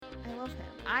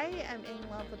I am in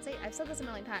love with Zeta. I've said this a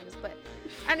million times, but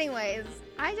anyways,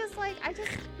 my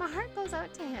heart goes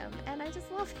out to him, and I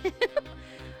just love him.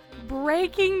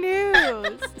 Breaking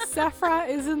news! Sephra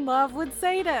is in love with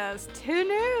Zetas. Who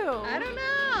knew? I don't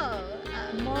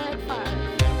know. More at 5.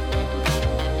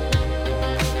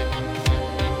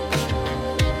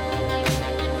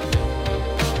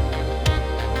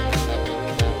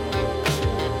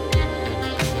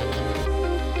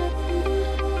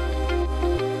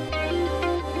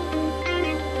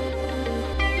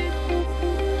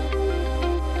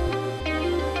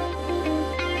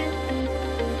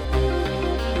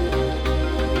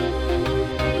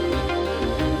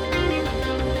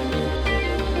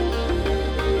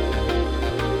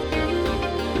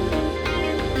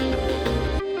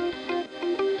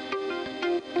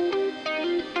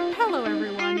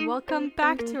 Welcome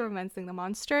back to Romancing the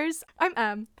Monsters. I'm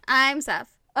Em. I'm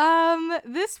Seth.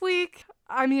 This week,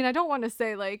 I mean, I don't want to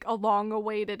say like a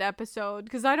long-awaited episode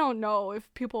because I don't know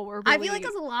if people were really... I feel like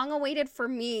it's long-awaited for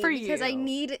me because you. I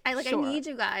need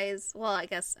you guys. Well, I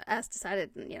guess as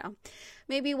decided,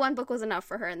 maybe one book was enough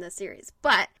for her in this series,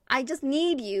 but I just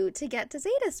need you to get to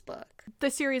Zeta's book.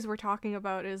 The series we're talking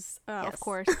about is, yes. Of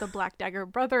course, the Black Dagger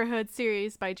Brotherhood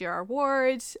series by J.R.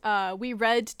 Ward. We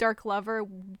read Dark Lover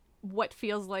what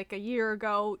feels like a year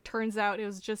ago. Turns out it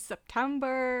was just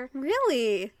September.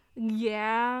 Really?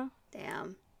 Yeah.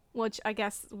 Damn. Which I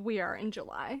guess we are in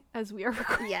July as we are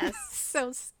recording. Yes.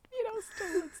 So, still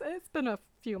it's been a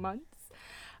few months.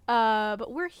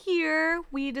 But we're here.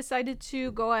 We decided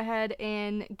to go ahead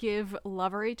and give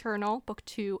Lover Eternal Book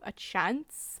 2 a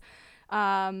chance.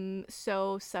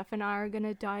 So Seth and I are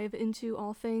gonna dive into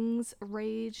all things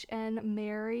Rage and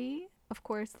Mary. Of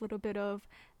course, a little bit of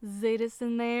Zetas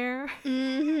in there.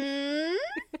 Mm-hmm.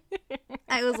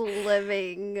 I was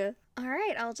living. All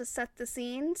right, I'll just set the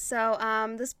scene. So,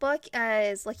 this book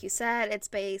is, like you said, it's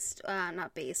based,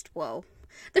 not based, whoa.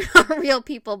 They're not real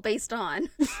people based on.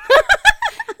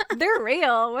 They're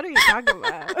real. What are you talking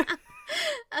about?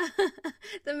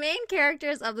 The main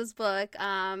characters of this book,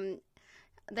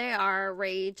 they are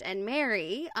Rage and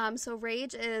Mary. So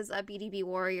Rage is a BDB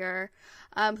warrior,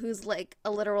 who's like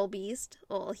a literal beast.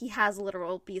 Well, he has a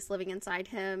literal beast living inside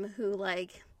him who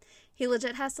he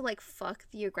legit has to fuck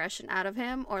the aggression out of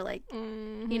him or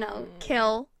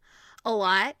kill a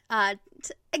lot,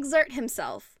 to exert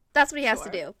himself. That's what he has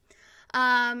to do.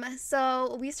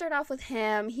 So we start off with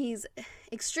him. He's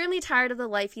extremely tired of the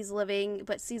life he's living,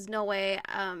 but sees no way,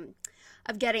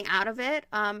 of getting out of it.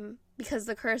 Because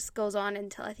the curse goes on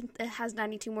until I think it has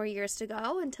 92 more years to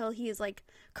go until he is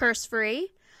curse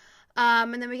free.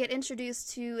 And then we get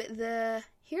introduced to the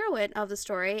heroine of the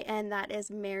story, and that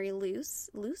is Mary Luce.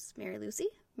 Mary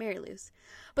Luce.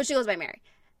 But she goes by Mary.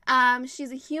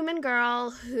 She's a human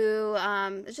girl who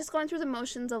is just going through the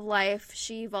motions of life.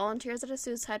 She volunteers at a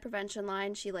suicide prevention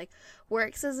line. She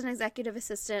works as an executive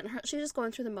assistant. She's just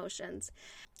going through the motions.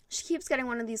 She keeps getting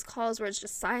one of these calls where it's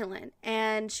just silent,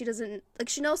 and she doesn't,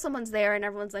 she knows someone's there, and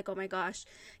everyone's like, oh my gosh,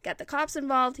 get the cops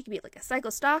involved, he could be a psycho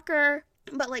stalker,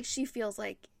 but she feels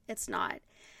like it's not.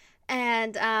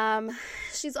 And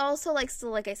she's also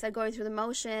still, I said, going through the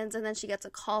motions, and then she gets a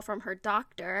call from her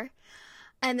doctor,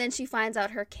 and then she finds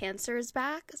out her cancer is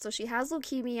back. So she has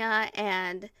leukemia,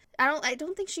 and I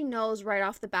don't think she knows right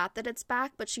off the bat that it's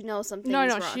back, but she knows something's wrong.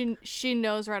 No, she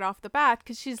knows right off the bat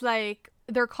because she's like,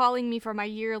 they're calling me for my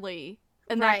yearly,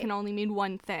 and that can only mean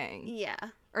one thing. Yeah.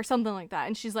 Or something like that.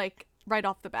 And she's like, right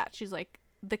off the bat, she's like,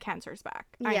 the cancer's back.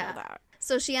 I know that.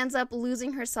 So she ends up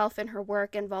losing herself in her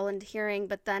work and volunteering,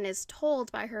 but then is told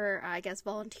by her, I guess,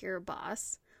 volunteer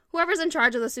boss, whoever's in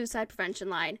charge of the suicide prevention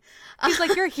line. He's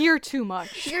like, you're here too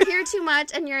much. You're here too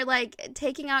much, and you're,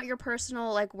 taking out your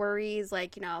personal, worries,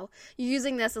 you're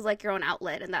using this as, your own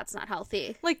outlet, and that's not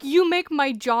healthy. You make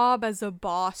my job as a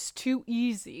boss too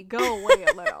easy. Go away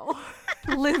a little.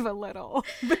 Live a little,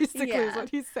 basically, is what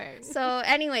he's saying. So,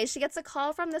 anyway, she gets a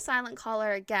call from the silent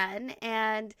caller again,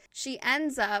 and she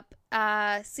ends up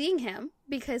seeing him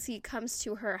because he comes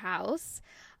to her house.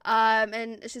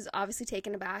 And she's obviously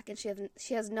taken aback, and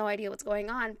she has no idea what's going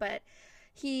on, but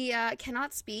he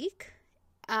cannot speak.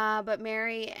 But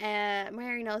Mary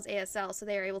knows ASL, so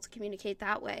they are able to communicate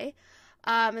that way.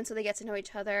 And so they get to know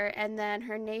each other. And then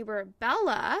her neighbor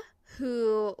Bella,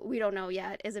 who we don't know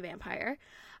yet is a vampire,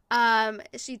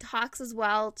 she talks as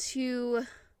well to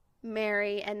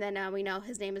Mary, and then we know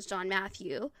his name is John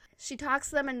Matthew. She talks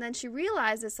to them, and then she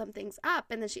realizes something's up,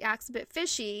 and then she acts a bit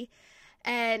fishy.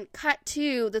 And cut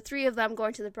to the three of them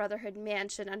going to the Brotherhood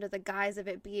Mansion under the guise of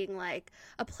it being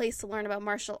a place to learn about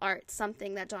martial arts,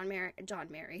 something that John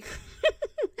Mary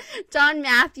John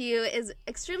Matthew is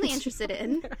extremely interested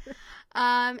in.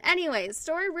 Anyways,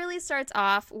 story really starts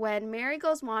off when Mary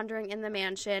goes wandering in the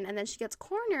mansion, and then she gets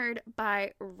cornered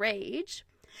by Rage,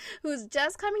 who's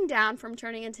just coming down from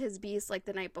turning into his beast like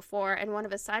the night before, and one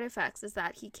of his side effects is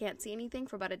that he can't see anything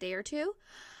for about a day or two.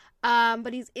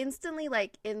 But he's instantly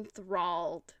like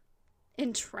enthralled,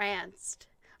 entranced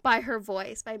by her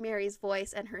voice, by Mary's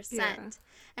voice and her scent.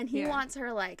 And he wants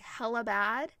her like hella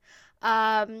bad.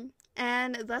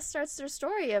 And thus starts their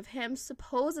story of him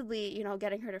supposedly, you know,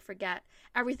 getting her to forget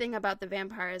everything about the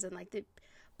vampires and like the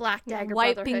Black Dagger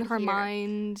wiping her here.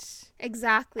 mind.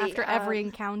 Exactly. After every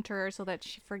encounter so that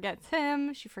she forgets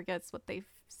him, she forgets what they've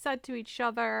said to each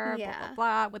other, blah, blah,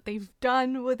 blah, what they've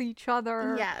done with each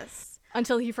other. Yes.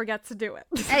 Until he forgets to do it.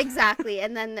 Exactly.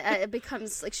 And then it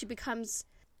becomes, like,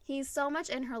 he's so much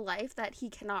in her life that he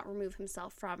cannot remove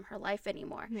himself from her life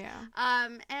anymore. Yeah.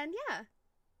 And yeah,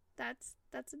 that's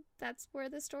where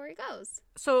the story goes.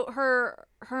 So her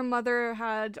mother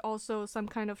had also some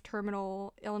kind of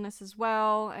terminal illness as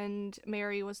well, and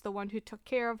Mary was the one who took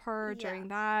care of her during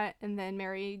that, and then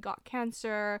Mary got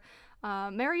cancer.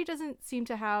 Mary doesn't seem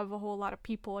to have a whole lot of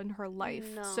people in her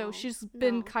life, so she's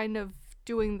been kind of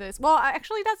doing this. Well,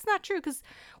 actually, that's not true, because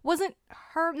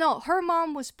her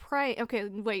mom was praying. Okay,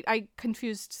 wait, I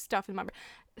confused stuff in my brain.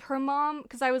 Her mom,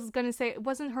 because I was gonna say it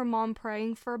wasn't her mom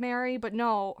praying for Mary, but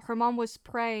no, her mom was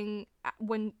praying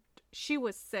when she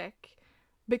was sick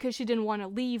because she didn't want to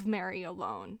leave Mary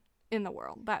alone in the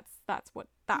world. That's what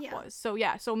that was. So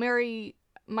yeah, so Mary,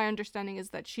 my understanding is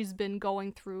that she's been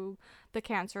going through the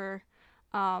cancer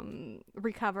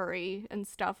recovery and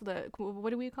stuff. What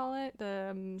do we call it?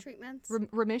 The treatments.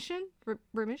 Remission.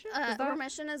 Remission.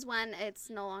 Remission is when it's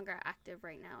no longer active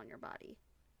right now in your body.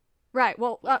 Right.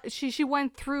 Well, she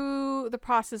went through the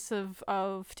process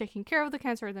of taking care of the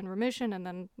cancer, and then remission, and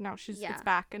then now it's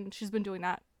back, and she's been doing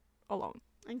that alone.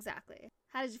 Exactly.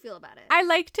 How did you feel about it? I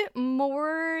liked it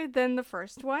more than the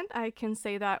first one. I can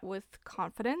say that with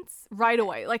confidence right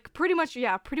away. Like pretty much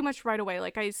right away.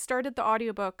 Like I started the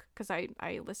audiobook because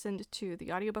I listened to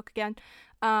the audiobook again.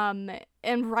 And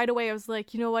right away I was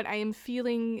like, you know what? I am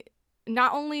feeling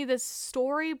not only this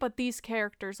story, but these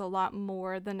characters a lot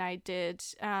more than I did.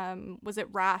 Was it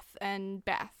Wrath and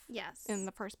Beth? Yes. In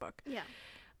the first book. Yeah.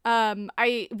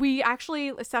 We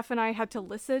actually, Steph and I had to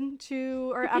listen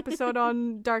to our episode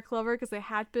on Dark Lover because it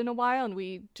had been a while, and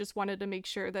we just wanted to make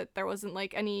sure that there wasn't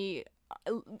like any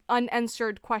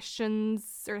unanswered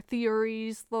questions or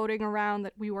theories floating around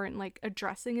that we weren't like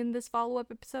addressing in this follow-up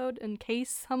episode in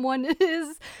case someone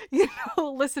is,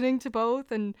 listening to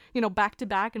both and, back to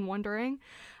back and wondering.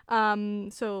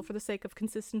 So for the sake of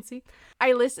consistency,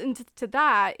 I listened to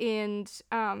that, and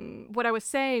what I was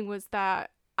saying was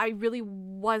that I really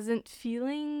wasn't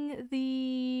feeling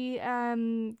the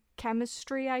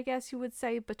chemistry, I guess you would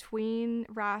say, between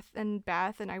Wrath and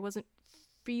Beth, and I wasn't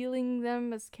feeling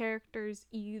them as characters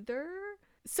either.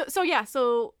 So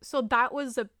that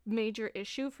was a major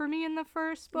issue for me in the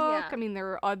first book. Yeah. I mean, there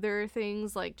were other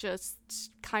things like just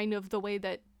kind of the way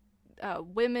that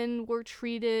women were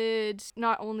treated,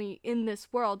 not only in this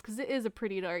world, because it is a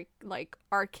pretty like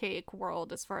archaic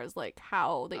world as far as like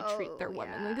how they treat their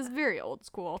women. Like, it's very old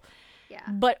school. Yeah.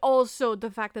 But also the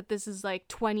fact that this is like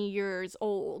 20 years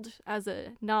old as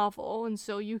a novel, and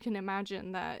so you can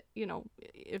imagine that,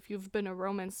 if you've been a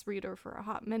romance reader for a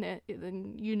hot minute,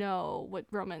 then you know what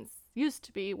romance used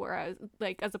to be, whereas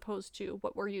like as opposed to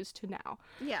what we're used to now.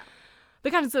 Yeah.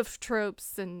 The kinds of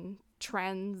tropes and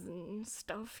trends and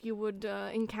stuff you would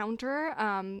encounter.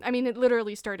 I mean, it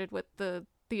literally started with the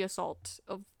assault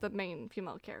of the main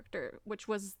female character, which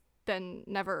was then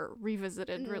never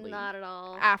revisited really, not at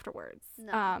all, afterwards.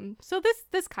 No. So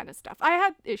this kind of stuff, I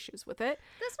had issues with it.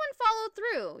 This one followed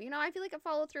through. I feel like it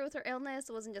followed through with her illness.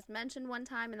 It wasn't just mentioned one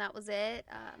time and that was it.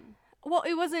 Well,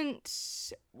 it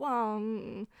wasn't.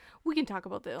 We can talk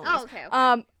about the illness. Oh,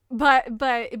 okay.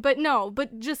 But no,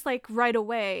 but just like right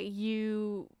away,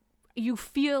 you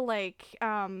feel like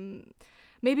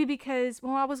maybe because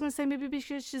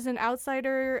she's an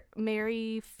outsider,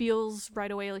 Mary feels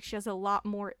right away like she has a lot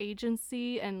more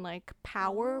agency and like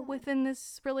power within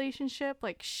this relationship.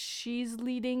 Like she's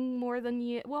leading more than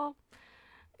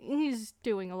he's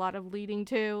doing a lot of leading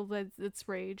too. It's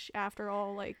Rage after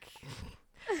all. Like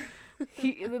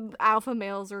alpha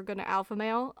males are gonna alpha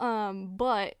male.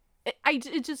 But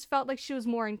it just felt like she was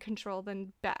more in control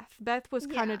than Beth. Beth was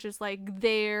kind of just like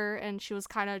there, and she was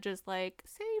kind of just like,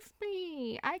 save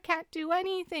me, I can't do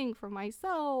anything for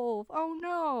myself, oh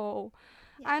no,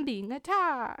 I'm being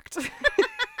attacked.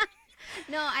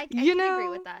 No, I You can agree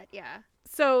know? with that. Yeah.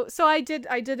 So I did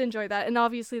enjoy that. And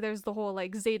obviously there's the whole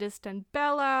like Zadist and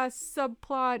Bella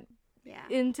subplot Yeah.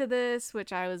 into this,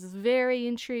 which I was very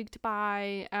intrigued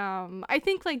by. I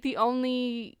think like the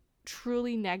only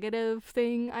truly negative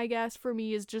thing, I guess, for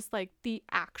me is just like the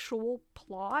actual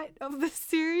plot of the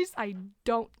series. I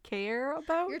don't care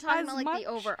about You're talking as about like much. the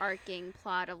overarching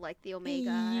plot of like the Omega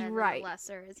and then the Right.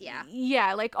 Lessers. Yeah.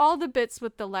 Yeah, like all the bits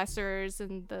with the Lessers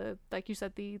and the, like you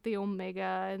said, the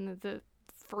Omega and the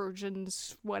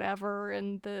virgins, whatever,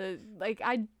 and the, like,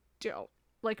 I don't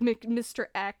like Mr.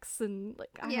 X, and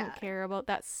like I Yeah. don't care about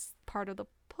that part of the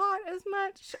plot as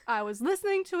much. I was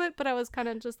listening to it, but I was kind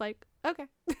of just like, okay.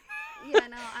 Yeah,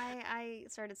 no, I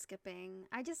started skipping.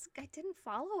 I didn't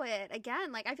follow it.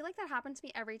 Again, like I feel like that happened to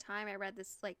me every time I read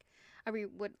this, like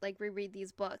would like reread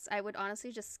these books. I would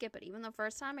honestly just skip it. Even the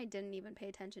first time I didn't even pay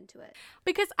attention to it.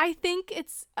 Because I think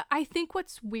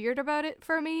what's weird about it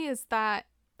for me is that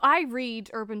I read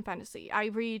urban fantasy. I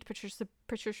read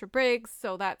Patricia Briggs,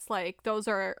 so that's like those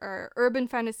are urban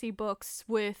fantasy books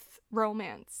with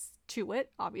romance to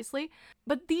it, obviously.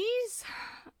 But these,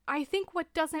 I think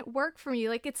what doesn't work for me,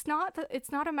 like it's not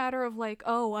a matter of like,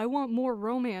 oh, I want more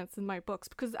romance in my books,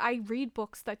 because I read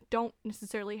books that don't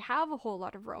necessarily have a whole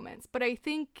lot of romance. But I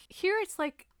think here it's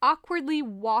like awkwardly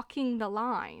walking the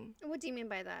line. What do you mean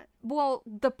by that? Well,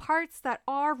 the parts that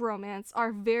are romance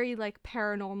are very like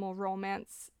paranormal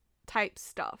romance type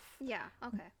stuff. Yeah,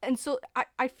 okay. And so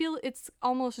I feel it's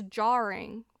almost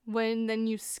jarring when then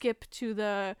you skip to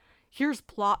the here's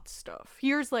plot stuff.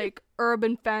 Here's like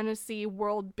urban fantasy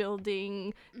world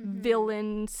building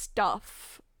villain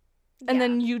stuff. And Yeah.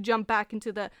 then you jump back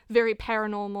into the very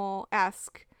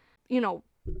paranormal-esque,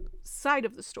 side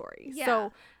of the story. Yeah.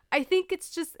 So I think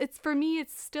it's for me,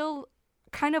 it's still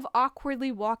kind of awkwardly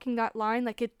walking that line.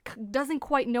 Like it doesn't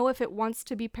quite know if it wants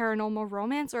to be paranormal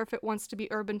romance or if it wants to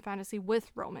be urban fantasy with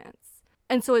romance.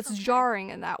 And so it's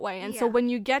jarring in that way. And so Yeah. when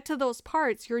you get to those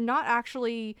parts, you're not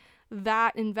actually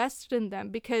that invested in them,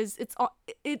 because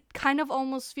it kind of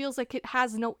almost feels like it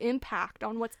has no impact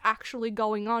on what's actually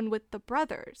going on with the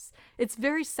brothers. It's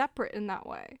very separate in that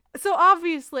way. So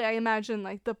obviously I imagine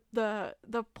like the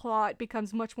plot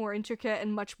becomes much more intricate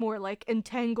and much more like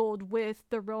entangled with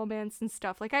the romance and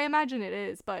stuff. Like I imagine it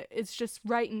is, but it's just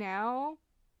right now,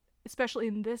 especially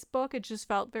in this book, it just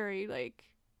felt very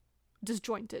like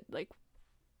disjointed. Like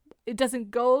it doesn't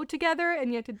go together,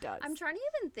 and yet it does. I'm trying to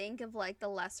even think if like the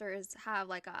Lessers have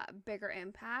like a bigger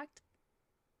impact,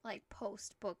 like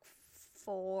post book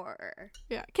 4.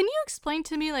 Yeah. Can you explain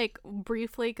to me, like,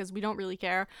 briefly, because we don't really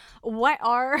care, what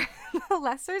are the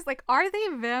Lessers? Like, are they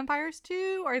vampires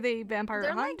too? Are they vampire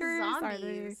They're hunters? like Are they...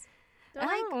 zombies. They're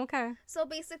like okay. so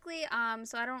basically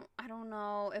so I don't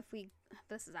know if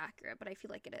this is accurate, but I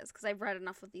feel like it is because I've read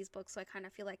enough of these books, so I kind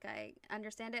of feel like I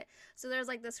understand it. So there's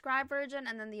like the Scribe Virgin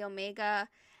and then the Omega,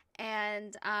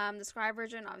 and the Scribe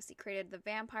Virgin obviously created the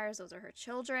vampires; those are her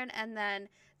children, and then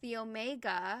the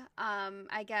Omega,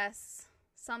 I guess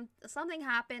something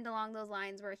happened along those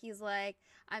lines where he's like,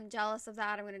 I'm jealous of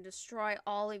that. I'm going to destroy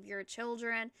all of your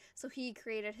children. So he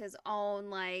created his own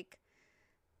like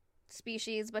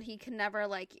species, but he can never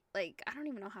like I don't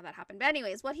even know how that happened, but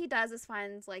anyways, what he does is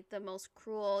finds like the most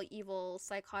cruel, evil,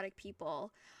 psychotic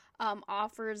people,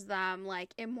 offers them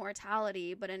like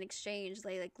immortality, but in exchange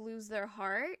they like lose their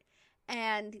heart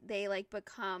and they like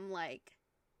become like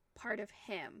part of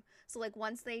him. So like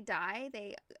once they die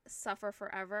they suffer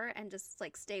forever and just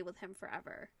like stay with him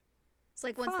forever. So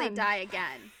like once they die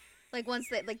again, like once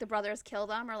they like the brothers kill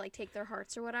them or like take their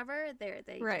hearts or whatever, they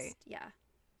right. just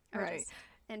right just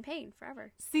in pain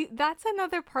forever. See, that's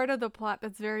another part of the plot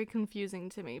that's very confusing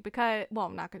to me, because, well,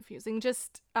 not confusing,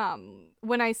 just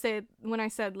when I said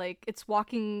like it's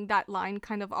walking that line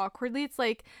kind of awkwardly, it's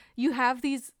like you have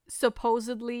these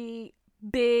supposedly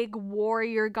big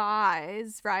warrior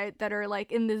guys, right, that are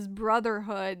like in this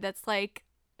brotherhood that's like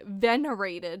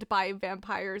venerated by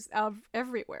vampires of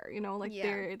everywhere, like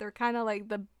they're kind of like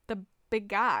the big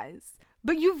guys,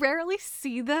 but you rarely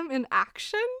see them in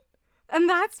action. And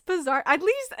that's bizarre. At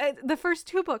least the first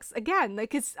 2 books, again,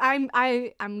 like I'm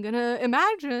gonna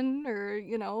imagine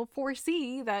or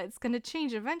foresee that it's gonna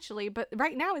change eventually. But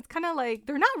right now, it's kind of like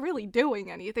they're not really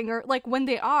doing anything, or like when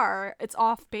they are, it's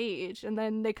off page, and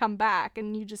then they come back,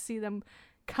 and you just see them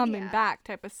coming back,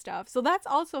 type of stuff. So that's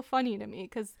also funny to me,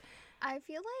 because I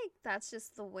feel like that's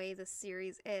just the way the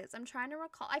series is. I'm trying to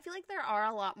recall. I feel like there are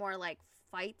a lot more like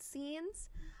fight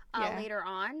scenes. Later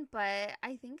on, but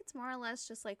I think it's more or less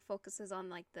just like focuses on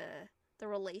like the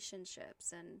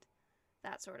relationships and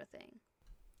that sort of thing.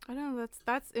 I don't know,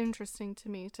 that's interesting to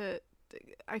me.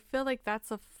 I feel like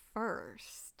that's a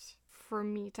first for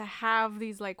me to have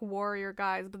these like warrior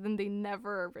guys, but then they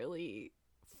never really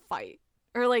fight.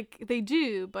 Or like they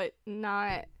do, but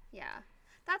not. Yeah.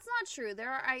 That's not true.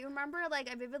 I remember, like,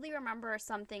 I vividly remember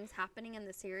some things happening in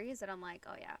the series that I'm like,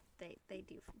 oh yeah, they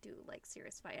do like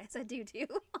serious fight. I said do.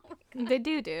 Oh my god. They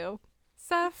do.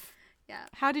 Seth, Yeah.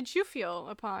 how did you feel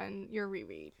upon your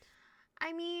reread?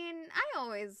 I mean, I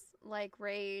always like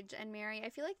Rage and Mary. I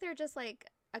feel like they're just like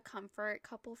a comfort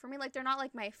couple for me. Like, they're not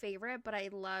like my favorite, but I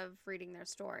love reading their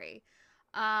story.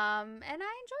 And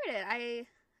I enjoyed it.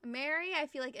 Mary, I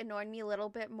feel like annoyed me a little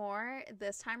bit more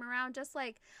this time around. Just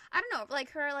like, I don't know,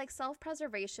 like her like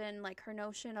self-preservation, like her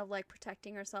notion of like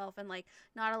protecting herself and like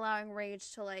not allowing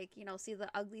Rage to like, you know, see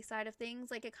the ugly side of things.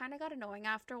 Like, it kind of got annoying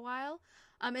after a while.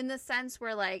 In the sense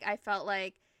where like I felt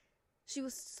like she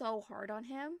was so hard on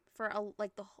him for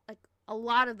a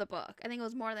lot of the book. I think it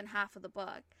was more than half of the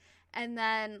book. And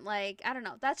then like, I don't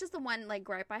know, that's just the one like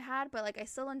gripe I had, but like I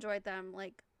still enjoyed them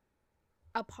like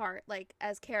apart, like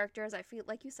as characters. I feel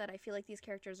like you said, I feel like these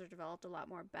characters are developed a lot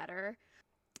more better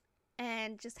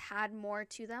and just had more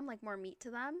to them, like more meat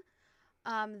to them,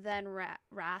 than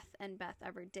Wrath and Beth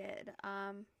ever did.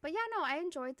 But yeah, no, I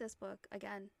enjoyed this book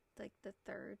again, like the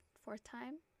third, fourth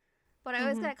time. But I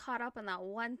always get caught up on that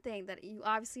one thing that you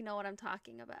obviously know what I'm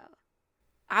talking about.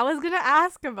 I was gonna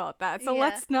ask about that, so Yeah.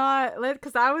 let's not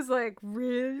because I was like,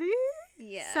 really?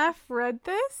 Yeah. Seth read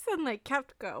this and like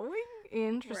kept going.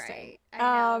 Interesting. Right.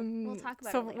 I know. We'll talk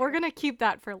about it later. So we're gonna keep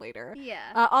that for later.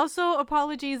 Yeah. Also,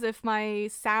 apologies if my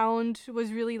sound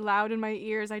was really loud in my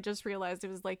ears. I just realized it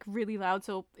was like really loud.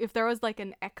 So if there was like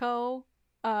an echo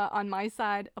on my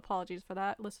side, apologies for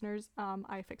that, listeners.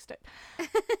 I fixed it.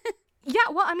 Yeah.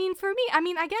 Well, I mean, for me,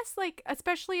 I guess like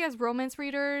especially as romance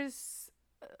readers,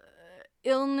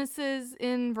 illnesses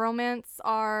in romance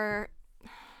are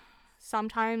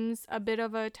sometimes a bit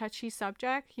of a touchy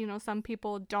subject. You know, some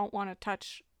people don't want to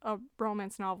touch a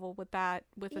romance novel with a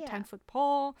 10-foot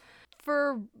pole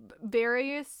for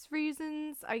various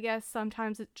reasons. I guess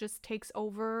sometimes it just takes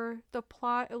over the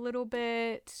plot a little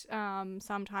bit.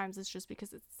 Sometimes it's just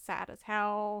because it's sad as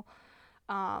hell.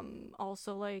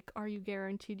 Also, like, are you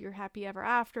guaranteed your happy ever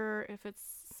after? If it's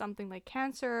something like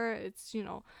cancer, it's, you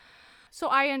know. So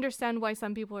I understand why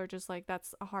some people are just like,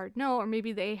 that's a hard no, or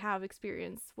maybe they have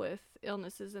experience with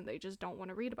illnesses and they just don't want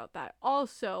to read about that.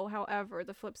 Also, however,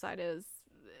 the flip side is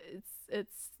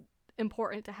it's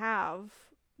important to have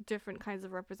different kinds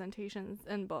of representations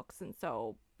in books. And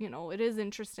so, you know, it is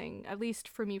interesting, at least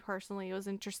for me personally, it was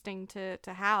interesting to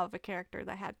have a character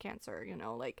that had cancer, you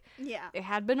know, like, yeah. It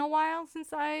had been a while since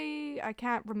I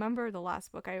can't remember the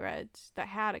last book I read that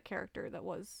had a character that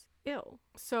was ill.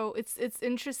 So it's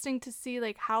interesting to see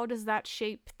like how does that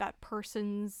shape that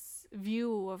person's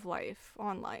view of life,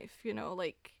 on life, you know,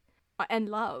 like, and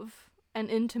love and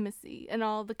intimacy and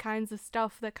all the kinds of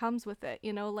stuff that comes with it,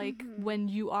 you know, like when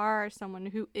you are someone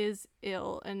who is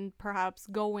ill and perhaps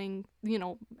going, you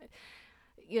know,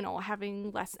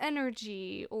 having less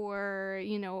energy, or,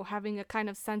 you know, having a kind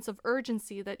of sense of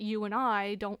urgency that you and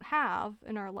I don't have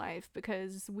in our life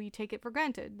because we take it for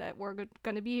granted that we're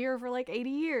going to be here for like 80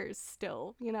 years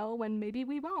still, you know, when maybe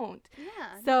we won't.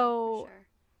 Yeah. So, no, for sure.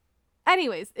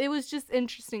 Anyways, it was just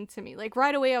interesting to me. Like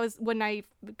right away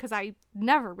because I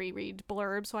never reread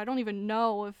blurbs, so I don't even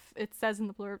know if it says in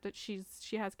the blurb that she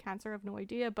has cancer. I have no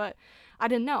idea, but I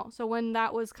didn't know. So when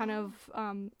that was kind of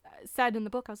said in the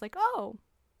book, I was like, oh,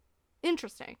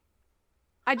 interesting.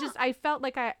 I felt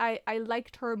like I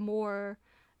liked her more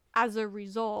as a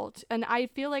result, and I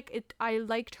feel like I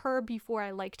liked her before I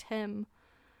liked him,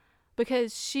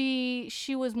 because she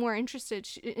was more interesting.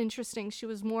 She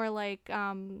was more like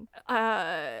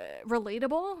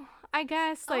relatable, I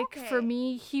guess. Like for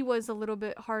me, he was a little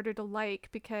bit harder to like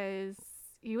because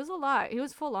he was a lot. He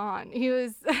was full on. He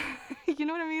was you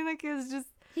know what I mean? Like it was just,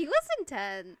 he was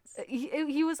intense.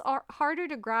 He was harder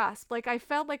to grasp. Like I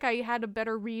felt like I had a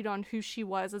better read on who she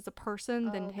was as a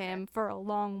person than him for a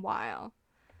long while.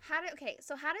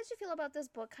 So how did you feel about this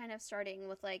book kind of starting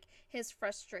with like his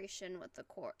frustration with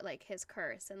like his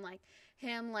curse, and like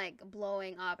him like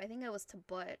blowing up? I think it was to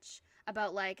Butch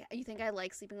about like, you think I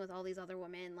like sleeping with all these other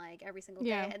women like every single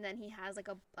day, and then he has like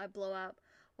a blow up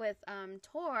with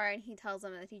Tor, and he tells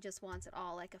him that he just wants it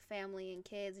all, like a family and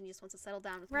kids, and he just wants to settle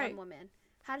down with one woman.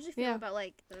 How did you feel about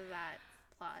like that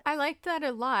plot? I liked that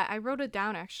a lot. I wrote it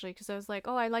down actually because I was like,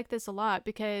 oh, I like this a lot,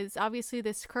 because obviously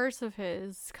this curse of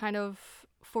his kind of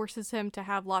forces him to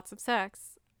have lots of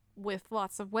sex with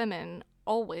lots of women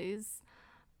always.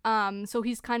 So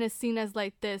he's kind of seen as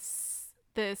like this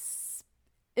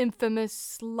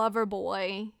infamous lover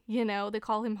boy. You know, they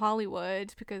call him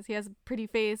Hollywood because he has a pretty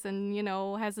face and, you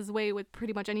know, has his way with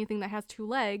pretty much anything that has two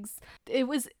legs. It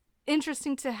was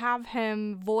interesting to have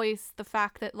him voice the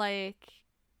fact that, like,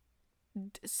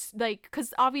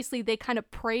 because obviously they kind of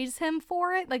praise him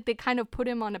for it, like they kind of put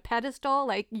him on a pedestal,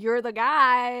 like, you're the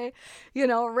guy, you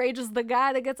know, Rage is the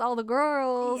guy that gets all the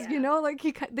girls, you know, like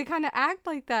they kind of act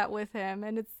like that with him,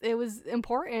 and it was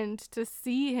important to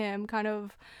see him kind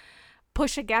of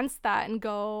push against that and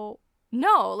go,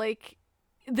 no, like,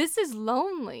 this is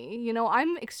lonely, you know,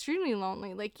 I'm extremely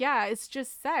lonely, like, yeah, it's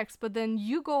just sex, but then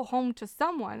you go home to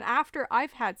someone after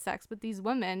I've had sex with these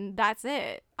women, that's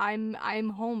it, I'm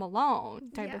home alone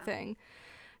type of thing.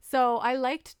 So I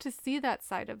liked to see that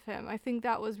side of him. I think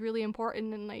that was really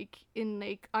important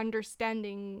in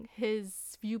understanding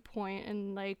his viewpoint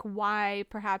and like why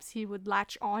perhaps he would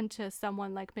latch on to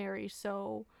someone like Mary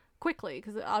so quickly,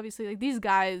 because obviously like these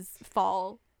guys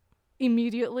fall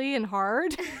immediately and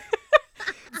hard.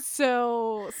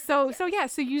 So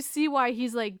you see why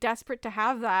he's like desperate to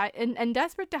have that and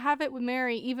desperate to have it with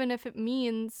Mary, even if it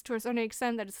means to a certain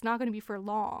extent that it's not going to be for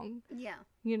long. Yeah.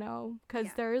 You know, because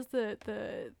there is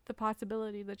the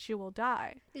possibility that she will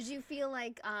die. Did you feel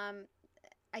like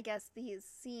I guess these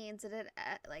scenes, did it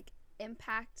like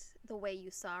impact the way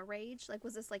you saw Rage? Like,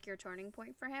 was this like your turning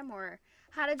point for him, or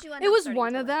how did you end up? It was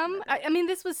one of them. I mean,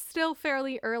 this was still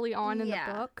fairly early on in the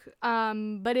book,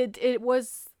 but it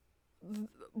was,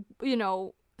 you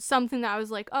know, something that I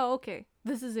was like, oh, okay,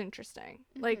 this is interesting.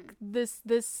 Mm-hmm. Like this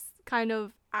kind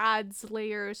of adds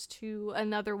layers to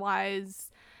an otherwise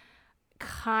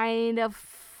kind of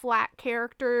flat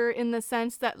character, in the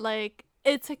sense that like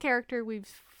it's a character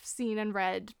we've seen and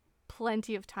read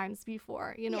plenty of times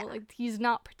before, you know, like he's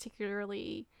not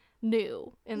particularly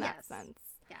new in that sense.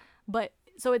 Yeah. But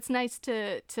so it's nice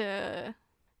to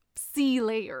see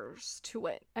layers to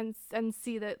it and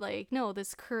see that like, no,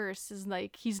 this curse is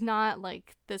like, he's not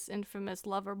like this infamous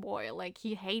lover boy, like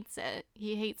he hates it,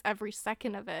 he hates every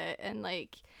second of it, and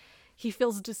like he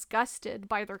feels disgusted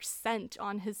by their scent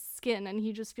on his skin, and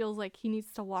he just feels like he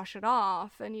needs to wash it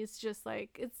off, and he's just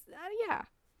like, it's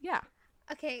yeah.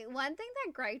 Okay, one thing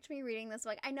that griped me reading this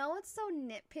book, I know it's so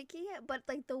nitpicky, but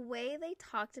like the way they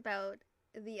talked about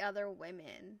the other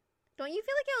women, don't you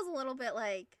feel like it was a little bit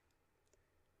like,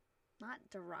 not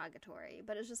derogatory,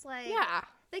 but it's just like,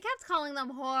 they kept calling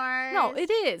them whores. No, it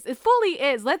is. It fully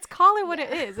is. Let's call it what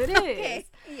it is. It is. Okay.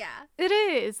 Yeah. It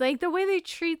is. Like, the way they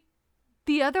treat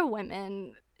the other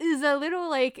women is a little,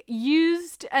 like,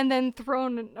 used and then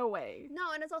thrown away.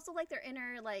 No, and it's also, like, their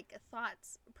inner, like,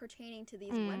 thoughts pertaining to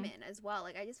these women as well.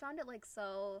 Like, I just found it, like,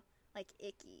 so, like,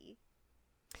 icky.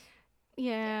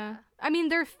 Yeah. I mean,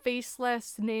 they're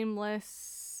faceless,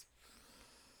 nameless.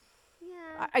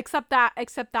 Yeah. Except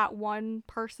that one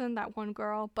person, that one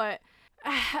girl, but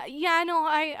yeah, no,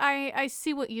 I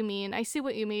see what you mean.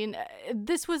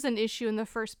 This was an issue in the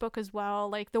first book as well,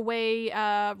 like the way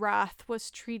Wrath was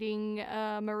treating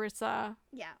Marissa.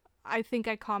 Yeah. I think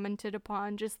I commented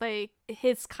upon just like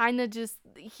his kind of just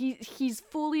he's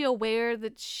fully aware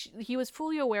that he was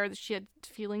fully aware that she had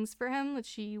feelings for him, that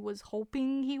she was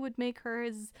hoping he would make her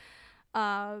his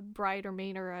bride or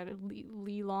maid or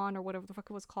Leland or whatever the fuck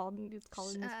it was called. It's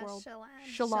called in this world.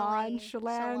 Shallan.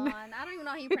 I don't even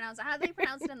know how you pronounce it. How do they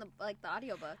pronounce it in the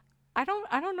audiobook? I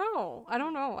don't know. I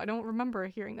don't remember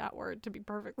hearing that word, to be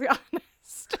perfectly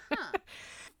honest. Huh.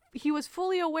 He was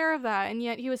fully aware of that, and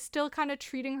yet he was still kind of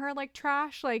treating her like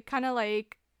trash, like kind of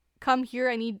like, come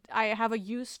here, I have a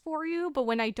use for you, but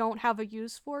when I don't have a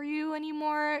use for you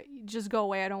anymore, just go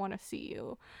away. I don't want to see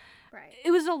you. Right.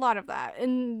 It was a lot of that.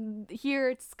 And here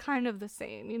it's kind of the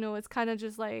same. You know, it's kind of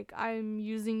just like, I'm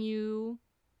using you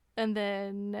and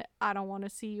then I don't want to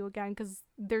see you again because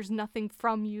there's nothing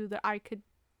from you that I could,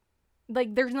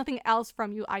 like, there's nothing else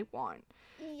from you I want,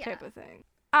 type of thing.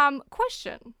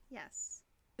 Question. Yes.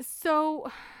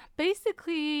 So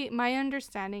basically my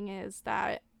understanding is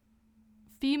that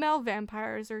female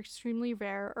vampires are extremely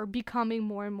rare, or becoming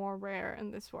more and more rare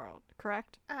in this world,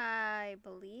 correct? I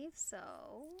believe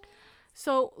so.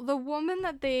 So the woman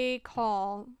that they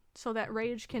call so that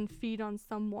Rage can feed on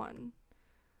someone,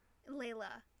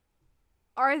 Layla,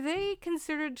 are they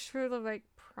considered sort of like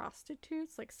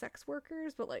prostitutes, like sex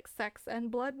workers, but like sex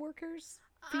and blood workers?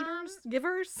 Feeders?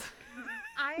 Givers?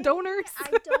 Donors?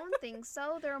 I don't think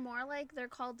so. They're more like, they're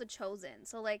called the Chosen.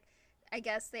 So like, I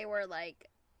guess they were like,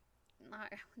 I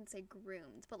wouldn't say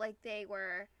groomed, but like they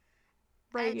were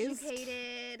raised,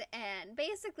 educated, and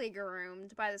basically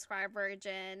groomed by the Scribe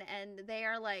Virgin, and they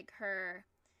are like her,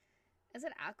 is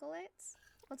it acolytes?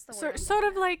 What's the word? Sort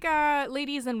of like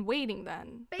ladies in waiting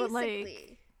then. Basically. But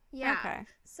like, Yeah. Okay.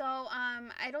 So,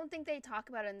 I don't think they talk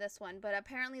about it in this one, but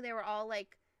apparently they were all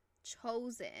like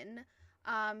chosen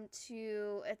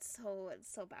to it's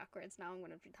so backwards. Now I'm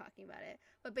going to be talking about it.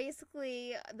 But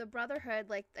basically the Brotherhood,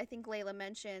 like I think Layla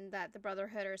mentioned that the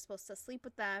Brotherhood are supposed to sleep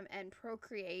with them and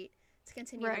procreate to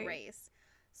continue the Right. race.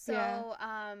 So,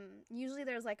 Yeah. usually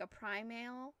there's like a prime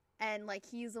male and like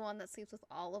he's the one that sleeps with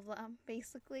all of them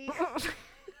basically.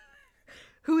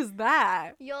 Who's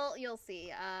that? You'll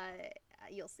see.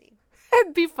 You'll see.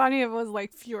 It'd be funny if it was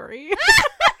like Fury.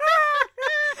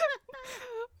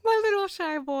 My little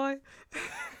shy boy.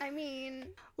 I mean,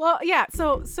 Well, yeah,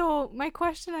 so my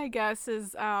question I guess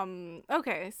is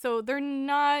okay, so they're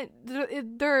not they're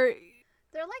they're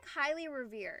like highly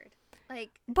revered.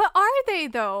 Like but are they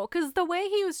though? Cuz the way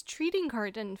he was treating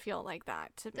her didn't feel like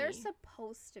that to they're me.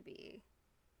 supposed to be.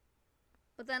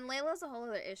 But then Layla's a whole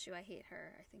other issue. I hate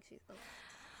her. I think she's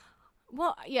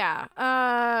Well, yeah.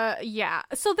 Yeah.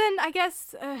 So then I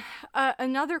guess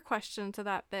another question to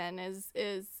that then is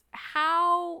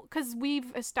how, cuz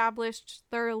we've established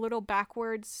they're a little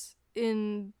backwards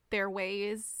in their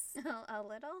ways a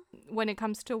little. when it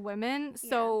comes to women.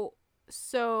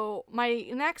 So my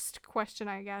next question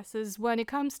I guess is when it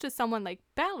comes to someone like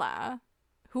Bella,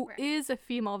 who Right. is a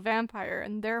female vampire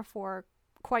and therefore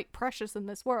quite precious in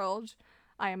this world,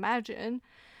 I imagine.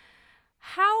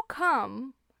 How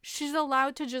come she's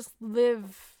allowed to just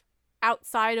live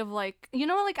outside of like,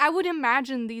 like I would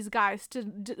imagine these guys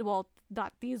well,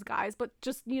 not these guys, but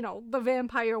just the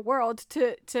vampire world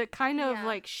to kind of Yeah.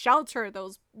 like shelter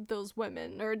those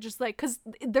women, or just like, because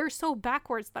they're so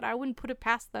backwards that I wouldn't put it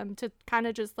past them to kind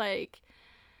of just like,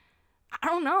 I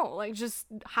don't know, like just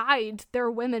hide their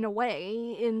women away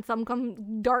in some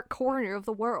dark corner of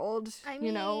the world. I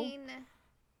mean,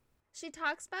 she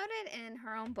talks about it in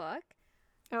her own book.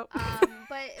 Oh.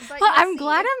 But Well, I'm see,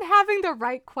 glad I'm having the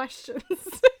right questions.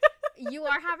 you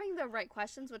are having the right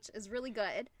questions, which is really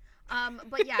good.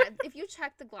 But yeah, if you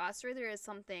check the glossary, there is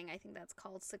something I think that's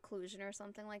called seclusion or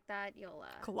something like that. You'll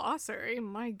Glossary,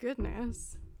 my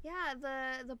goodness. yeah,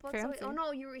 the book. Fancy. Oh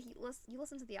no, you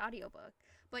listened to the audiobook.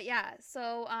 But yeah,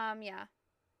 so yeah.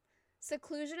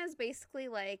 Seclusion is basically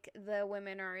like the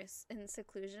women are in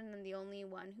seclusion and the only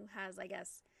one who has, I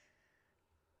guess,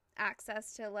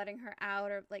 access to letting her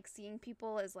out or like seeing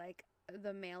people is like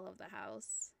the male of the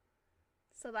house.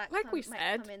 So that Like we might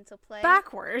said, come into play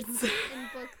backwards. in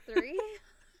book 3.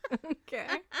 Okay.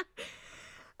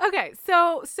 Okay,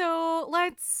 so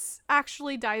let's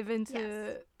actually dive into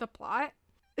Yes. the plot.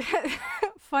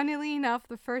 Funnily enough,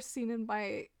 the first scene in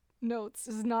my notes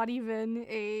is not even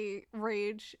a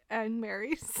Rage and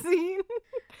Mary scene.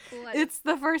 What? It's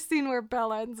the first scene where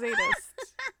Bella and Zadist.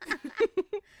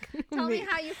 Tell me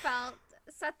how you felt.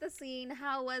 Set the scene.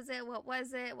 How was it? What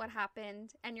was it? What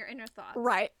happened? And your inner thoughts.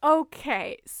 Right.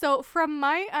 Okay. So from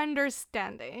my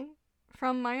understanding,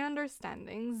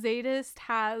 Zadist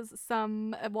has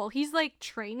some, well, he's like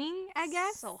training, I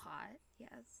guess. So hot.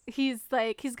 Yes.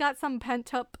 He's got some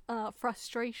pent up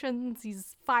frustrations.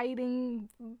 He's fighting,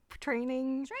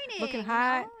 training, looking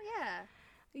hot. Yeah.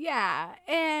 Yeah,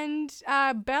 and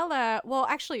Bella. Well,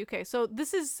 actually, okay. So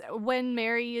this is when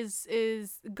Mary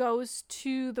goes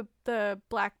to the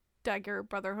Black Dagger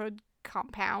Brotherhood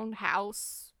compound,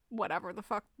 house, whatever the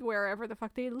fuck, wherever the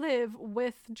fuck they live,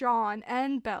 with John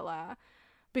and Bella,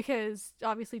 because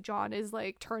obviously John is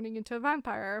like turning into a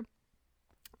vampire.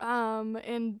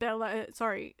 And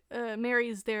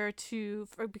Mary's there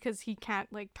because he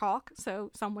can't like talk, so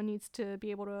someone needs to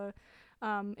be able to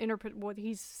interpret what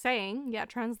he's saying,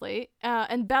 translate.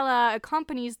 And Bella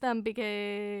accompanies them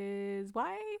because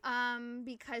why?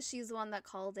 Because she's the one that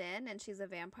called in, and she's a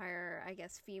vampire, I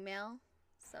guess, female.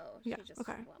 So she just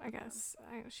okay, went I with guess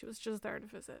she was just there to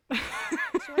visit. them.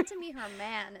 She went to meet her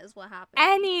man, is what happened.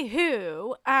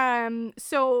 Anywho,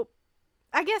 so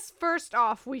I guess first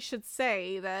off, we should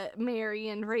say that Mary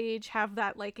and Rage have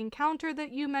that like encounter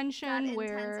that you mentioned, that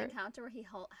where intense encounter where he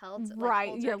holds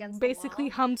yeah, against basically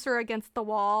the wall. humps her against the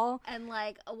wall. And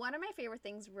like one of my favorite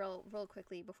things, real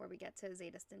quickly before we get to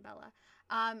Zadist and Bella,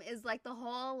 is like the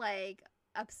whole like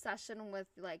obsession with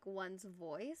like one's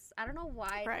voice. I don't know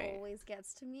why it always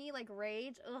gets to me. Like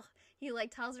Rage, he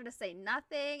like tells her to say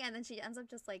nothing, and then she ends up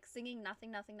just like singing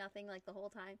nothing like the whole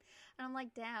time. And I'm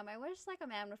like, damn, I wish like a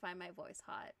man would find my voice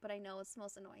hot, but I know it's the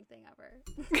most annoying thing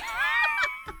ever.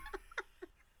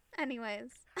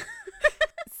 Anyways.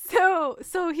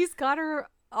 So he's got her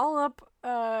all up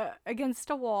against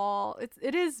a wall.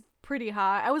 It is pretty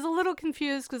hot. I was a little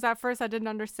confused because at first I didn't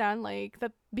understand like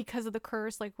that because of the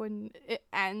curse, like when it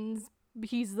ends,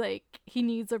 he's like, he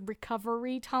needs a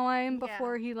recovery time Yeah.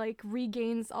 before he like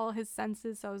regains all his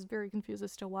senses. So I was very confused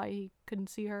as to why he couldn't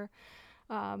see her.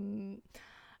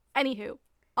 Anywho,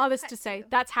 all this to say,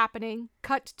 that's happening.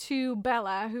 Cut to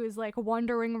Bella, who is like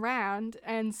wandering around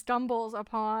and stumbles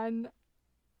upon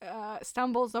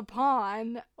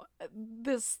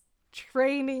this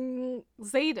training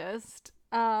Zadist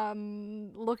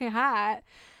looking hot.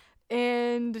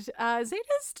 And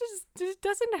Zadist just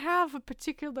doesn't have a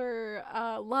particular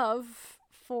love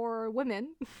for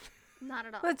women. Not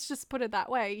at all. Let's just put it that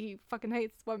way. He fucking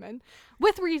hates women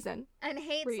with reason. And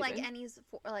hates reason.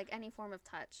 like any form of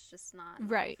touch, just not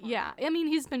Right. Yeah. I mean,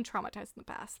 he's been traumatized in the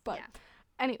past, but yeah.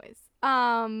 anyways,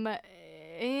 and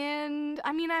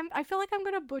I mean, I feel like I'm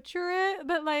gonna butcher it,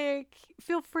 but like,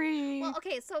 feel free. Well,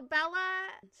 okay, so Bella,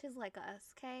 she's like us,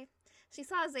 okay? She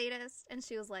saw Zadist and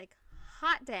she was like,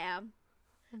 hot damn.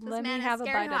 Let man me is have a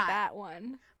scared bite hot. of that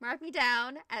one. Mark me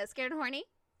down as scared and horny.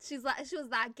 She was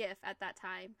that gif at that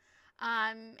time.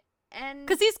 And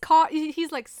because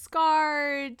he's like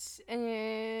scarred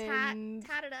and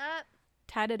tatted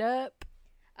up,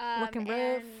 looking rough.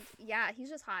 And yeah, he's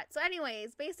just hot. So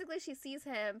anyways, basically she sees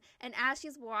him, and as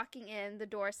she's walking in, the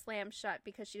door slams shut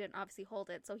because she didn't obviously hold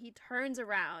it. So he turns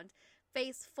around,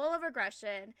 face full of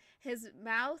aggression. His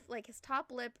mouth, like his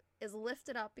top lip, is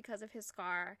lifted up because of his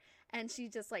scar, and she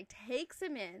just like takes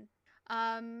him in.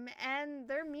 And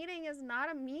their meeting is not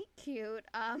a meet cute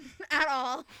at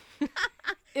all.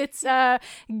 It's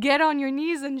get on your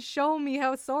knees and show me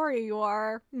how sorry you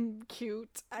are.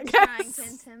 Cute, I guess. Trying to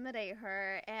intimidate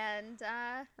her, and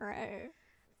right.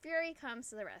 Fury comes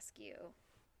to the rescue.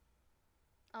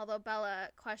 Although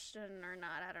Bella, question or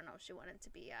not, I don't know if she wanted to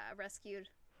be rescued.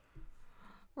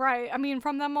 Right. I mean,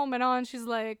 from that moment on, she's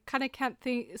like, kind of can't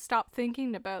stop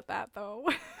thinking about that though.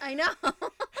 I know.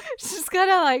 She's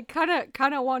gonna like kind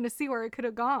of want to see where it could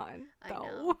have gone though. I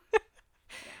know.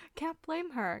 Can't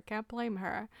blame her.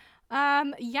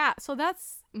 Yeah, so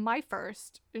that's my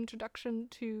first introduction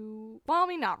to, well, I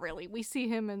mean, not really. We see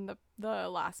him in the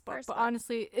last book, but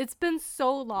honestly, it's been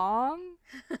so long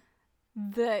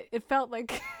that it felt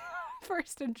like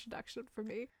first introduction for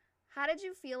me. How did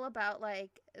you feel about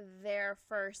like their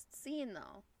first scene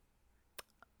though?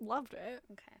 Loved it.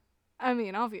 Okay. I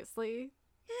mean, obviously,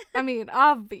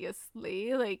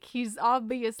 like he's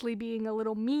obviously being a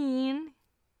little mean,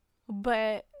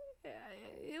 but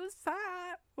it was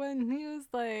sad when he was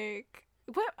like,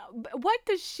 what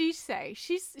does she say?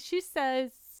 She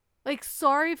says like,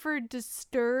 sorry for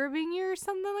disturbing you or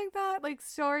something like that, like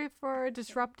sorry for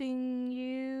disrupting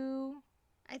you.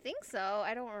 I think so.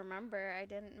 I don't remember. I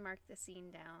didn't mark the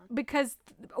scene down. Because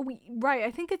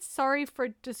I think it's sorry for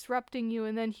disrupting you,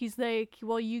 and then he's like,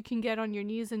 well, you can get on your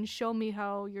knees and show me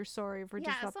how you're sorry for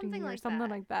disrupting you, or something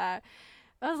like that.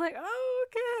 I was like, oh,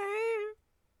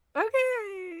 okay,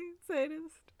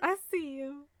 sadist, I see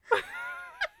you.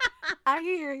 I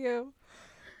hear you.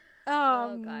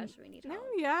 Oh gosh, we need help. No,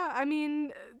 yeah, I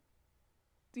mean,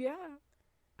 yeah.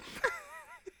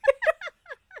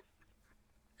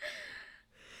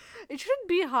 It shouldn't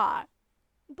be hot,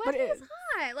 but it is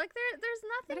hot. Like there's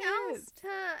nothing else to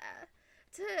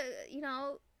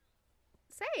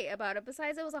say about it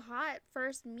besides it was a hot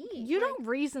first meet. You don't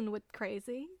reason with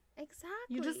crazy. Exactly.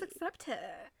 You just accept it.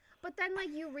 But then, like,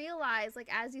 you realize, like,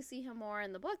 as you see him more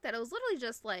in the book, that it was literally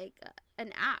just, like,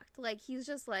 an act. Like, he's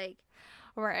just, like...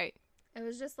 Right. It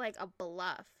was just, like, a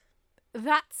bluff.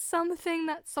 That's something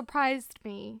that surprised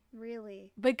me. Really?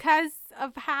 Because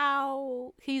of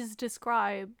how he's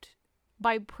described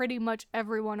by pretty much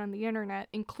everyone on the internet,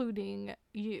 including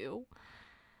you.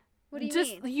 What do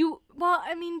you mean?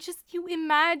 You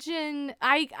imagine...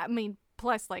 I mean...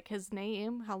 Plus, like, his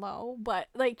name, hello, but,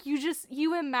 like,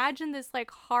 you imagine this, like,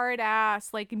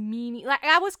 hard-ass, like, meanie, like,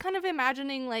 I was kind of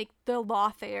imagining, like, the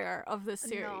Lothair of the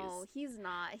series. No, he's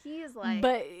not. He is, like...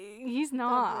 But he's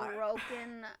not.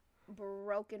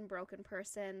 broken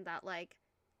person that, like,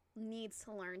 needs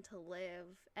to learn to live,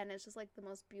 and it's just, like, the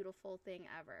most beautiful thing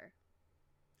ever.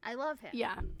 I love him.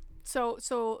 Yeah.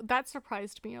 So that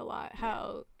surprised me a lot,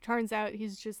 how turns out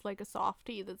he's just, like, a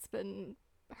softie that's been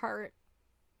hurt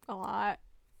a lot,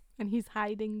 and he's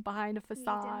hiding behind a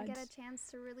facade. He didn't get a chance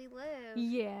to really live.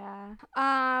 Yeah.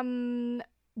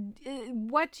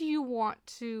 What do you want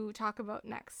to talk about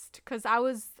next? Because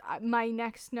my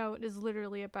next note is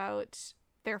literally about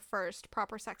their first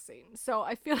proper sex scene, so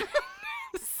I feel like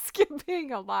I'm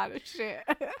skipping a lot of shit.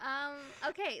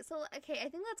 Okay, I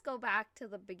think let's go back to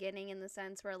the beginning in the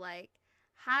sense where, like,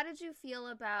 how did you feel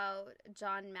about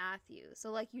John Matthew?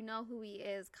 So, like, you know who he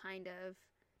is, kind of.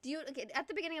 Okay, at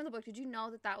the beginning of the book, did you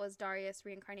know that was Darius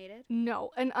reincarnated?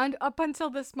 No, and up until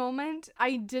this moment,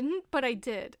 I didn't, but I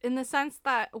did. In the sense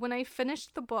that when I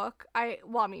finished the book,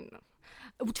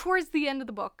 towards the end of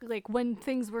the book, like when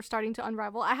things were starting to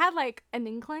unravel, I had like an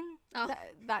inkling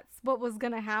that's what was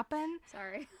gonna happen.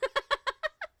 Sorry.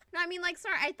 No, I mean, like,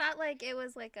 sorry, I thought, like, it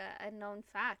was, like, a known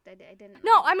fact. I didn't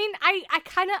No, know. I mean,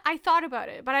 I thought about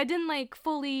it, but I didn't, like,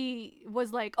 fully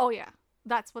was like, oh, yeah,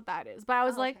 that's what that is. But I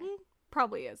was like,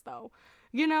 probably is, though.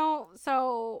 You know?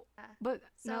 So, but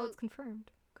now it's confirmed.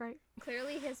 Great.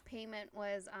 Clearly his payment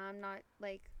was not,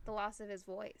 like, the loss of his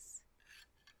voice.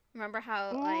 Remember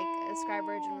how, like, Scribe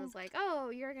Virgin was like, oh,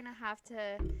 you're gonna have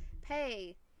to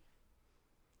pay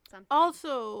something.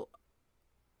 Also,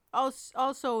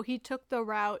 he took the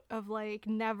route of, like,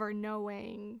 never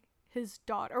knowing his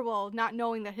daughter. Well, not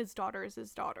knowing that his daughter is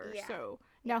his daughter. Yeah. So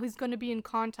now he's going to be in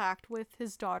contact with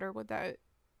his daughter without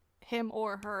him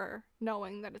or her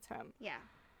knowing that it's him. Yeah.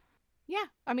 Yeah.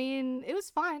 I mean, it was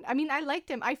fine. I mean, I liked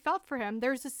him. I felt for him.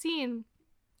 There's a scene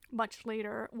much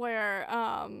later where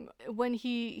when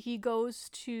he goes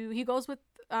with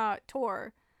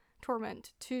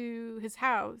Torment to his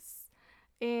house.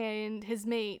 And his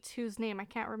mate, whose name I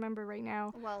can't remember right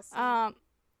now. Wellesley.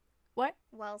 What?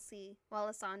 Wellesley.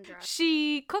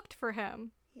 She cooked for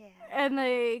him. Yeah. And,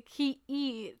 like, he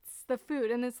eats the food.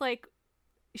 And it's like,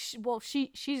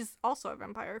 she's also a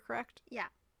vampire, correct? Yeah.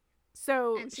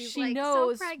 So she like,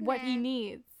 knows what he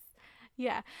needs.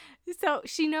 Yeah. So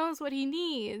she knows what he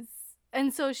needs.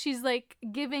 And so she's, like,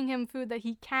 giving him food that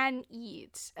he can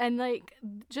eat. And, like,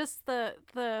 just the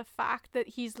fact that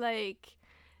he's, like,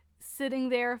 sitting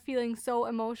there feeling so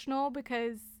emotional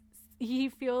because he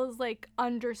feels like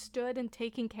understood and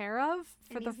taken care of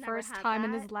for the first time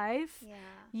in his life.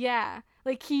 Yeah.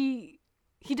 Like he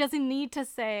doesn't need to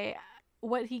say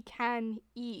what he can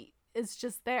eat. It's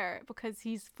just there because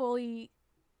he's fully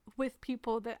with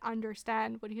people that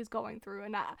understand what he's going through.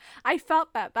 And I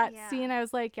felt that scene. I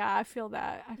was like, yeah, I feel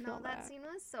that. That scene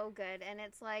was so good. And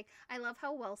it's like, I love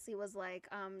how Wellesley was like,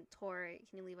 Tor,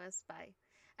 can you leave us? Bye.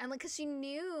 And, like, because she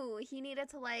knew he needed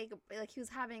to, like, he was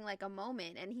having, like, a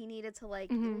moment, and he needed to,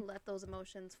 like, let those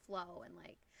emotions flow. And,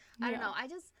 like, I don't know.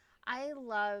 I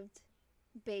loved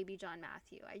baby John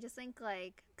Matthew. I just think,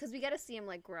 like, because we get to see him,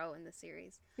 like, grow in the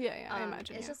series. Yeah, I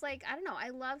imagine. It's just, like, I don't know. I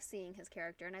love seeing his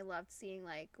character, and I loved seeing,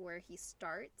 like, where he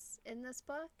starts in this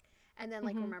book. And then,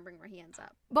 like, remembering where he ends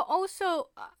up. But also,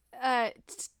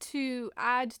 to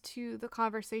add to the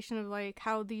conversation of, like,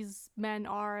 how these men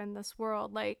are in this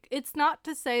world, like, it's not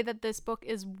to say that this book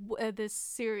is, this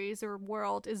series or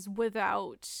world is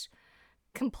without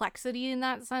complexity in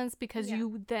that sense, because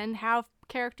you then have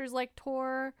characters like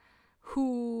Tor,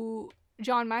 who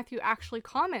John Matthew actually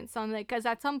comments on, like, because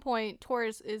at some point, Tor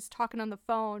is talking on the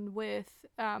phone with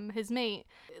his mate.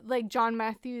 Like, John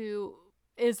Matthew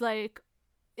is, like,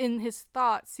 in his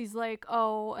thoughts, he's like,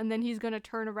 oh, and then he's gonna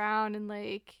turn around and,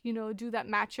 like, you know, do that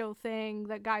macho thing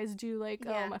that guys do, like,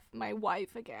 oh, my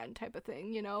wife again type of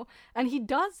thing, you know, and he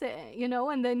does it, you know,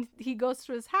 and then he goes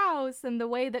to his house, and the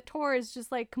way that Tor is just,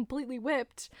 like, completely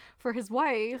whipped for his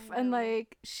wife, and,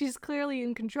 like, she's clearly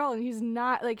in control, and he's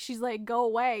not, like, she's like, go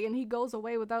away, and he goes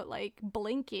away without, like,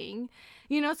 blinking,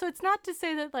 you know, so it's not to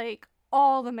say that, like,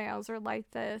 all the males are like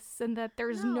this, and that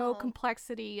there's no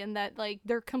complexity, and that, like,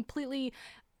 they're completely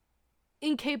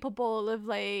incapable of,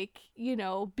 like, you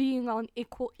know, being on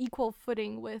equal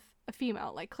footing with a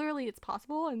female. Like, clearly it's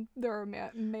possible, and there are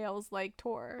males like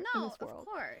Tor in this world. Of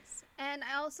course. And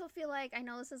I also feel like, I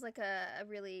know this is, like, a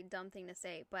really dumb thing to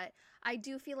say, but I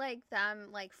do feel like them,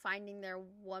 like, finding their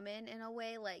woman in a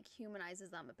way, like, humanizes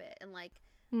them a bit, and, like,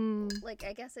 like,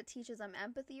 I guess it teaches them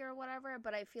empathy or whatever,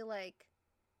 but I feel like,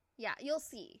 yeah, you'll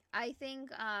see. I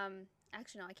think,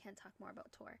 actually, no, I can't talk more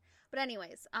about Tor. But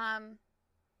anyways,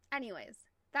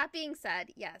 that being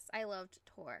said, yes, I loved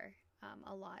Tor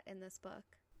a lot in this book.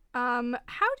 How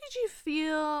did you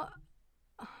feel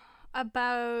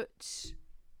about,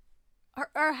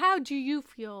 or how do you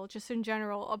feel just in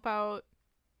general about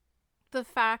the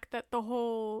fact that the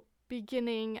whole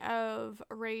beginning of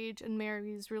Rage and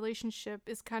Mary's relationship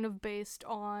is kind of based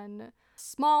on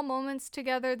small moments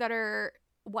together that are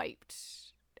wiped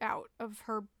out of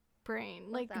her brain?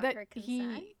 Without like that her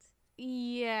consent?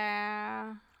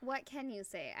 Yeah. What can you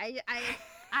say?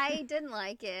 I didn't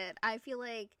like it. I feel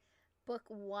like book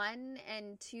 1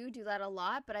 and 2 do that a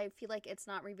lot, but I feel like it's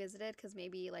not revisited because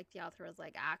maybe, like, the author was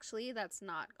like, actually, that's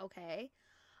not okay.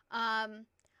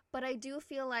 But I do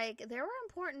feel like there were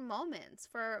important moments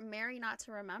for Mary not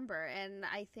to remember, and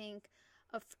I think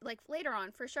like later on,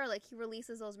 for sure, like, he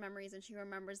releases those memories and she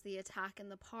remembers the attack in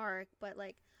the park, but,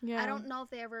 like, I don't know if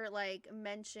they ever, like,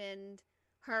 mentioned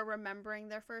her remembering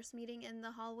their first meeting in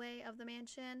the hallway of the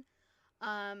mansion.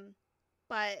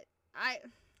 But I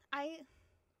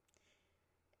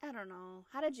don't know.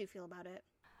 How did you feel about it?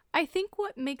 I think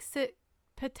what makes it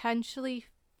potentially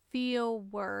feel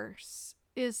worse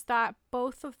is that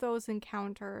both of those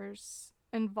encounters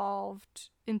involved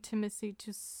intimacy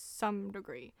to some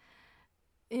degree.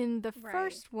 In the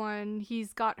first one,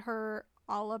 he's got her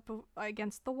all up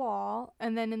against the wall,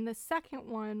 and then in the second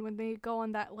one, when they go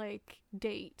on that like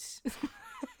date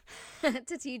to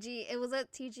TG, it was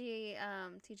at TGI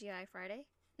Friday.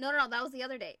 No, that was the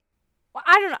other date. Well,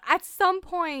 I don't know. At some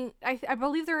point, I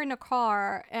believe they're in a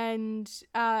car, and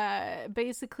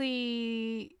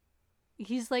basically,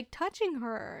 he's like touching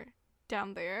her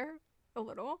down there a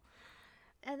little.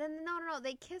 And then no,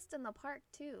 they kissed in the park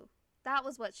too. That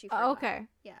was what she forgot. Okay.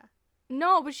 Yeah.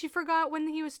 No, but she forgot when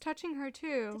he was touching her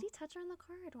too. Did he touch her in the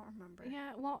car? I don't remember.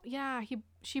 Yeah, well, yeah,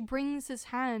 she brings his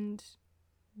hand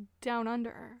down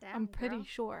under her. Damn, I'm pretty girl.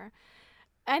 sure.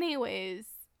 Anyways,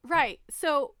 right.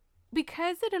 So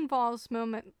because it involves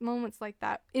moments like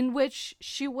that in which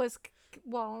she was,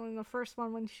 well, in the first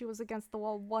one when she was against the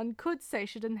wall, one could say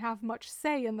she didn't have much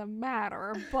say in the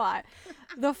matter, but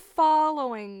the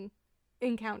following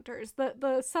encounters,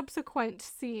 the subsequent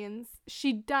scenes,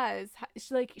 she does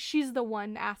she's the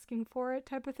one asking for it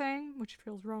type of thing, which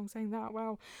feels wrong saying that.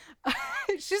 Wow.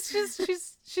 she's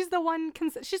the one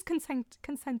she's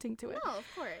consenting to it. No, of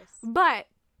course. But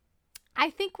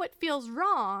I think what feels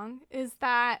wrong is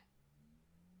that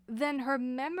then her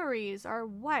memories are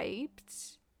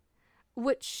wiped,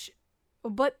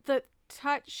 but the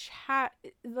touch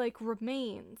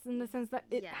remains in the sense that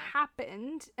it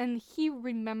happened and he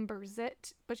remembers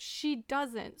it, but she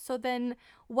doesn't. So then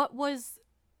what was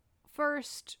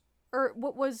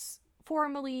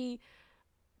formerly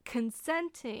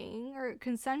consenting or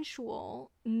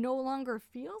consensual no longer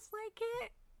feels like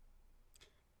it.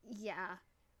 Yeah.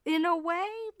 In a way,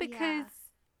 because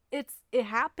it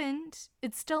happened.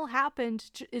 It still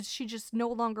happened. She just no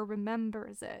longer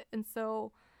remembers it. And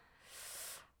so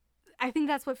I think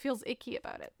that's what feels icky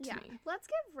about it to me. Let's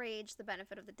give Rage the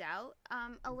benefit of the doubt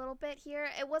a little bit here.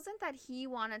 It wasn't that he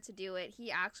wanted to do it. He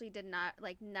actually did not,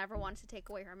 never wanted to take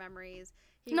away her memories.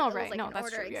 It was an order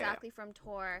true. exactly from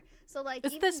Tor. So,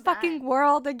 it's this fucking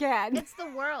world again. It's the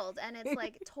world, and it's,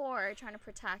 Tor trying to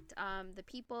protect the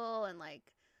people and,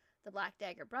 the Black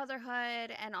Dagger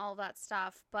Brotherhood and all that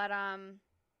stuff. But,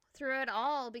 through it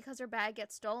all, because her bag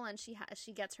gets stolen, she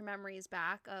gets her memories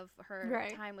back of her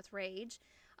time with Rage.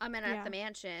 And at the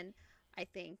mansion, I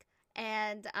think.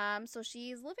 And so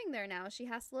she's living there now. She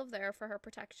has to live there for her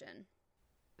protection.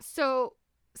 So,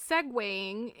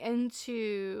 segueing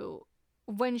into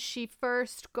when she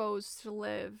first goes to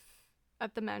live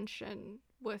at the mansion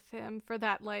with him for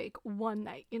that, one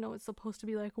night. It's supposed to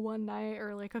be, one night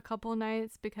or, a couple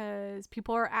nights because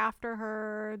people are after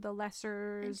her, the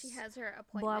Lessers. And she has her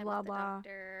appointment with the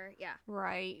doctor. Yeah.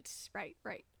 Right.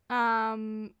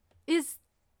 Is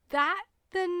that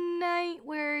the night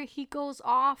where he goes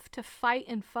off to fight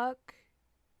and fuck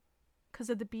because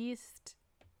of the beast?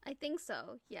 I think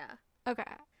so, yeah. Okay.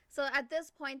 So at this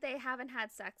point, they haven't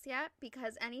had sex yet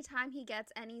because anytime he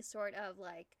gets any sort of,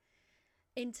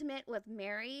 intimate with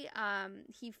Mary,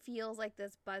 he feels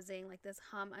this buzzing, this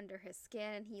hum under his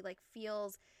skin, and he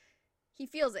feels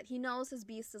it. He knows his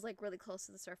beast is really close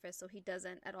to the surface, so he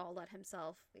doesn't at all let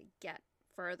himself get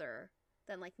further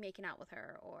than making out with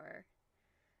her or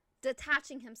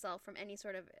detaching himself from any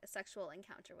sort of sexual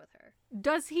encounter with her.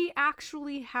 Does he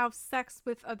actually have sex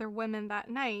with other women that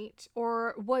night,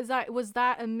 or was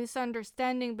that a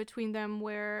misunderstanding between them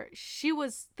where she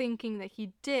was thinking that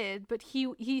he did, but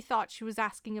he thought she was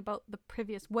asking about the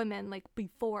previous women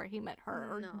before he met her?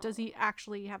 Or does he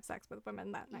actually have sex with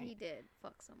women that night? He did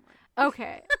fuck someone.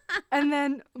 Okay. And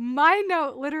then my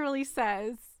note literally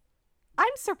says,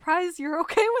 I'm surprised you're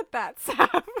okay with that, Sam.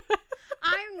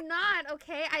 I'm not,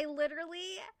 okay? I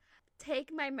literally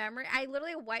take my memory. I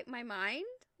literally wipe my mind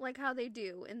like how they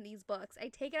do in these books. I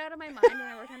take it out of my mind and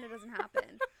I pretend it doesn't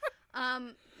happen.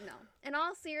 No. In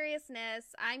all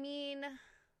seriousness, I mean,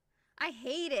 I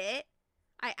hate it.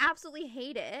 I absolutely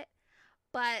hate it.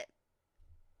 But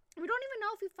we don't even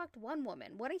know if he fucked one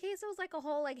woman. What in case it was a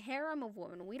whole harem of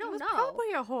women? We don't know. It was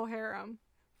probably a whole harem.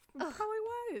 It probably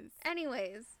was.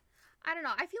 Anyways, I don't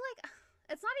know. I feel like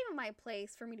it's not even my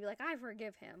place for me to be I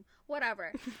forgive him,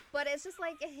 whatever. But it's just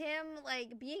him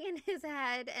being in his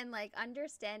head and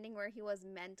understanding where he was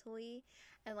mentally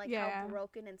and how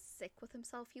broken and sick with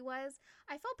himself he was.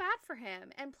 I felt bad for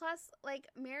him. And plus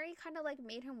Mary kind of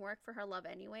made him work for her love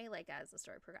anyway, as the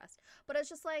story progressed. But it's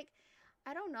just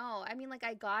I don't know. I mean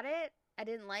I got it. I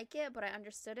didn't like it, but I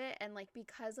understood it, and like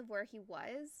because of where he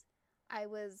was, I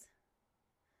was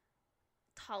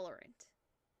tolerant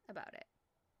about it.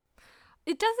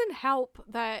 It doesn't help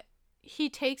that he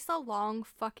takes a long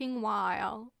fucking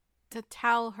while to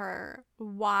tell her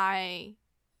why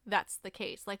that's the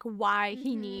case, like why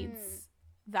he Mm-hmm. needs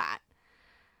that.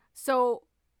 So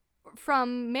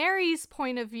from Mary's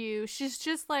point of view, she's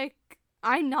just like,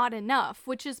 I'm not enough,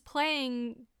 which is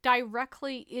playing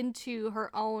directly into her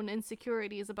own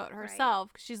insecurities about Right.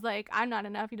 herself. She's like, I'm not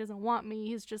enough. He doesn't want me.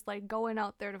 He's just like going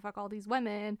out there to fuck all these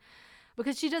women,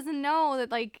 because she doesn't know that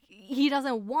like he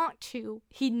doesn't want to.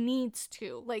 He needs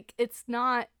to. Like it's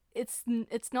not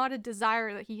a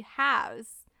desire that he has.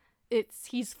 It's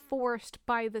he's forced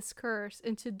by this curse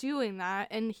into doing that,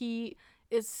 and he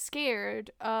is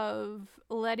scared of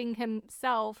letting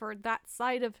himself or that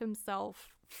side of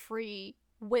himself free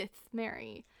with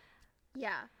Mary.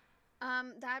 Yeah.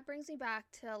 That brings me back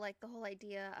to like the whole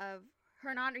idea of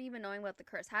her not even knowing about the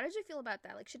curse. How did you feel about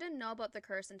that? Like she didn't know about the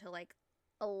curse until like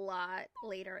a lot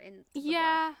later in the book.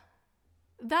 Yeah,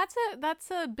 that's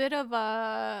a bit of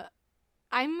a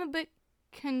I'm a bit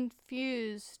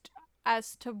confused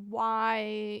as to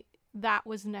why that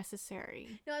was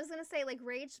necessary. No, I was gonna say like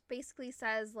Rage basically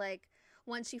says like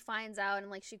once she finds out and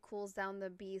like she cools down the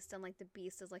beast and like the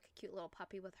beast is like a cute little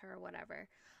puppy with her or whatever.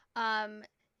 Um,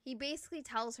 he basically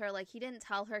tells her like he didn't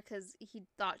tell her because he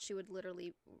thought she would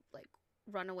literally like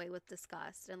run away with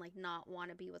disgust and like not want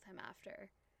to be with him after.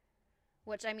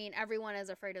 Which I mean, everyone is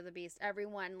afraid of the beast.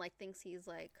 Everyone like thinks he's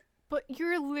like But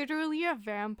you're literally a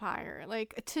vampire.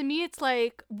 Like, to me, it's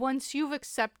like once you've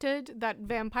accepted that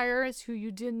vampires who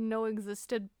you didn't know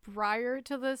existed prior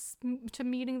to to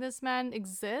meeting this man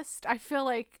exist, I feel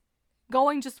like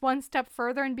going just one step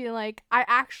further and being like, I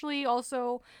actually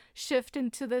also shift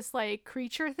into this like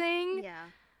creature thing, yeah.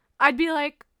 I'd be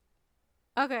like,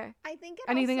 okay, I think it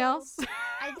anything also else?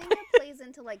 I think it plays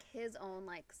into like his own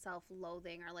like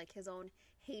self-loathing or like his own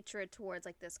hatred towards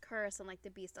like this curse and like the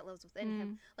beast that lives within him.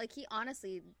 Mm. Like he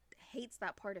honestly hates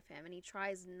that part of him and he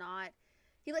tries not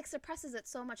he like suppresses it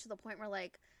so much to the point where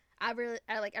every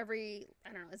I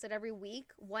don't know, is it every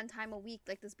week? One time a week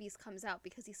like this beast comes out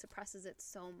because he suppresses it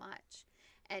so much.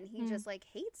 And he Mm. just like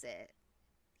hates it.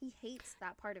 He hates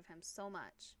that part of him so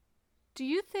much. Do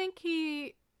you think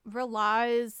he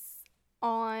relies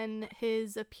on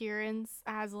his appearance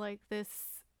as like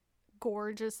this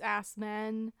gorgeous ass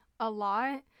man a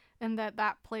lot, and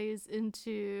that plays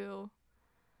into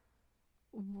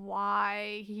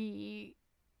why he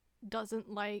doesn't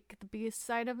like the beast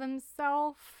side of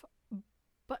himself?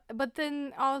 But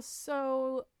then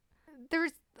also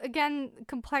there's again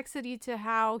complexity to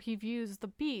how he views the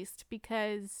beast,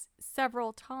 because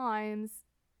several times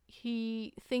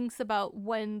he thinks about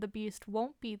when the beast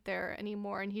won't be there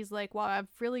anymore, and he's like, well, I've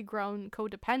really grown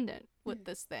codependent with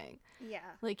this thing. Yeah.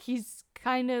 Like he's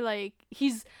kind of like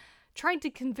he's trying to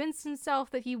convince himself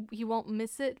that he won't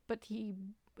miss it, but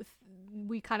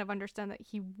we kind of understand that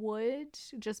he would,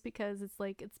 just because it's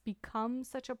like it's become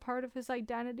such a part of his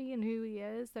identity and who he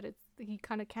is that he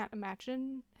kind of can't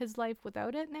imagine his life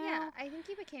without it now. Yeah, I think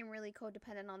he became really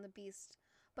codependent on the beast,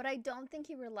 but I don't think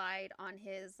he relied on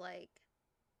his like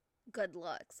good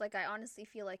looks. Like I honestly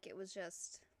feel like it was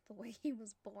just the way he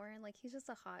was born. Like he's just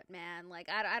a hot man. Like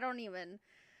I don't even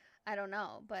I don't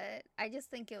know, but I just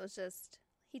think it was just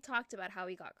he talked about how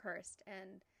he got cursed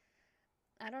and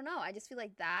I don't know. I just feel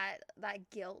like that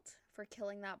guilt for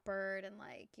killing that bird and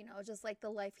like, you know, just like the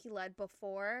life he led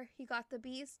before he got the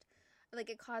beast, like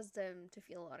it caused him to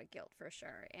feel a lot of guilt for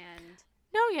sure. And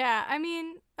No, yeah, I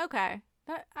mean, okay.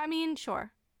 I mean,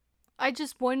 sure. I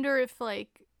just wonder if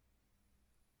like,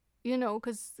 you know,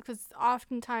 cuz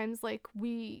oftentimes like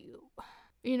we,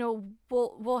 you know,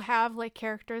 we'll have like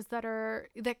characters that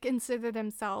consider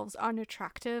themselves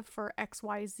unattractive for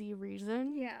XYZ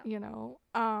reason, yeah. you know.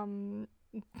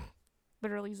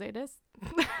 Literally Zetas.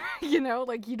 You know,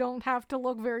 like you don't have to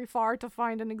look very far to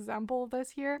find an example of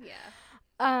this here. Yeah.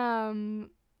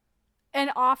 Um and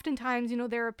oftentimes, you know,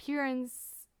 their appearance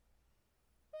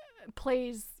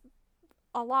plays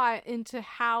a lot into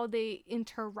how they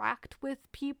interact with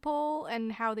people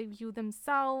and how they view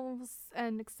themselves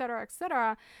and etc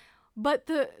etc. But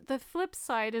the flip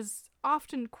side is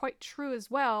often quite true as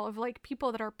well, of like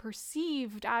people that are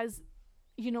perceived as,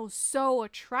 you know, so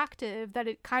attractive that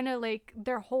it kind of like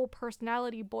their whole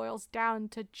personality boils down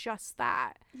to just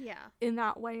that Yeah. in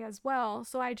that way as well.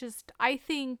 So I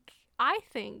think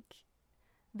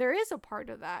there is a part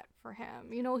of that for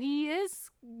him. You know, he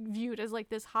is viewed as like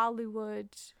this Hollywood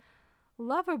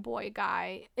lover boy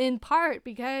guy, in part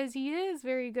because he is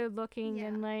very good looking Yeah.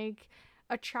 and like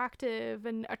attractive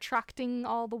and attracting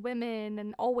all the women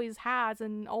and always has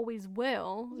and always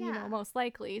will, most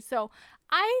likely. So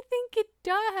I think it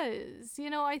does.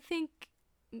 I think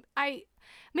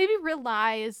maybe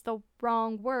rely is the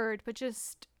wrong word, but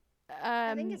just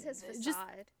I think it's his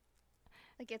facade.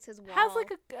 It's his wall. Has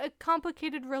a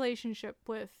complicated relationship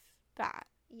with that.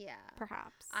 Yeah.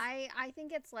 Perhaps. I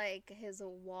think it's his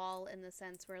wall in the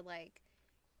sense where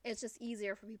it's just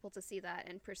easier for people to see that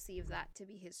and perceive that to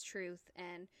be his truth,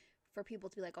 and for people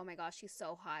to be like, oh my gosh, he's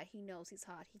so hot. He knows he's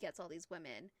hot. He gets all these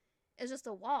women. It's just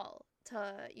a wall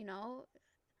to, he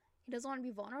doesn't want to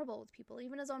be vulnerable with people.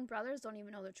 Even his own brothers don't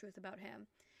even know the truth about him.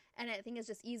 And I think it's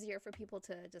just easier for people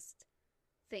to just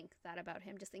think that about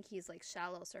him, just think he's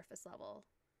shallow surface level,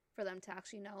 for them to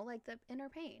actually know the inner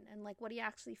pain and what he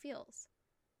actually feels.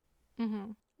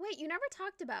 Mm-hmm. Wait, you never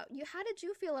talked about how did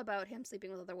you feel about him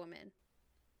sleeping with other women?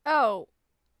 Oh,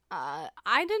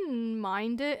 I didn't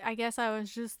mind it. I guess I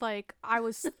was just I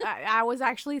was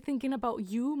actually thinking about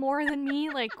you more than me,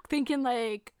 thinking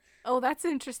oh, that's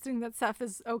interesting that Seth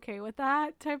is okay with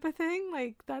that type of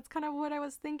thing. That's kind of what I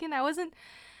was thinking. I wasn't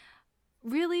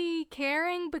really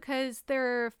caring because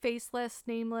they're faceless,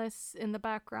 nameless in the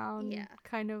background. Yeah.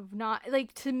 Kind of not,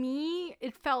 to me,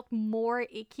 it felt more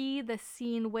icky, the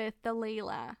scene with the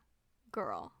Layla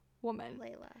woman.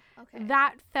 Layla, okay.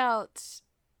 That felt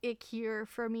ickier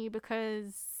for me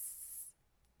because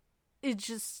it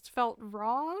just felt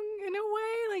wrong in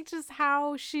a way, just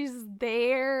how she's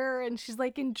there and she's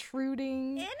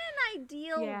intruding. In an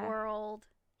ideal world,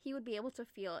 he would be able to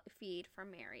feed from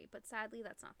Mary, but sadly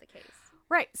that's not the case.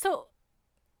 Right. So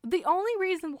the only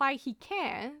reason why he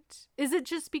can't is it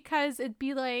just because it'd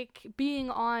be being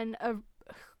on a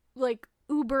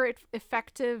uber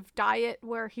effective diet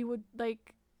where he would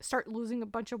start losing a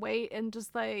bunch of weight and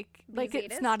just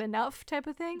it's not enough type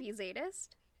of thing. Be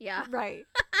sadist? Yeah. Right.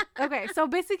 Okay, so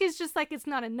basically it's just it's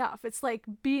not enough. It's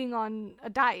being on a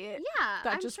diet. Yeah.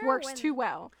 That just works too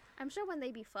well. I'm sure when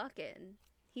they be fucking,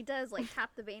 he does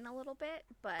tap the vein a little bit,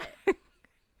 but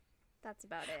that's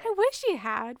about it. I wish he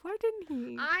had. Why didn't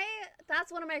he?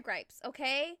 That's one of my gripes,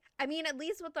 okay? I mean, at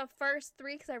least with the first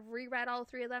 3, because I've reread all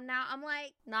 3 of them now, I'm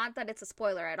not that it's a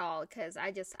spoiler at all, because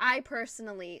I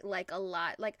personally a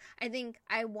lot. I think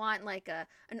I want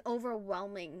an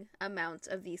overwhelming amount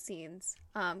of these scenes.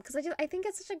 Because I think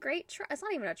it's such a great it's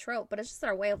not even a trope, but it's just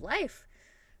our way of life.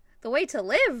 The way to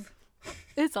live.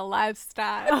 It's a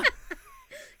lifestyle.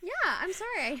 Yeah, I'm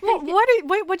sorry. Well,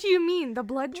 what do you mean? The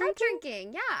blood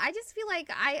drinking? Yeah, I just feel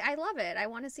I love it. I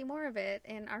want to see more of it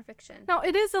in our fiction. No,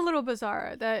 it is a little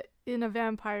bizarre that in a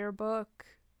vampire book,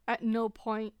 at no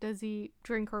point does he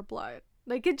drink her blood.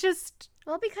 It just...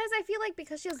 Well, because I feel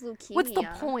because she has leukemia. What's the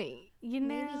point?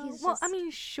 Maybe he's well, just... I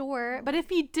mean, sure. But if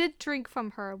he did drink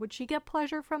from her, would she get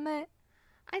pleasure from it?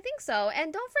 I think so.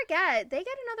 And don't forget, they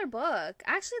get another book.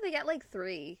 Actually, they get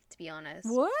 3, to be honest.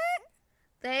 What?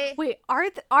 Wait, are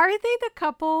they the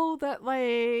couple that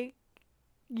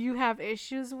you have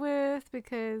issues with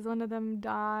because one of them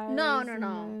dies? No.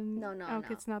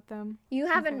 Okay, it's not them. You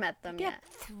haven't met them yet.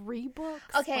 Get 3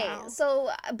 books. Okay, wow. So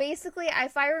basically,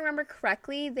 if I remember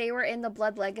correctly, they were in the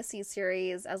Blood Legacy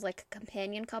series as a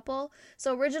companion couple.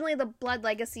 So originally, the Blood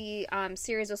Legacy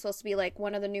series was supposed to be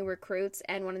one of the new recruits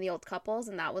and one of the old couples,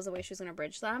 and that was the way she was going to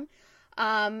bridge them.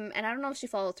 And I don't know if she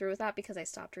followed through with that because I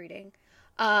stopped reading.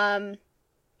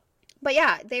 But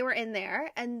yeah, they were in there.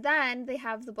 And then they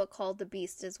have the book called The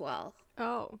Beast as well.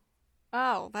 Oh,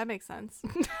 that makes sense.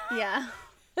 Yeah.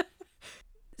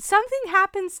 Something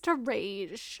happens to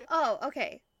Rage. Oh,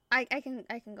 okay. I can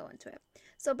go into it.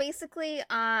 So basically,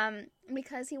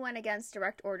 because he went against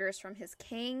direct orders from his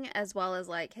king, as well as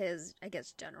his, I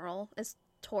guess, general, is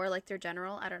Tor their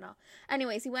general? I don't know.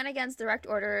 Anyways, he went against direct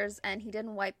orders and he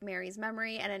didn't wipe Mary's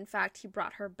memory. And in fact, he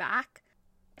brought her back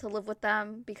to live with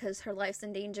them because her life's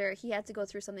in danger. He had to go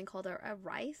through something called a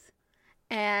rife.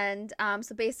 And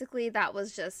so basically that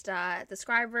was just the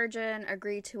Scribe Virgin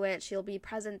agreed to it. She'll be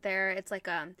present there. It's a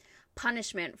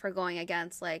punishment for going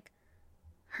against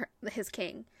his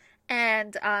king.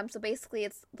 And so basically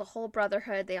it's the whole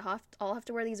brotherhood. They all have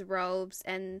to wear these robes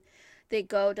and they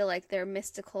go to their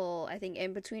mystical, I think,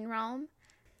 in-between realm.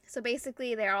 So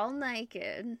basically they're all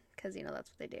naked because,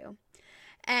 that's what they do.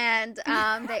 And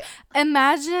they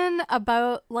imagine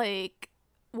about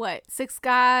 6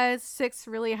 guys, 6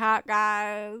 really hot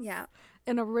guys,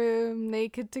 in a room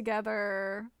naked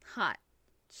together. Hot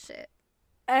shit.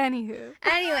 Anyways,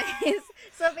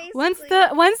 so basically, when's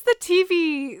the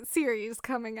TV series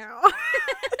coming out?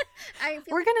 I feel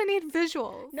We're gonna need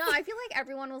visuals. No, I feel like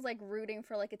everyone was like rooting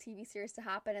for like a TV series to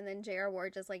happen, and then J.R.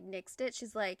 Ward just like nixed it.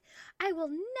 She's like, I will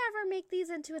never make these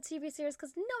into a TV series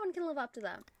because no one can live up to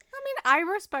them. I mean, I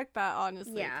respect that,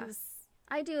 honestly. Yeah, 'cause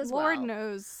I do as Lord well.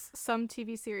 knows some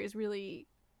TV series really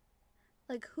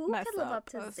Like, who mess could live up up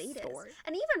to a Zadis? story.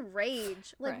 And even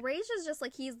Rage. Like, Right. Rage is just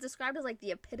like, he's described as like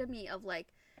the epitome of like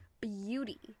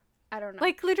beauty. I don't know.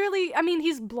 Like, literally, I mean,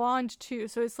 he's blonde too,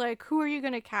 so it's like, who are you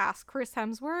gonna cast? Chris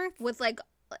Hemsworth? With like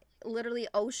literally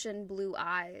ocean blue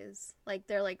eyes. Like,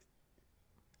 they're like,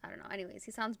 I don't know. Anyways,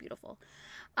 he sounds beautiful.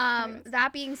 Anyways.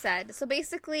 That being said, so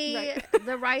basically Right.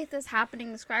 the Wraith is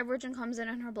happening. The Scribe Virgin comes in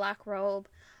her black robe.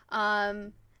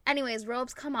 Anyways,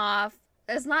 robes come off.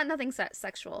 It's not nothing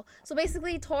sexual. So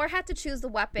basically, Tor had to choose the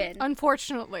weapon.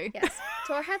 Unfortunately. Yes,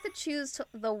 Tor had to choose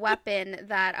the weapon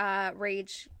that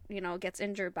Rage, gets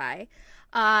injured by.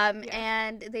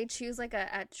 And they choose like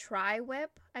a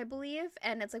tri-whip, I believe,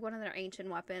 and it's like one of their ancient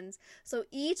weapons. So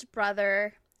each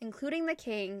brother, including the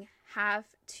king, have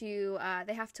to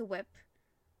whip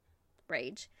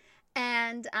Rage.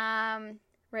 And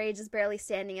Rage is barely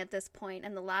standing at this point,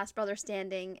 and the last brother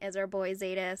standing is our boy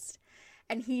Zadist.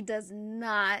 And he does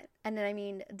not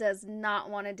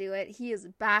want to do it. He is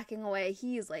backing away.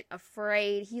 He is like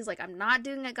afraid. He's like, I'm not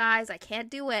doing it, guys. I can't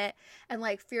do it. And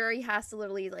like Fury has to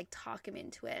literally like talk him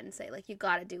into it and say like, you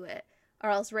gotta do it, or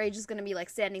else Rage is gonna be like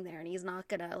standing there and he's not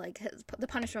gonna like, the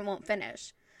punishment won't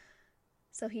finish.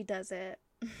 So he does it,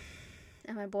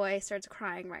 and my boy starts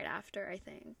crying right after, I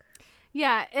think.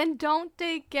 Yeah, and don't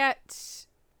they get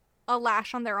a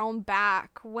lash on their own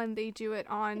back when they do it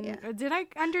on... Yeah. Did I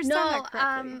understand that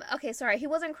correctly? Okay, sorry, he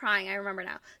wasn't crying, I remember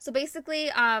now. So basically,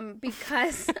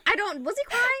 because was he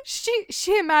crying?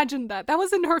 She imagined that. That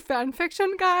was in her fan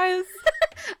fiction, guys.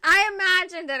 I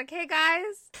imagined it, okay,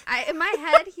 guys? In my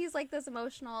head, he's like this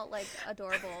emotional, like,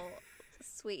 adorable,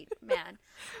 sweet man.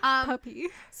 Puppy.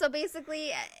 So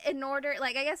basically, in order,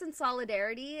 like, I guess in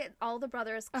solidarity, all the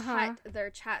brothers cut their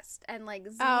chest, and like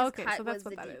Z's cut so was that's the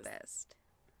what that is. deepest.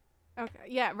 Okay,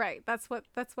 yeah, right. That's what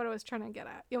I was trying to get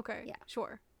at. Okay, Yeah.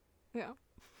 Sure. Yeah.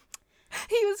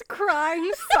 He was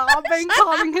crying, sobbing,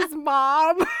 calling his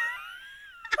mom.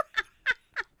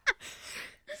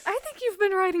 I think you've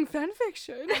been writing fan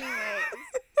fiction. Anyways.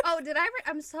 Oh,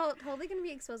 I'm so totally going to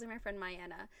be exposing my friend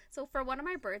Mayanna. So for one of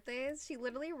my birthdays, she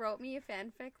literally wrote me a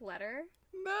fanfic letter.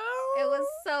 No. It was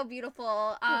so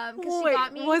beautiful. Because she Wait,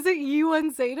 got me... was it you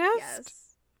and Zadist?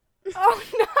 Yes. Oh,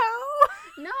 no.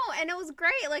 No, and it was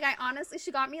great. Like,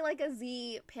 she got me like a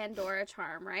Z Pandora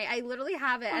charm, right? I literally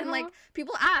have it. And like,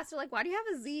 people ask, they're like, why do you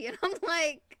have a Z? And I'm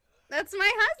like, that's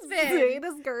my husband.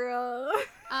 Zadist girl.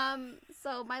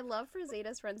 So my love for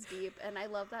Zadist runs deep, and I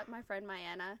love that my friend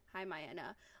Mayanna, hi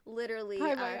Mayanna, literally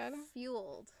Hi, Mayanna.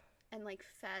 fueled and like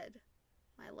fed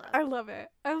my love. I love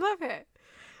it.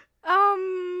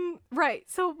 Right.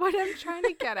 So what I'm trying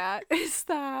to get at is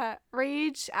that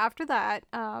Rage, after that,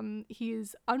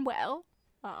 he's unwell,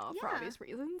 for obvious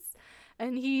reasons,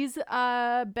 and he's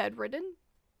bedridden,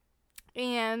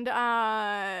 and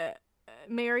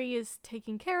Mary is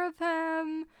taking care of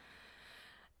him,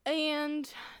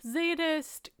 and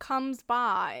Zadist comes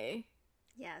by.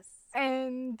 Yes.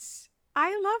 And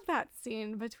I love that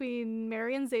scene between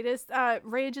Mary and Zadist.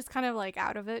 Rage is kind of like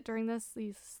out of it during this.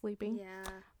 He's sleeping. Yeah.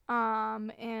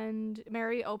 And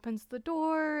Mary opens the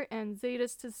door and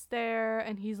Zadist is there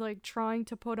and he's like trying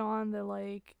to put on the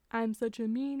like, I'm such a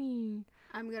meanie.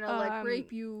 I'm gonna like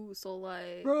rape you, so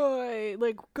like... Right,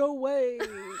 like go away.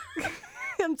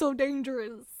 I'm so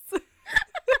dangerous.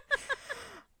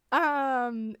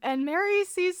 And Mary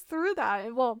sees through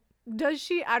that. Well, does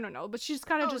she? I don't know, but she's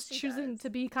kind of just choosing to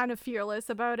be kind of fearless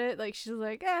about it. Like she's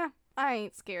like, I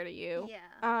ain't scared of you.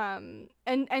 Yeah.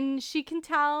 And she can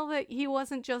tell that he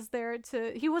wasn't just there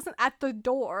he wasn't at the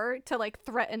door to like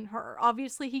threaten her.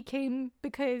 Obviously he came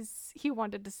because he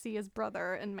wanted to see his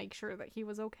brother and make sure that he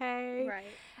was okay. Right.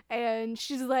 And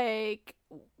she's like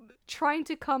trying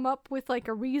to come up with like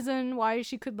a reason why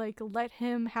she could like let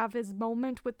him have his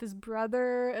moment with his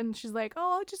brother. And she's like,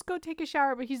 oh, I'll just go take a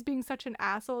shower. But he's being such an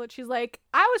asshole that she's like,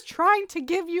 I was trying to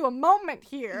give you a moment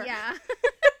here. Yeah.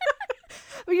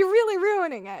 But you're really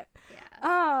ruining it.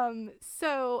 Yeah.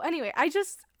 So anyway,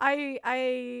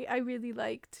 I really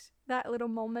liked that little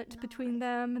moment between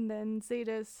them, and then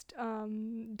Zadist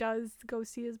does go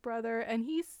see his brother and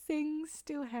he sings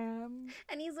to him.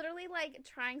 And he's literally like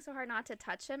trying so hard not to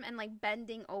touch him and like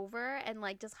bending over and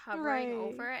like just hovering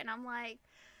over, and I'm like,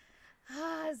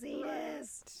 Zadist.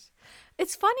 Right.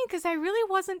 It's funny because I really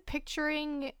wasn't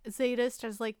picturing Zadist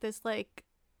as like this like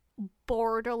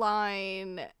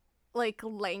borderline like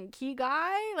lanky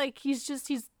guy. Like he's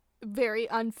very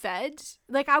unfed.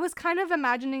 Like, I was kind of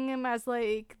imagining him as,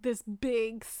 like, this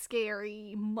big,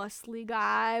 scary, muscly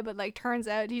guy, but, like, turns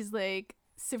out he's, like,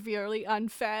 severely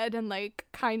unfed and, like,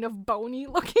 kind of bony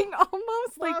looking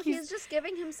almost. Well, like, he's just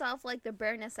giving himself, like, the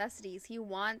bare necessities. He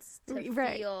wants to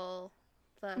feel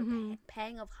the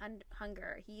pang of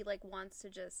hunger. He, like, wants to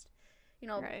just, you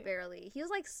know, barely. He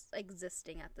was, like,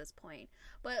 existing at this point.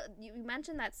 But you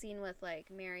mentioned that scene with,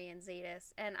 like, Mary and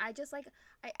Zadis, and I just, like,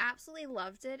 I absolutely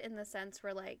loved it in the sense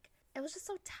where, like, it was just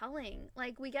so telling.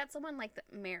 Like, we get someone like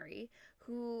Mary,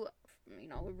 who, you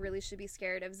know, really should be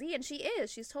scared of Z, and she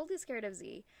is. She's totally scared of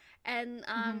Z. And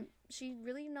she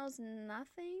really knows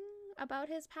nothing about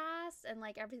his past and,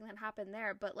 like, everything that happened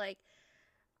there. But, like,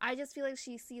 I just feel like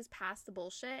she sees past the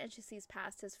bullshit and she sees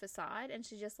past his facade, and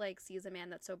she just, like, sees a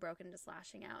man that's so broken just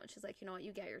lashing out. And she's like, you know what,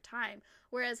 you get your time.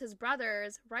 Whereas his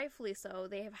brothers, rightfully so,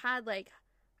 they have had, like,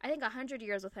 I think 100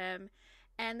 years with him,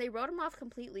 and they wrote him off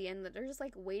completely, and they're just,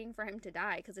 like, waiting for him to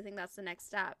die because they think that's the next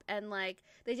step. And, like,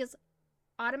 they just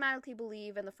automatically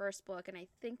believe in the first book, and I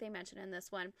think they mention in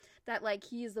this one, that, like,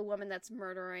 he's the woman that's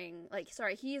murdering, like,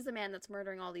 sorry, he's the man that's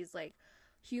murdering all these, like,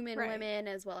 human women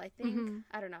as well, I think.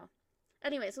 I don't know.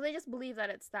 Anyway, so they just believe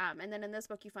that it's them. And then in this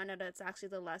book, you find out it's actually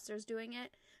the Lesters doing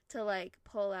it to, like,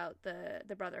 pull out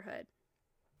the Brotherhood.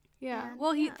 Yeah. And,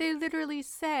 well, they literally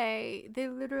say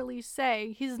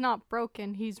he's not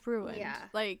broken, he's ruined. Yeah.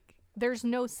 Like, there's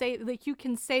no like, you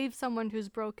can save someone who's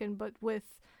broken, but with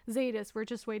Zadis, we're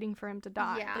just waiting for him to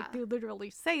die. Yeah. Like, they literally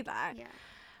say that. Yeah.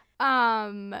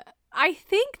 I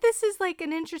think this is, like,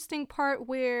 an interesting part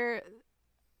where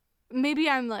maybe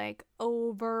I'm, like,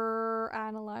 over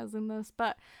analyzing this,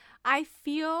 but I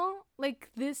feel like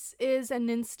this is an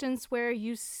instance where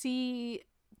you see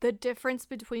the difference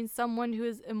between someone who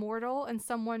is immortal and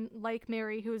someone like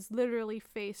Mary who is literally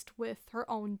faced with her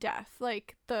own death.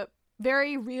 Like, the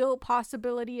very real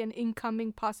possibility and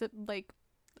incoming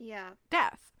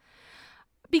death.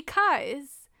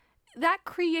 Because that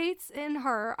creates in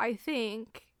her, I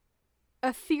think,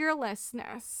 a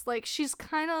fearlessness. Like, she's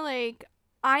kind of like,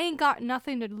 I ain't got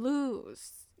nothing to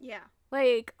lose. Yeah.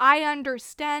 Like, I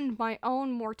understand my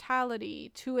own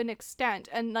mortality to an extent,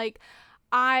 and, like,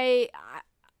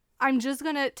 I'm just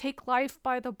gonna take life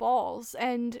by the balls.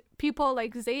 And people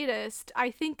like Zadist,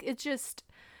 I think it's just,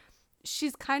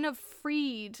 she's kind of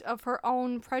freed of her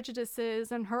own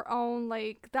prejudices and her own,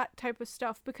 like, that type of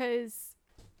stuff, because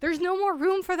there's no more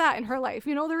room for that in her life.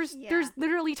 You know, there's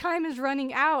literally, time is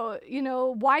running out. You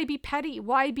know, why be petty?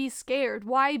 Why be scared?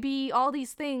 Why be all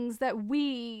these things that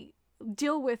we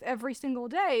deal with every single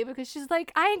day? Because she's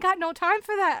like, I ain't got no time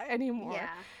for that anymore. Yeah.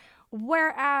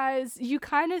 Whereas you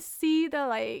kind of see the,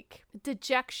 like,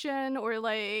 dejection, or,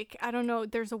 like, I don't know,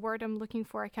 there's a word I'm looking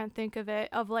for, I can't think of it,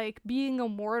 of, like, being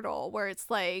immortal, where it's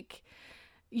like,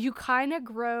 you kind of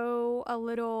grow a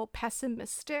little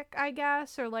pessimistic, I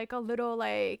guess, or, like, a little,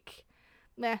 like,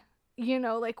 you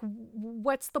know, like,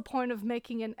 what's the point of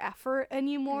making an effort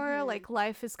anymore? Like,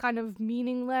 life is kind of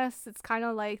meaningless. It's kind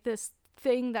of like this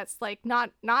thing that's, like,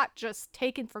 not just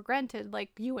taken for granted,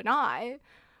 like you and I,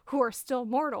 who are still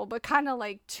mortal, but kind of,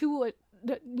 like, to a,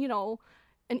 you know,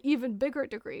 an even bigger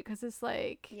degree, because it's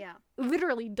like,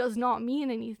 literally does not mean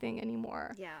anything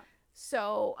anymore. Yeah.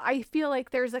 So I feel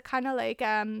like there's a kind of, like,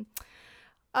 a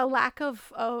lack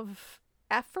of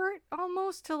effort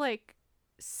almost to, like,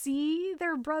 see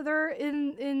their brother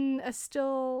in a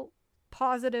still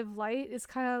positive light. Is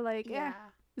kind of like,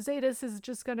 Zadis is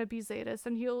just gonna be Zadis,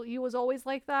 and he was always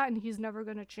like that, and he's never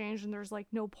gonna change, and there's, like,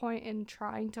 no point in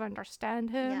trying to understand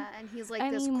him. Yeah, and he's, like,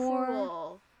 anymore. This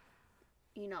cruel,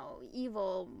 you know,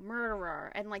 evil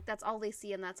murderer, and, like, that's all they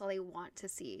see, and that's all they want to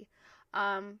see.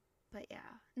 But yeah,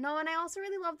 no, and I also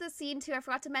really love this scene too. I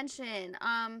forgot to mention,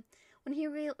 when he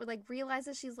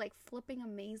realizes she's, like, flipping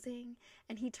amazing,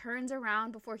 and he turns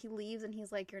around before he leaves, and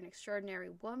he's like, "You're an extraordinary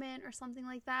woman," or something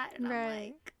like that, and I'm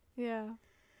like, yeah,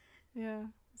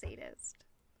 Zadist.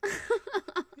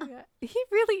 Yeah,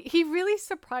 he really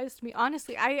surprised me,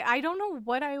 honestly. I don't know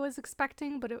what I was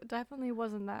expecting, but it definitely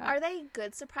wasn't that. Are they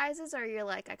good surprises, or you're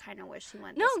like, I kind of wish he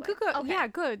went no this way? Good. Okay. Yeah,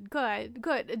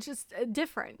 good. It's just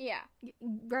different. Yeah,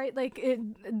 right. Like,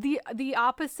 the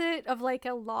opposite of, like,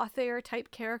 a Lothair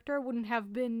type character wouldn't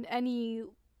have been any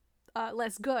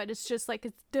less good. It's just, like,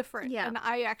 it's different. Yeah, and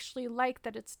I actually like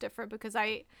that it's different, because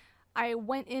I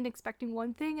went in expecting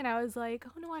one thing, and I was like,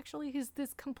 oh no, actually he's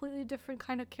this completely different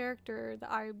kind of character that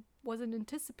I wasn't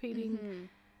anticipating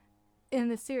in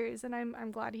the series, and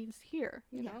I'm glad he's here,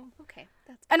 you know? Okay,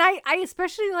 that's good. And I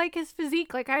especially like his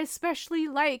physique. Like, I especially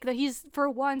like that he's, for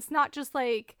once, not just,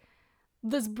 like,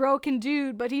 this broken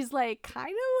dude, but he's like kind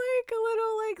of like a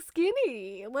little like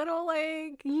skinny, a little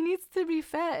like he needs to be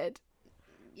fed.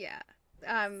 Yeah.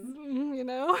 You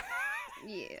know?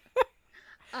 Yeah.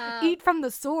 Eat from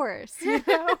the source, you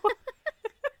know?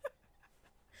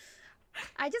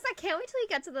 I can't wait till you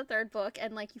get to the third book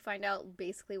and like you find out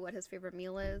basically what his favorite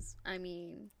meal is. I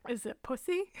mean, Is it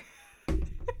pussy?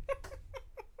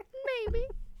 maybe.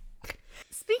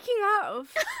 Speaking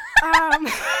of, How do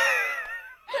you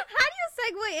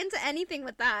segue into anything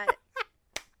with that?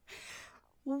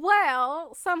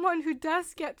 well, someone who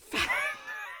does get fed.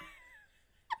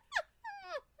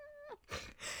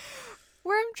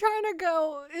 Where I'm trying to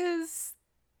go is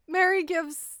Mary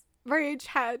gives Rage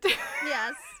head.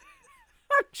 Yes.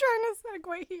 I'm trying to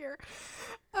segue here.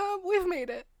 We've made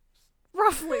it.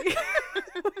 Roughly. We've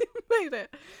made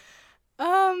it.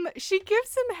 She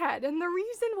gives him head, and the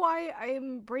reason why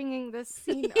I'm bringing this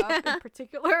scene up in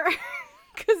particular,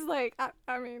 because, like,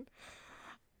 I mean,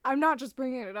 I'm not just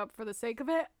bringing it up for the sake of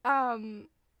it.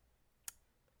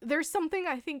 There's something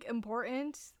I think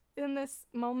important in this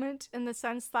moment, in the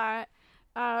sense that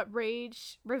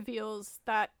Rage reveals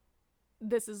that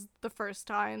this is the first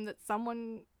time that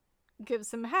someone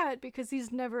gives him head, because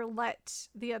he's never let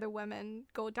the other women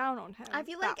go down on him. I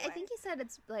feel like, I think he said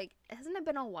it's like, hasn't it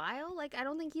been a while? Like, I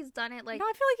don't think he's done it like. No,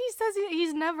 I feel like he says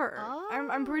he's never. Oh.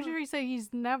 I'm pretty sure he said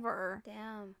he's never.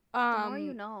 Damn. The more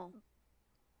you know.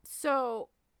 So,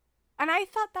 and I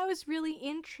thought that was really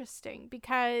interesting,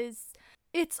 because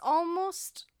it's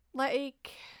almost like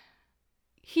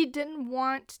he didn't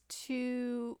want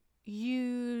to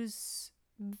use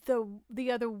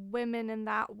the other women in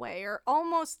that way, or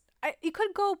almost it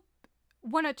could go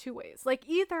one of two ways. Like,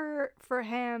 either for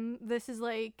him this is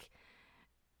like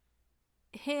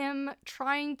him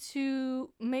trying to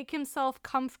make himself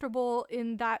comfortable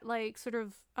in that, like, sort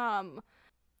of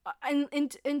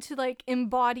into like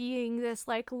embodying this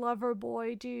like lover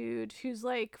boy dude who's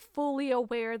like fully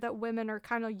aware that women are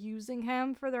kind of using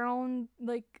him for their own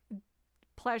like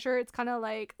pleasure. It's kind of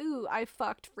like, ooh, I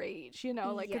fucked Rage, you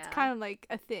know, like, Yeah. it's kind of like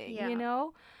a thing, Yeah. you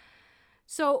know?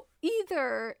 So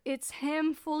either it's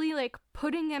him fully like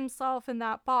putting himself in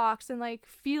that box and like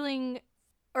feeling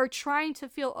or trying to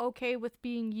feel okay with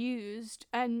being used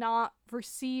and not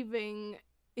receiving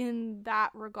in that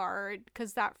regard,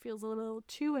 because that feels a little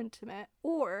too intimate.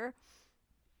 Or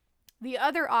the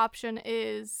other option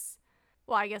is,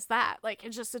 well, I guess that, like,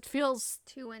 it feels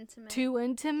Too intimate.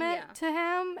 yeah. Yeah. to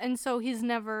him, and so he's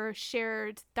never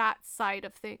shared that side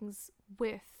of things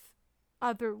with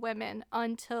other women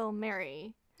until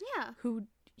Mary, Yeah. who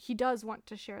he does want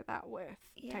to share that with,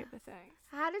 Yeah. type of thing.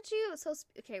 How did you,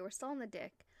 okay, we're still on the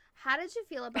dick. How did you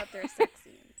feel about their sex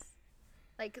scenes?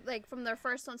 Like from their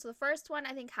first one. So the first one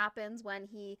I think happens when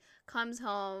he comes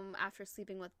home after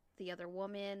sleeping with the other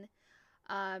woman.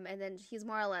 And then he's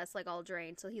more or less like all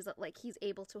drained. So he's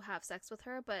able to have sex with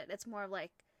her, but it's more of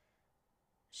like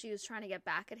she was trying to get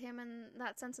back at him in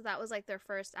that sense. So that was like their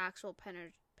first actual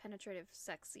penetrative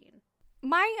sex scene.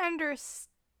 My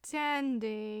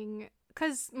understanding,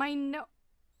 because no,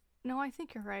 I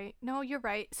think you're right. No, you're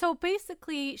right. So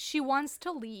basically, she wants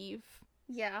to leave.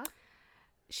 Yeah.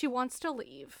 She wants to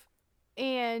leave.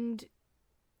 And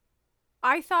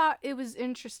I thought it was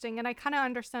interesting, and I kind of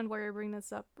understand why you're bringing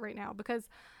this up right now, because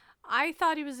I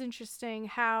thought it was interesting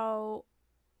how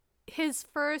his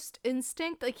first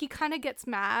instinct, like, he kind of gets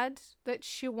mad that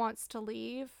she wants to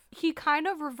leave. He kind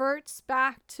of reverts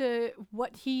back to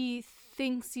what he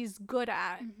thinks he's good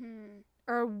at,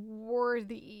 or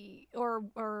worthy,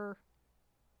 or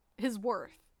his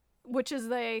worth, which is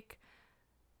like,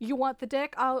 you want the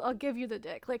dick? I'll give you the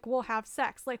dick. Like, we'll have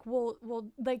sex. Like, we'll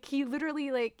like, he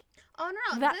literally, like, oh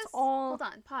no, that's all. Hold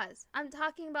on, pause. I'm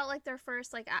talking about like their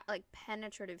first like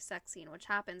penetrative sex scene, which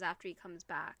happens after he comes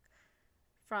back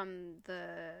from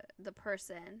the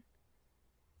person.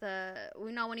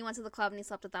 We know when he went to the club and he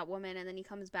slept with that woman, and then he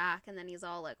comes back and then he's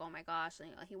all like, oh my gosh,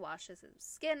 and he washes his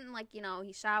skin, and like, you know,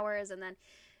 he showers, and then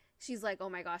she's like, oh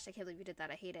my gosh, I can't believe you did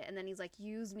that, I hate it. And then he's like,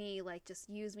 use me, like, just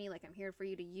use me, like, I'm here for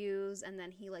you to use. And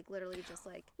then he like literally just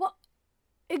like, well,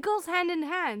 it goes hand in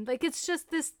hand. Like, it's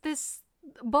just this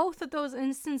both of those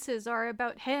instances are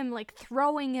about him like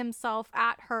throwing himself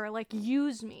at her, like,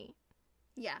 use me.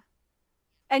 Yeah.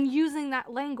 And using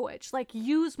that language, like,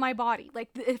 use my body. Like,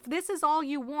 if this is all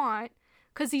you want,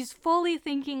 because he's fully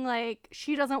thinking like,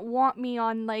 she doesn't want me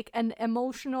on like an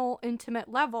emotional, intimate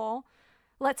level,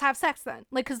 let's have sex then.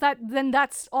 Like, because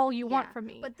that's all you want from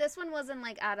me. But this one wasn't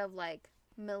like out of like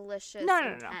malicious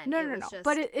no. Just...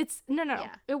 But it's no.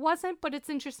 Yeah. It wasn't. But it's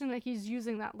interesting that he's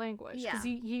using that language, because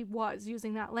Yeah. he was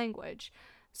using that language.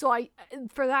 So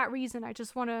for that reason, I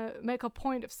just want to make a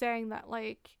point of saying that,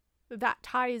 like, that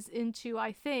ties into,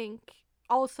 I think,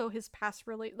 also his past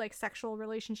sexual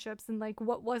relationships and like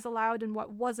what was allowed and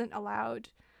what wasn't allowed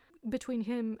between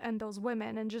him and those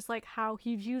women, and just like how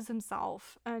he views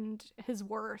himself and his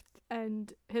worth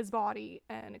and his body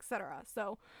and etc.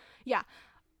 So yeah,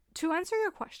 to answer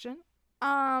your question,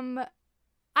 I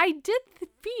did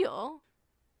feel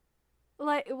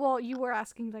like, well, you were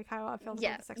asking like how I felt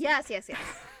about the sex. Yes.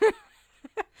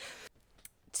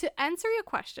 To answer your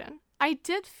question, I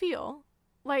did feel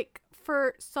like,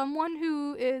 for someone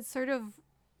who is sort of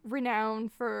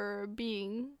renowned for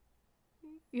being,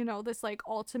 you know, this like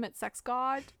ultimate sex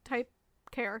god type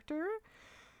character,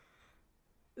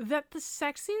 that the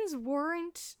sex scenes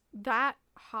weren't that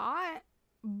hot.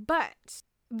 But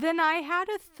then I had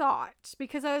a thought,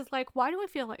 because I was like, why do I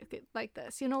feel like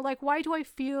this? You know, like, why do I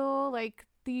feel like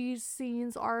these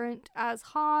scenes aren't as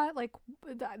hot? Like,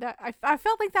 I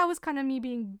felt like that was kind of me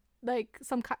being like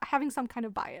having some kind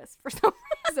of bias for some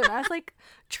reason. I was like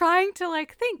trying to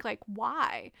like think like,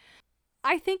 why?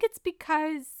 I think it's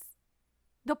because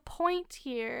the point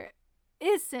here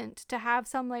isn't to have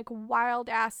some like wild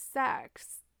ass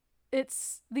sex.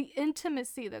 It's the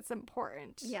intimacy that's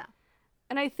important. Yeah.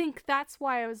 And I think that's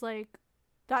why I was like,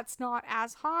 that's not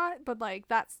as hot, but like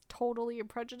that's totally a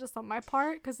prejudice on my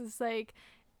part, because it's like,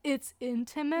 it's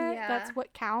intimate. Yeah. That's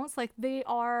what counts. Like, they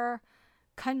are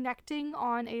connecting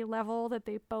on a level that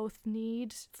they both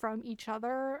need from each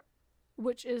other,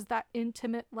 which is that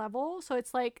intimate level. So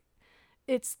it's like,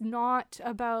 it's not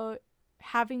about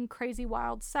having crazy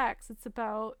wild sex. It's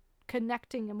about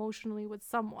connecting emotionally with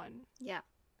someone. Yeah.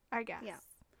 I guess. Yeah.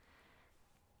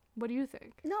 What do you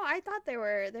think? No, I thought they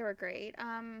were great.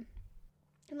 And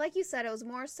like you said, it was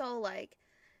more so like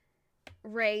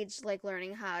Rage, like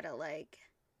learning how to like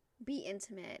be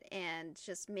intimate and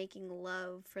just making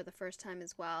love for the first time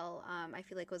as well. I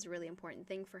feel like was a really important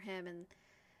thing for him, and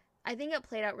I think it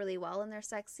played out really well in their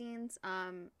sex scenes.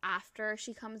 After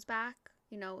she comes back,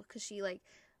 you know, because she like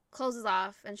closes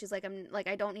off and she's like, I'm like,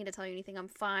 I don't need to tell you anything. I'm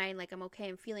fine. Like, I'm okay.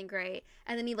 I'm feeling great.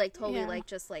 And then he like totally like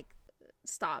just like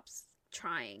stops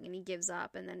trying and he gives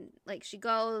up. And then like she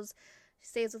goes,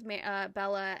 stays with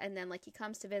Bella, and then like he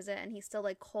comes to visit and he's still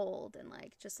like cold and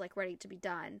like just like ready to be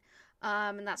done.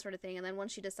 And that sort of thing. And then when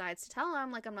she decides to tell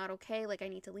him, like, I'm not okay, like, I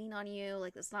need to lean on you,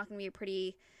 like, it's not gonna be a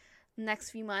pretty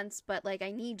next few months, but like,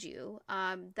 I need you.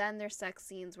 Then their sex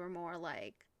scenes were more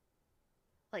like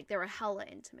they were hella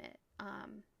intimate.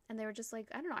 And they were just like,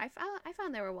 I don't know, I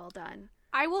found they were well done.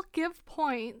 I will give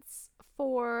points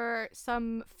for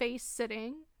some face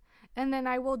sitting, and then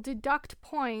I will deduct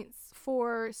points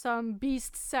for some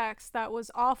beast sex that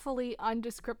was awfully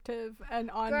undescriptive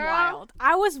and unwild.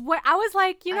 I was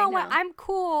like, you know what? I'm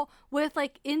cool with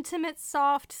like intimate,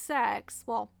 soft sex.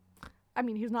 Well, I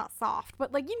mean, he's not soft,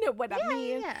 but like, you know what I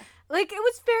mean. Yeah. Like, it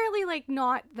was fairly like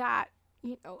not that,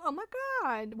 you know, oh my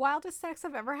god, wildest sex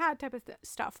I've ever had type of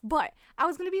stuff. But I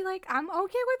was gonna be like, I'm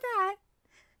okay with that.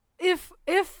 If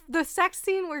the sex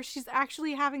scene where she's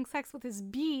actually having sex with his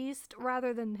beast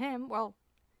rather than him, well,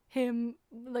 him,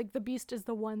 like, the beast is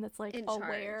the one that's like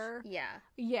aware.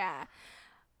 Yeah.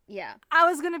 I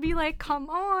was gonna be like, come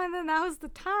on, and that was the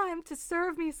time to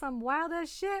serve me some wild ass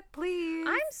shit, please.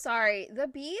 I'm sorry, the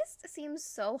beast seems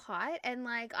so hot, and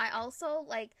like, I also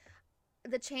like,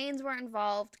 the chains were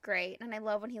involved, great, and I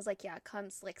love when he's like, yeah, come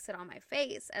like sit on my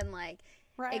face, and like,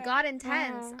 right. It got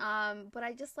intense. But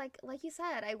I just like you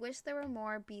said, I wish there were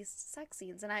more beast sex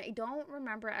scenes, and I don't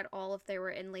remember at all if they were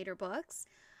in later books,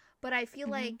 but I feel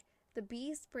like the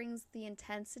beast brings the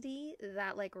intensity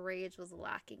that like Rage was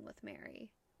lacking with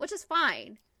Mary, which is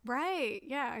fine. Right?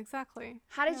 Yeah, exactly.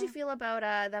 How did you feel about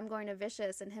them going to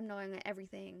Vicious and him knowing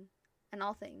everything and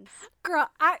all things?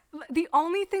 Girl, the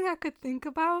only thing I could think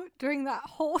about during that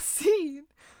whole scene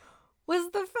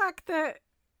was the fact that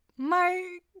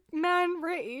my man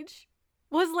Rage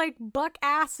was like buck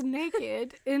ass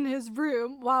naked in his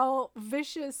room while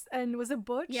Vicious and was it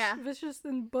Butch? Yeah. Vicious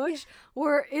and Butch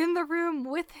were in the room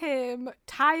with him,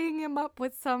 tying him up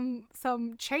with some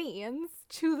chains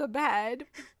to the bed.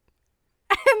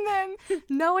 And then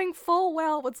knowing full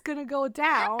well what's gonna go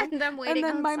down, and them waiting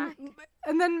outside,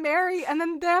 and then Mary, and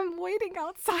then them waiting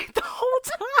outside the whole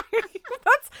time.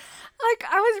 That's like,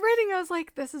 I was reading, I was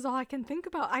like, this is all I can think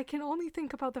about. I can only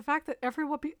think about the fact that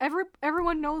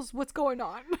everyone knows what's going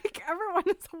on. Like, everyone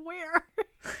is aware.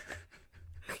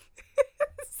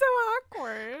 so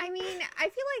awkward. I mean, I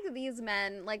feel like these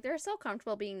men, like, they're so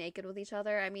comfortable being naked with each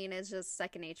other. I mean, it's just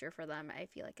second nature for them, I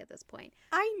feel like, at this point.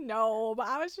 I know, but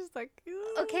I was just like,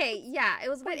 okay, yeah, it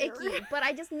was a bit weird. icky, but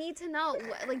I just need to know,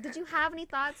 like, did you have any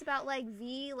thoughts about, like,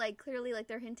 V? Like, clearly, like,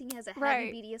 they're hinting he has a heavy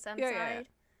Right. BDSM Yeah, side. yeah.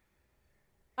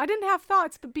 I didn't have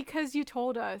thoughts, but because you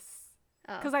told us,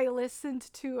 because Oh. I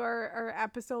listened to our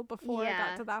episode before I Yeah.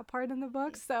 got to that part in the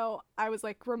book, so I was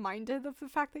like reminded of the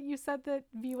fact that you said that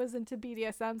V was into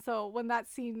BDSM. So when that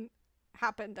scene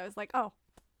happened, I was like, oh,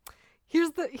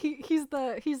 he's the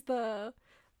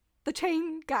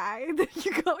chain guy that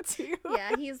you go to.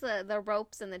 Yeah, he's the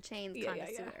ropes and the chains Yeah,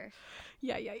 connoisseur.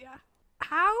 Yeah.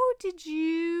 How did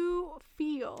you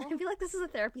feel? I feel like this is a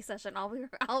therapy session. All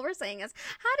we're saying is,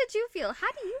 how did you feel?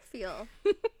 How do you feel?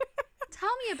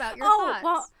 Tell me about your thoughts.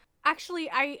 Well, actually,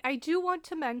 I do want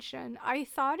to mention, I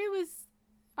thought it was,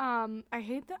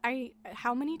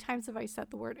 how many times have I said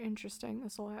the word interesting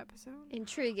this whole episode?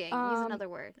 Intriguing. Use another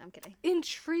word. I'm kidding.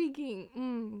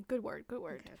 Intriguing. Good word.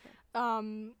 Okay.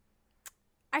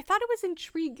 I thought it was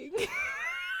intriguing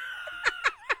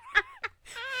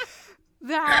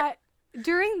that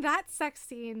during that sex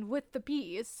scene with the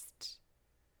beast,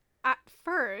 at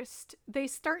first, they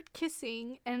start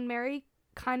kissing and Mary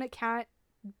kind of can't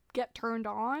get turned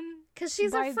on because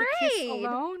she's by afraid. The kiss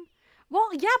alone. Well,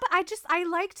 yeah, but I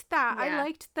liked that. Yeah. I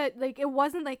liked that, like, it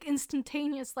wasn't like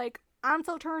instantaneous, like, I'm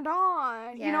so turned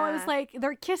on. Yeah. You know, it was like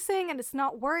they're kissing and it's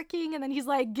not working, and then he's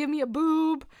like, give me a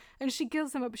boob, and she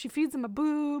feeds him a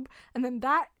boob, and then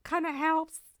that kind of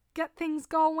helps get things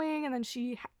going, and then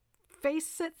she face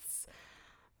sits,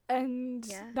 and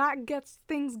that gets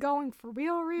things going for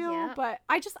real. Yeah. But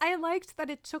I liked that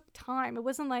it took time. It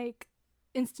wasn't like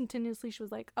instantaneously she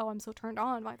was like, oh, I'm so turned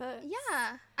on by this.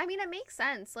 Yeah, I mean, it makes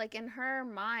sense. Like, in her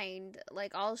mind,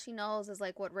 like, all she knows is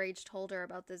like what Rage told her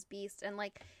about this beast, and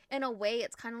like, in a way,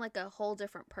 it's kind of like a whole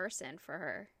different person for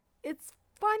her. It's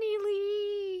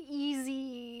funnily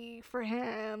easy for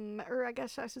him, or I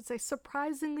guess I should say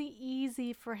surprisingly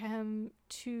easy for him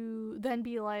to then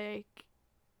be like,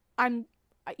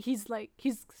 he's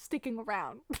sticking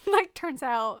around. Like, turns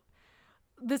out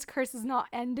this curse is not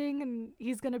ending and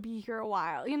he's gonna be here a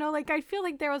while. You know, like, I feel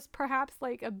like there was perhaps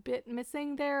like a bit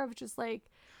missing there of just like,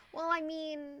 well, I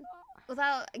mean,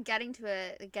 without getting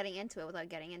into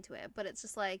it, but it's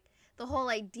just like the whole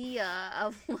idea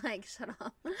of like, shut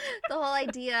up, the whole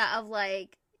idea of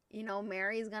like, you know,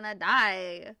 Mary's gonna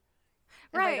die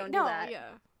if I don't do that.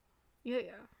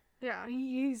 Yeah,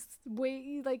 he's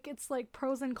way, like, it's like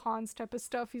pros and cons type of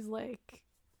stuff. He's like,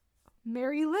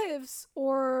 Mary lives,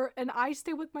 or and I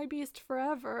stay with my beast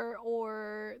forever,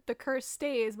 or the curse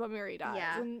stays but Mary dies.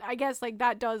 Yeah. And I guess like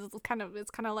that it's kind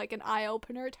of like an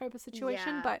eye-opener type of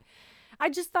situation. Yeah. But I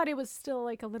just thought it was still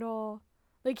like a little,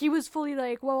 like, he was fully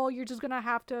like, well, you're just gonna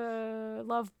have to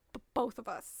love both of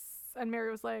us. And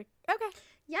Mary was like, okay.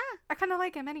 Yeah. I kind of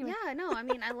like him anyway. Yeah, no, I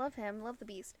mean, I love him, love the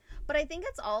beast. But I think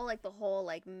it's all like the whole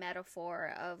like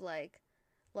metaphor of like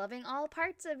loving all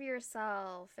parts of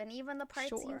yourself and even the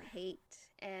parts you Sure. hate.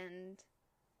 And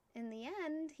in the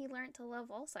end, he learned to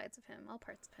love all sides of him, all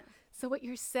parts of him. So what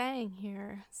you're saying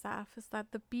here, Saf, is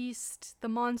that the beast, the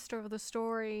monster of the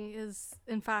story, is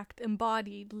in fact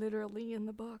embodied literally in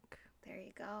the book. There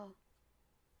you go.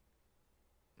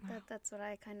 That's what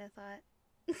I kind of thought.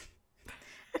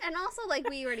 And also, like,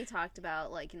 we already talked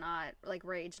about, like, not, like,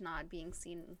 Rage not being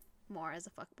seen more as a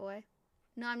fuckboy.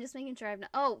 No, I'm just making sure I've not.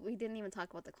 Oh, we didn't even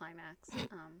talk about the climax.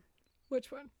 Which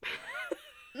one?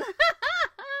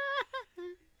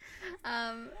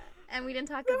 And we didn't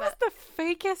talk That about. was the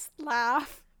fakest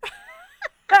laugh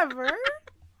ever.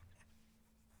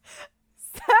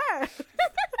 Seth.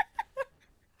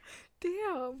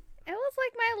 Damn. It was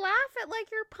like my laugh at,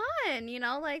 like, your pun, you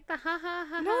know, like the ha ha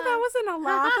ha. No, that wasn't a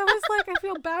laugh. That was like, I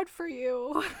feel bad for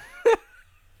you.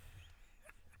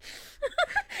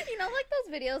 You know, like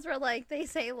those videos where, like, they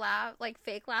say laugh, like,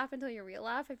 fake laugh until you real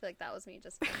laugh? I feel like that was me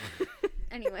just.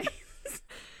 Anyway.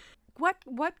 What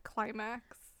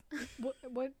climax? What?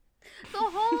 The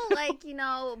whole, like, you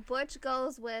know, Butch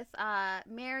goes with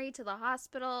Mary to the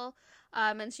hospital,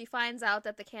 and she finds out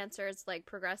that the cancer is, like,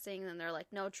 progressing, and they're like,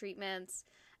 no treatments.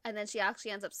 And then she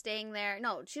actually ends up staying there.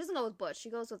 No, she doesn't go with Butch.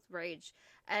 She goes with Rage.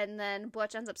 And then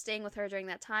Butch ends up staying with her during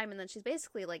that time, and then she's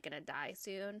basically, like, gonna die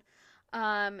soon.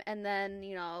 And then,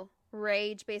 you know,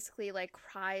 Rage basically, like,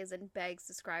 cries and begs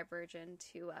the Scribe Virgin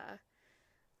to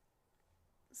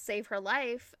save her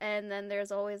life. And then there's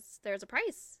a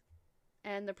price.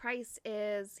 And the price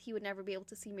is he would never be able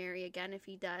to see Mary again. If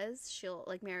he does,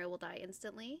 Mary will die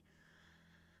instantly.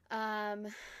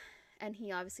 And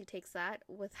he obviously takes that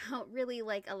without really,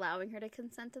 like, allowing her to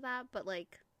consent to that. But,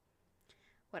 like,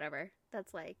 whatever.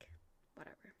 That's like,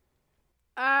 whatever.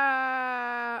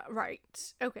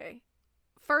 Right. Okay.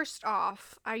 First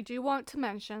off, I do want to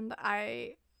mention that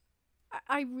I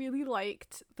really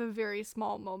liked the very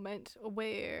small moment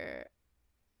where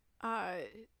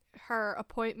her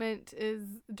appointment is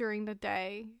during the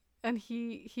day and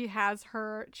he has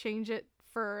her change it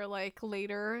for like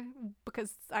later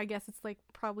because I guess it's like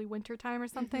probably winter time or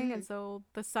something, and so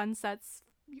the sun sets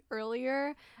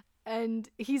earlier, and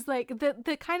he's like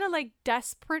the kind of like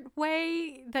desperate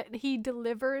way that he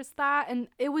delivers that, and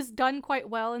it was done quite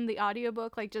well in the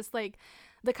audiobook, like just like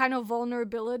the kind of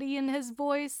vulnerability in his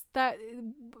voice that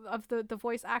of the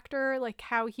voice actor, like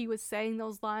how he was saying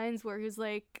those lines where he's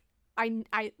like, I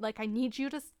need you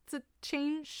to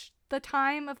change the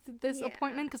time of this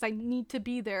appointment because I need to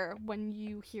be there when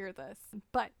you hear this.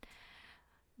 But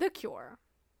The Cure.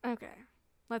 Okay,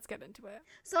 let's get into it.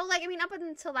 So, like, I mean, up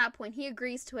until that point, he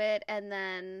agrees to it, and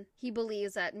then he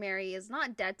believes that Mary is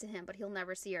not dead to him, but he'll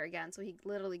never see her again. So he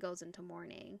literally goes into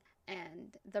mourning,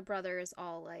 and the brothers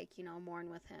all, like, you know, mourn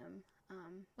with him,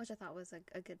 which I thought was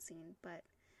a good scene. But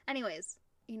anyways,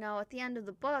 you know, at the end of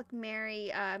the book,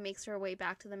 Mary makes her way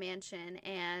back to the mansion,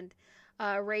 and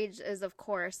Rage is, of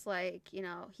course, like, you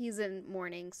know, he's in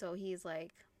mourning, so he's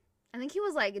like, I think he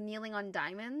was like kneeling on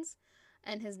diamonds,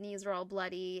 and his knees are all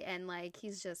bloody, and like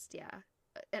he's just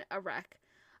a wreck.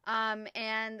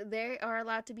 And they are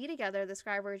allowed to be together. The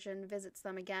Sky Virgin visits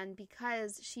them again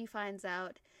because she finds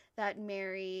out that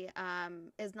Mary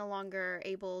is no longer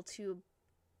able to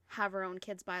have her own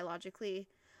kids biologically.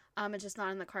 It's just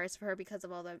not in the cards for her because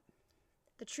of all the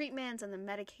treatments and the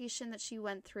medication that she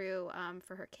went through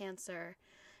for her cancer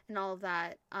and all of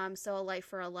that. So a life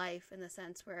for a life, in the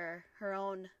sense where her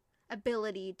own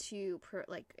ability to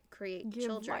create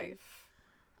children,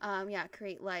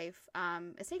 create life,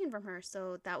 is taken from her.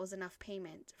 So that was enough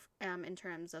payment in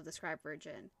terms of the Scribe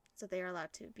Virgin. So they are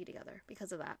allowed to be together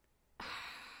because of that.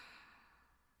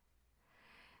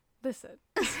 Listen,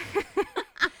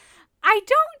 I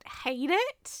don't hate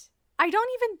it. I don't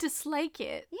even dislike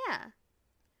it. Yeah.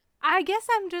 I guess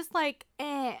I'm just like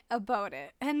about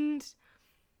it,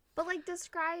 but like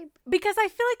describe, because I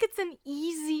feel like it's an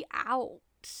easy out,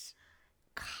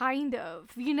 kind of,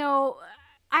 you know.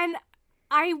 And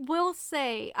I will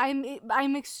say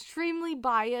I'm extremely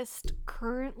biased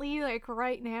currently, like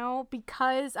right now,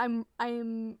 because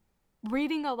I'm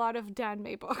reading a lot of Dan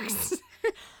May books,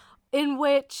 in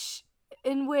which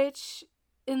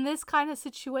in this kind of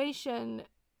situation,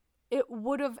 it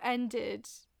would have ended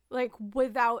like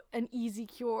without an easy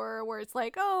cure, where it's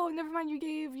like, oh, never mind, you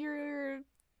gave your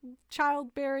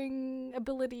childbearing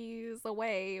abilities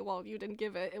away. Well, you didn't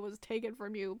give it, it was taken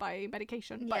from you by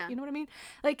medication. But you know what I mean?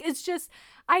 Like, it's just,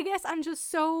 I guess I'm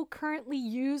just so currently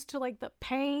used to like the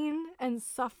pain and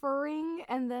suffering,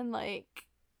 and then like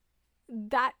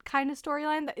that kind of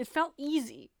storyline, that it felt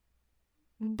easy.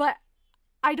 But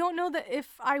I don't know that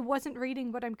if I wasn't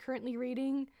reading what I'm currently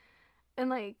reading and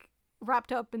like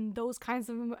wrapped up in those kinds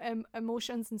of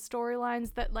emotions and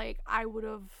storylines, that like I would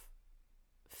have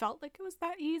felt like it was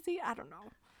that easy. I don't know.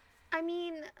 I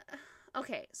mean,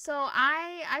 okay, so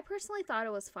I personally thought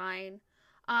it was fine,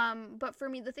 but for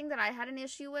me, the thing that I had an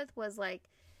issue with was like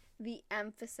the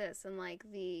emphasis and like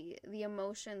the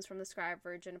emotions from the Scribe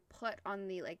Virgin put on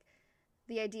the like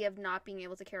the idea of not being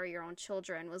able to carry your own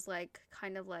children, was like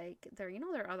kind of like there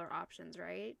are other options,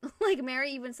 right? Like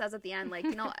Mary even says at the end, like,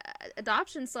 you know,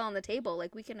 adoption's still on the table,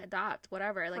 like we can adopt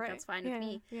whatever, like that's fine with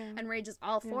me. And Rage is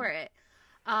all for it.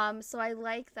 So I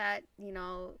like that, you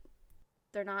know,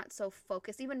 they're not so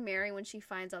focused. Even Mary, when she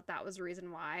finds out that was the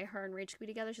reason why her and Rage could be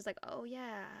together, she's like, oh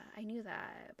yeah, I knew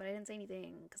that, but I didn't say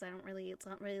anything because it's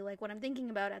not really like what I'm thinking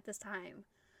about at this time.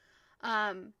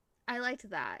 I liked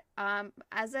that.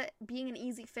 As it being an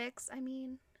easy fix, I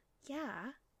mean, yeah.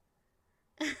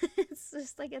 It's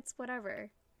just like, it's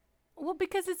whatever. Well,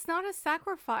 because it's not a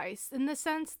sacrifice, in the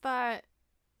sense that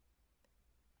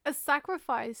a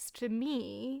sacrifice to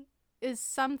me is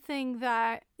something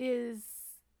that is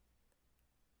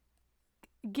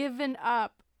given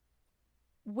up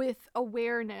with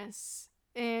awareness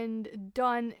and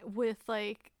done with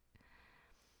like,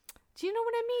 do you know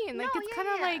what I mean? Like, no, it's kind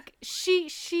of like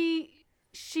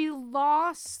she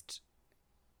lost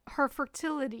her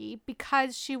fertility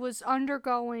because she was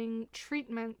undergoing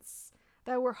treatments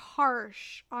that were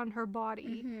harsh on her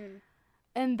body. Mm-hmm.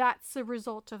 And that's a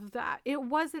result of that. It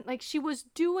wasn't like she was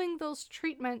doing those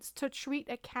treatments to treat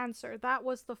a cancer. That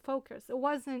was the focus. It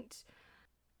wasn't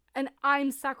an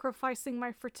I'm sacrificing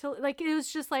my fertility. Like, it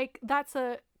was just like, that's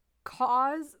a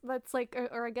cause, that's like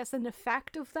or I guess an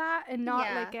effect of that, and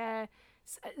not like a,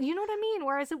 you know what I mean?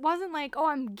 Whereas it wasn't like, oh,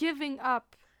 I'm giving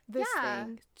up this Yeah.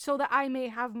 thing so that I may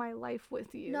have my life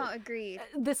with you. No, agreed.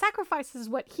 The sacrifice is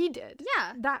what he did.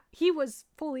 Yeah. That he was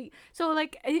fully, so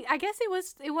like I guess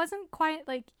it wasn't quite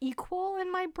like equal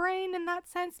in my brain in that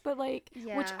sense, but like which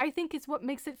Yeah. I think is what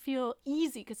makes it feel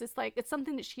easy, because it's like it's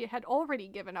something that she had already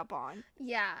given up on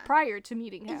Yeah. prior to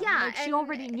meeting him. Yeah, Like, she and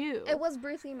already knew. It was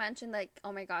briefly mentioned, like,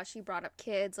 oh my gosh, he brought up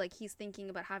kids, like he's thinking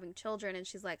about having children, and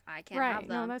she's like, I can't have right.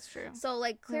 them. No, that's true. So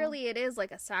like clearly it is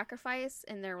like a sacrifice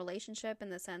in their relationship, in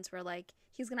the sense where like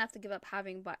he's gonna have to give up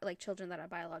having like children that are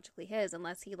biologically his,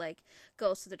 unless he like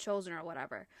goes to the chosen or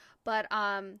whatever. But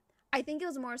I think it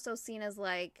was more so seen as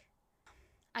like,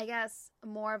 I guess,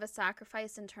 more of a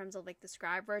sacrifice in terms of like the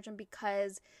scribe virgin,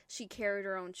 because she carried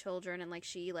her own children and like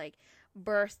she like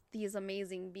birthed these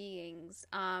amazing beings.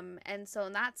 And so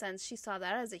in that sense she saw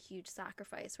that as a huge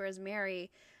sacrifice, whereas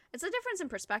Mary, it's a difference in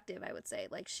perspective, I would say.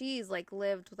 Like she's like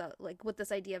lived without like with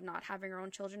this idea of not having her own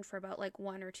children for about like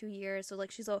 1 or 2 years, so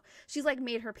like she's like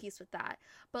made her peace with that.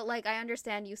 But like I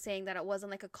understand you saying that it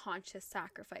wasn't like a conscious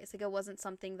sacrifice, like it wasn't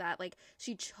something that like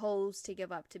she chose to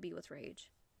give up to be with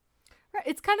Rage. Right.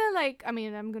 It's kind of like, I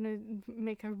mean, I'm gonna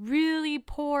make a really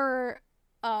poor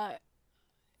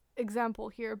example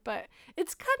here, but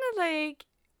it's kind of like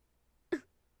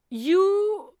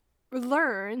you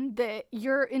learn that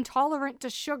you're intolerant to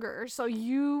sugar, so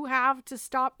you have to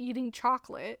stop eating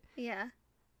chocolate. Yeah.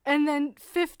 And then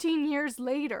 15 years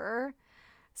later,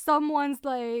 someone's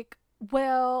like,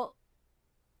 well,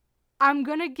 I'm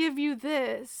gonna give you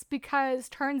this because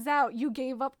turns out you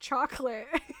gave up chocolate.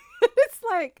 It's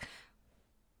like,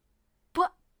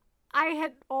 but I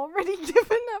had already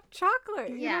given up chocolate.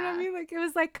 You know what I Yeah. mean? Like, it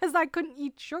was like, because I couldn't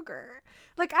eat sugar.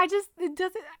 Like, it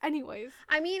doesn't, anyways.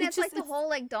 I mean, it's like the it's- whole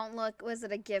like don't look, was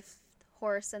it a gift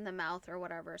horse in the mouth or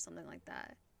whatever, something like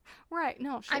that. Right,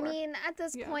 no, sure. I mean, at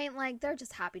this Yeah. point, like, they're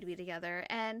just happy to be together.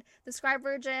 And the scribe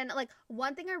virgin, like,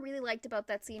 one thing I really liked about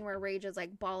that scene where Rage is,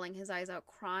 like, bawling his eyes out,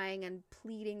 crying and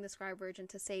pleading the scribe virgin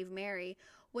to save Mary,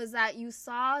 was that you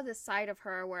saw this side of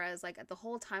her, whereas, like, the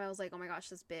whole time I was like, oh my gosh,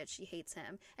 this bitch, she hates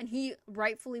him. And he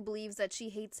rightfully believes that she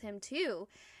hates him, too.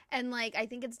 And, like, I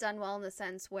think it's done well in the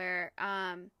sense where,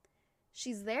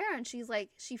 she's there and she's like,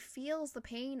 she feels the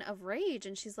pain of Rage,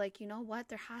 and she's like, you know what,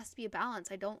 there has to be a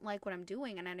balance. I don't like what I'm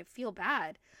doing and I feel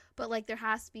bad, but like there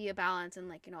has to be a balance, and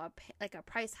like, you know, a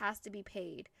price has to be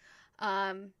paid.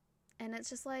 And it's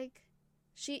just like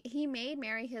he made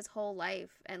Mary his whole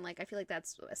life, and like I feel like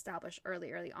that's established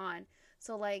early on.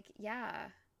 So like, yeah,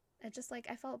 it just like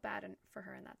I felt bad for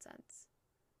her in that sense.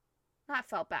 Not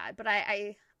felt bad, but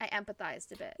I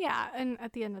empathized a bit. Yeah, and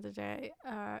at the end of the day,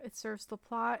 it serves the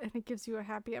plot and it gives you a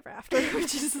happy ever after,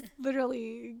 which is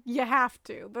literally, you have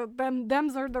to.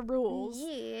 Them's are the rules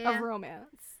of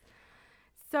romance.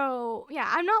 So, yeah,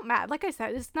 I'm not mad. Like I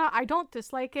said, it's not, I don't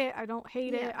dislike it. I don't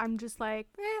hate it. I'm just like,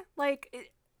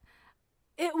 like,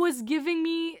 it was giving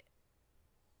me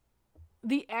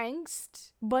the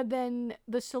angst, but then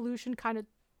the solution kind of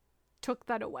took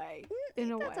that away in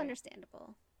a way. That's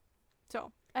understandable.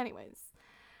 So, anyways.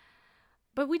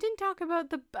 But we didn't talk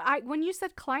about when you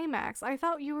said climax, I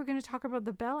thought you were going to talk about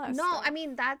the Bella No, stuff. I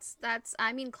mean, that's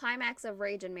climax of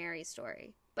Rage and Mary's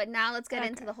story. But now let's get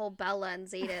into the whole Bella and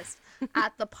Zadist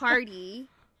at the party.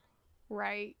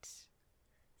 Right.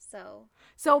 So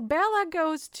Bella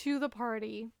goes to the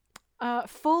party,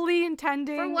 fully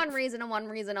intending for one reason and one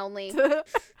reason only. to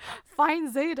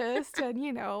find Zadist and,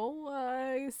 you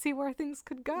know, see where things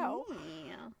could go.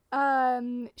 Yeah.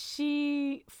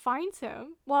 She finds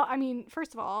him. Well, I mean,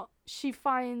 first of all, she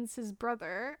finds his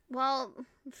brother. Well,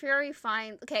 Fury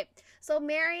finds... Okay, so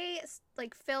Mary,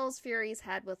 like, fills Fury's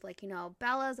head with, like, you know,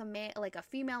 Bella's a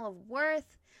female of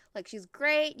worth. Like, she's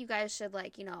great. You guys should,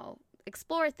 like, you know,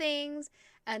 explore things.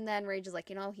 And then Rage is like,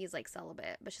 you know, he's, like,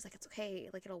 celibate. But she's like, it's okay.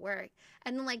 Like, it'll work.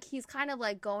 And then, like, he's kind of,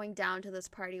 like, going down to this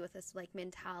party with this, like,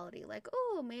 mentality. Like,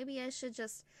 oh, maybe I should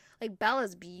just... Like,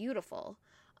 Bella's beautiful.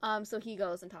 So he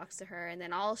goes and talks to her, and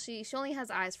then she only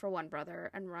has eyes for one brother,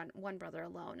 and one brother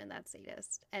alone, and that's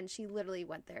Zadist. And she literally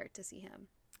went there to see him.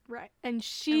 Right. And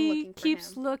she looking for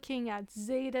keeps him. looking at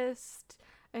Zadist,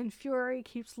 and Fury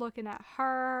keeps looking at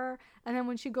her. And then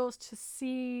when she goes to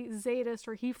see Zadist,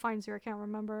 or he finds her, I can't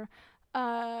remember,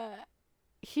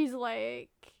 he's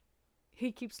like,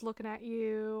 he keeps looking at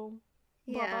you,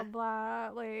 blah, Yeah.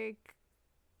 blah, blah, like,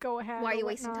 go ahead. Why are or you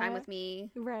wasting time whatnot. with me?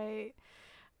 Right.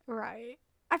 Right.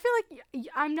 I feel like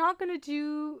I'm not going to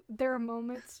do their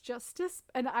moments justice,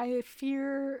 and I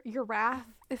fear your wrath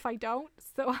if I don't,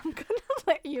 so I'm going to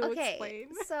let you explain.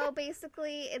 So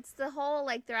basically, it's the whole,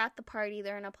 like, they're at the party,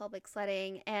 they're in a public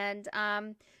setting, and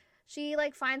she,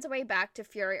 like, finds a way back to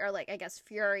Fury, or, like, I guess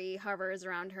Fury hovers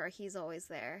around her, he's always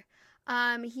there.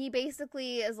 He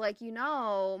basically is like,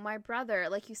 my brother,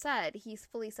 like you said, he's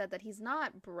fully said that he's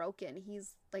not broken.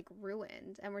 He's like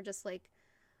ruined. And we're just like,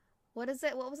 what is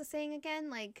it? What was it saying again?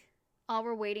 Like, all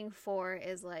we're waiting for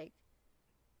is like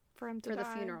For him to for the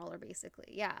die. funeral, or basically,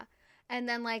 yeah. And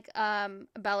then like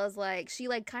Bella's like, she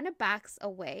like kind of backs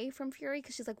away from Fury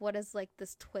because she's like, what is like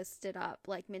this twisted up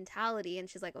like mentality? And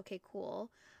she's like, okay, cool,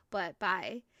 but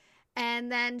bye.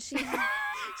 And then she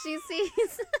she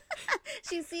sees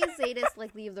she sees Zadis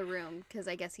like leave the room because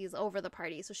I guess he's over the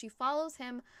party. So she follows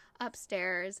him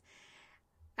upstairs,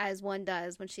 as one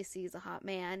does when she sees a hot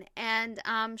man, and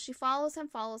she follows him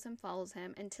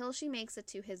until she makes it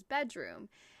to his bedroom.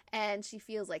 And she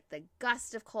feels like the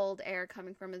gust of cold air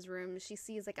coming from his room. She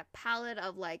sees like a pallet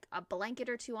of like a blanket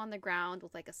or two on the ground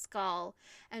with like a skull,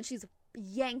 and she's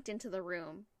yanked into the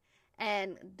room.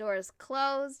 And doors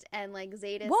closed, and like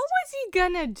Zadis. What was he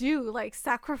gonna do? Like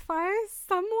sacrifice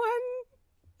someone?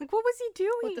 Like what was he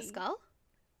doing with the skull?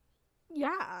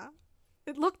 Yeah,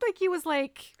 it looked like he was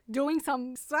like doing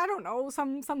some, I don't know,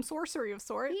 some sorcery of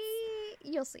sorts.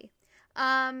 You'll see.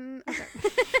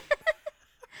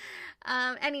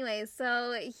 Anyways,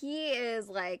 so he is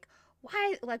like, why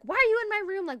are you in my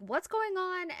room? Like, what's going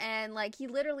on? And like, he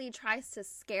literally tries to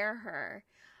scare her.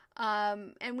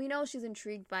 And we know she's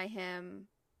intrigued by him,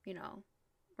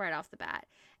 right off the bat.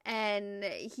 And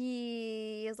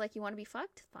he is like, you want to be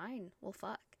fucked? Fine, we'll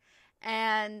fuck.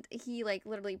 And he like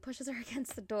literally pushes her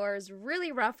against the doors,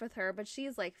 really rough with her, but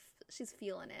she's like, she's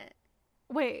feeling it.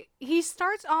 Wait, he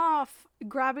starts off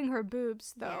grabbing her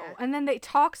boobs though, Yeah. and then they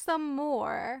talk some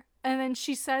more, and then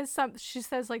she says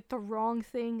like the wrong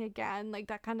thing again, like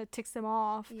that kind of ticks him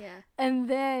off. Yeah. And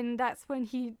then that's when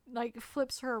he like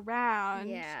flips her around.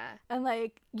 Yeah. And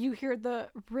like you hear the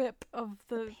rip of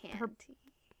her panty.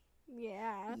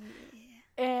 Yeah.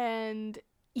 And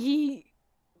he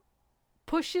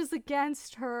pushes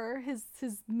against her, his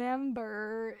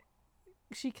member.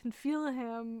 She can feel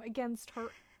him against her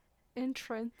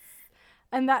entrance,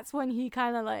 and that's when he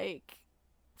kind of like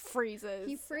freezes.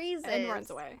 He freezes and runs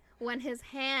away when his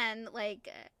hand like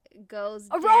goes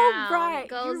down.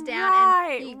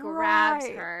 And he grabs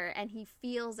her, and he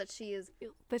feels that she's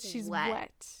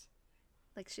wet.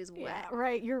 Like she's wet. Yeah,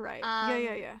 right. You're right.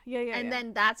 Yeah. And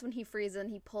then that's when he freezes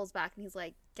and he pulls back and he's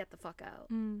like, "Get the fuck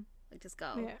out! Like just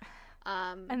go." Yeah.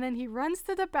 And then he runs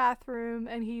to the bathroom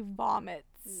and he vomits.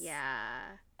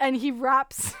 Yeah. And he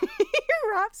wraps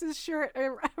his shirt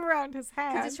around his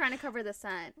hand. Because he's trying to cover the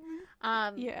scent.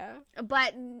 Yeah.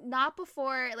 But not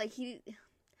before, like, he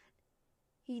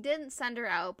didn't send her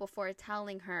out before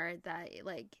telling her that,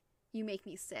 like, you make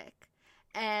me sick.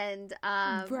 And,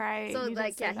 right. So,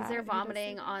 like, yeah, he's there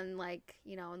vomiting on, like,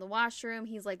 in the washroom.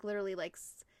 He's, like, literally, like,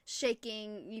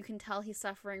 shaking. You can tell he's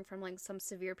suffering from, like, some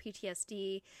severe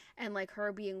PTSD. And, like,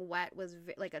 her being wet was,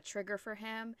 like, a trigger for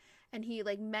him. And he,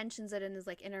 like, mentions it in his,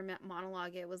 like, inner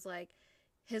monologue. It was, like,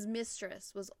 his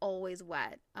mistress was always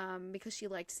wet because she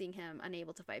liked seeing him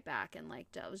unable to fight back. And, like,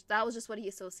 that was just what he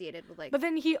associated with, like... But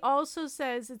then he also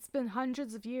says it's been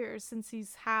hundreds of years since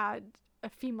he's had a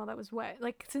female that was wet.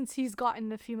 Like, since he's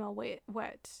gotten a female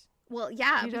wet. Well,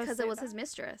 yeah, because it was his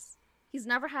mistress. He's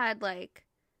never had, like,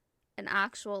 an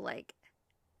actual, like,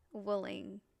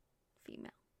 willing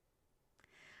female.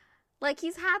 Like,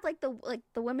 he's had, like, the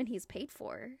women he's paid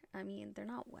for. I mean, they're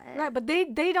not wet. Right, but they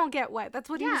don't get wet. That's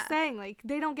what he was saying. Like,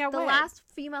 they don't get wet. The last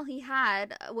female he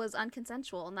had was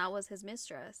unconsensual, and that was his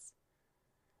mistress.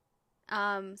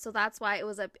 So that's why it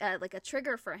was like a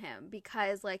trigger for him,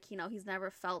 because, like, he's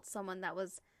never felt someone that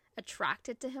was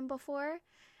attracted to him before,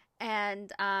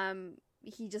 and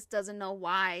he just doesn't know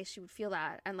why she would feel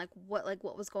that, and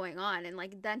what was going on, and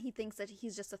like then he thinks that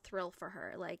he's just a thrill for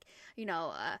her, like,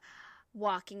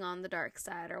 walking on the dark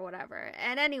side or whatever.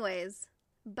 And anyways,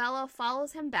 Bella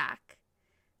follows him back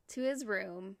to his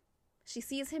room. She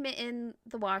sees him in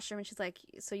the washroom and she's like,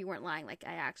 so you weren't lying, like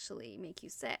I actually make you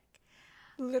sick.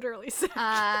 Literally sick.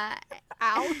 Ouch.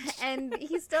 And And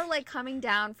he's still like coming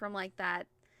down from like that,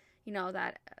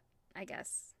 that I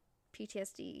guess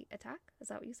PTSD attack. Is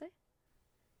that what you say?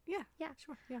 Yeah,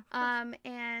 sure. Yeah.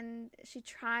 And she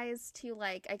tries to,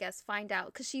 like, I guess find out,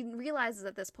 because she realizes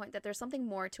at this point that there's something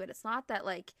more to it. It's not that,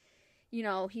 like,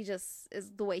 he just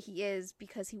is the way he is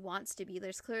because he wants to be.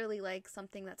 There's clearly, like,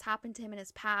 something that's happened to him in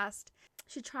his past.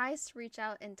 She tries to reach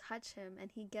out and touch him,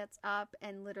 and he gets up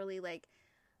and literally, like,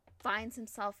 finds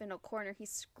himself in a corner.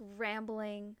 He's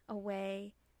scrambling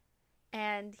away.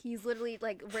 and he's literally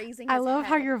like raising I his love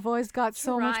how head, your voice got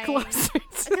so much trying- closer.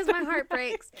 because my heart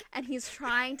breaks, and he's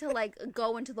trying to like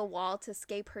go into the wall to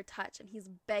escape her touch, and he's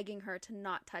begging her to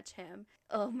not touch him.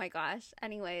 Oh my gosh.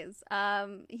 Anyways,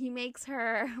 he makes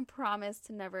her promise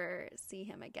to never see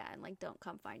him again. Like, don't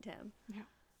come find him. Yeah.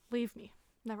 Leave me.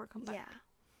 Never come back. Yeah.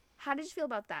 How did you feel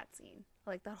about that scene?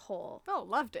 Like that whole. Oh,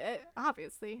 loved it.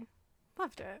 Obviously.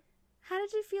 Loved it. How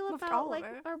did you feel Loved all about of like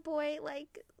it. our boy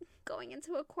like going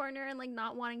into a corner and like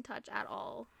not wanting touch at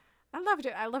all? I loved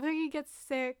it. I love that he gets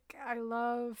sick. I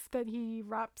love that he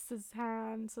wraps his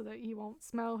hand so that he won't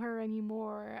smell her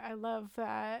anymore. I love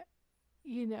that,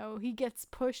 you know, he gets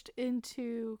pushed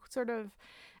into sort of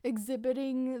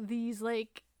exhibiting these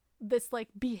like this like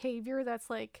behavior that's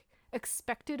like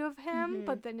expected of him,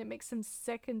 but then it makes him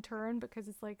sick in turn because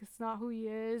it's like it's not who he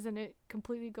is, and it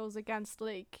completely goes against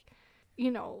like, you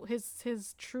know,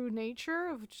 his true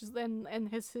nature, which is and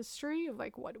his history of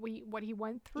like what he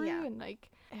went through. Yeah. And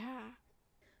like, yeah,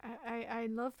 I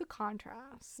love the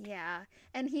contrast. Yeah.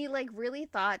 And he like really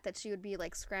thought that she would be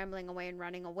like scrambling away and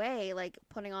running away, like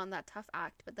putting on that tough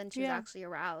act, but then she was Yeah. actually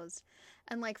aroused.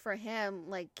 And like for him,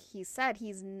 like he said,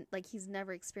 he's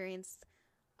never experienced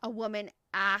a woman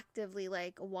actively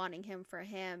like wanting him for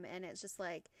him, and it's just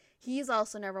like he's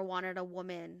also never wanted a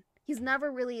woman. He's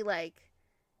never really like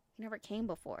he never came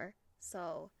before.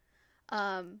 So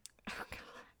Oh god.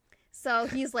 so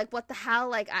he's like, what the hell?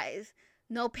 Like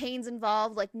no pain's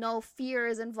involved, like no fear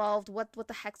is involved. What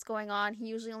the heck's going on? He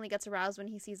usually only gets aroused when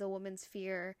he sees a woman's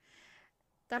fear.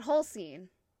 That whole scene.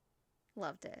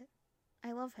 Loved it.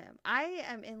 I love him. I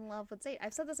am in love with Zayt.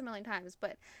 I've said this a million times,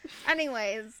 but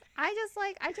anyways, I just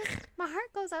my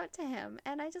heart goes out to him,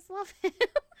 and I just love him.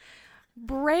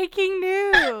 Breaking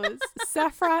news!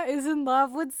 Sephra is in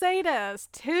love with Zetas.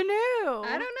 Who knew?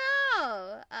 I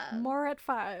don't know. More at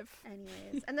 5.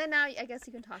 Anyways, and then now I guess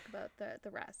you can talk about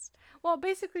the rest. Well,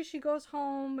 basically, she goes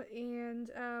home, and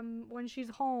when she's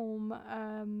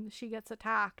home, she gets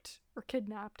attacked, or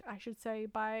kidnapped, I should say,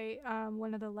 by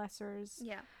one of the lessers.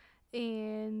 Yeah.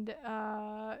 And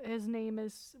his name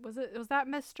was that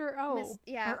Mr. O?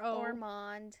 Yeah, or O.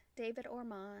 Ormond. David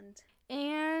Ormond.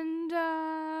 And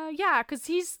yeah, because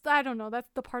he's, I don't know, that's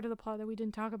the part of the plot that we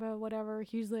didn't talk about, whatever.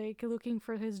 He's like looking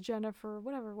for his Jennifer,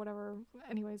 whatever.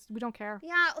 Anyways, we don't care.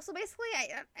 Yeah, so basically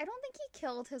I don't think he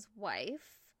killed his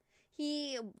wife.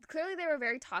 He clearly they were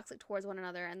very toxic towards one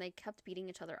another, and they kept beating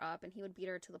each other up, and he would beat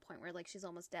her to the point where like she's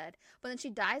almost dead. But then she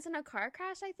dies in a car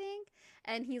crash, I think,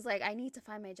 and he's like, I need to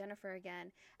find my Jennifer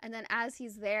again. And then as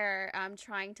he's there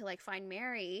trying to like find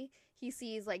Mary, he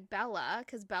sees like Bella,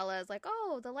 because Bella is like,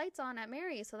 oh, the light's on at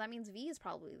Mary, so that means V is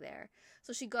probably there.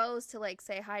 So she goes to like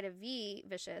say hi to V,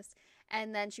 Vicious,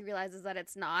 and then she realizes that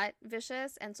it's not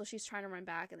Vicious, and so she's trying to run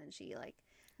back, and then she like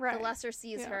Right. the lesser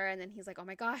sees her, and then he's like, oh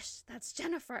my gosh, that's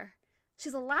Jennifer.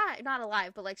 She's alive, not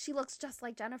alive, but like she looks just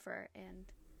like Jennifer.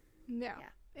 And Yeah.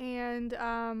 And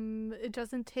it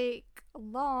doesn't take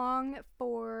long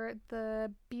for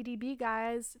the BDB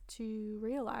guys to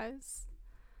realize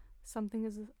something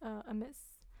is amiss.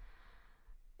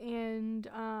 And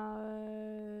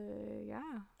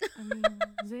yeah, I mean,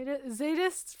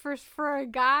 Zetas for a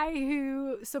guy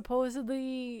who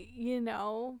supposedly, you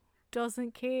know,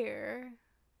 doesn't care,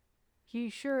 he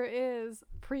sure is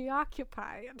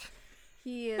preoccupied.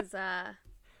 he is,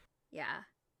 yeah.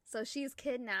 So she's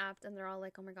kidnapped, and they're all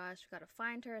like, oh my gosh, we gotta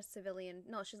find her. A civilian.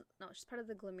 No, she's part of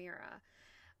the Glamira,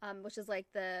 which is like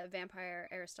the vampire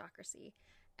aristocracy.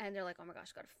 And they're like, oh my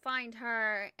gosh, gotta find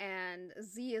her. And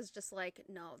Z is just like,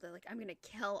 no, they're like, I'm gonna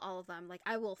kill all of them. Like,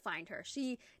 I will find her.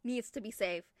 She needs to be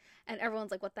safe. And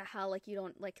everyone's like, what the hell? Like, you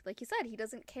don't, like you said, he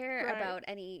doesn't care Right. about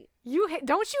any.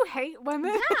 Don't you hate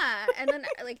women? Yeah. And then,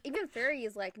 like, even Fairy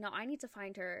is like, no, I need to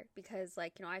find her because,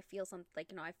 like, you know, I feel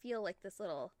I feel like this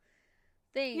little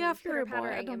thing. Yeah, Fury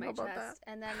pitter-pattering boy, I don't in my know about chest.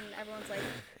 And then everyone's like,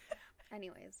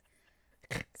 anyways.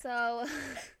 So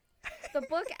the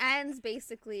book ends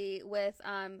basically with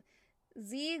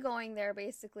Z going there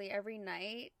basically every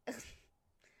night.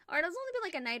 Or it's only been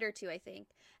like a night or two, I think.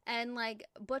 And like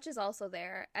Butch is also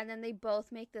there, and then they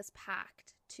both make this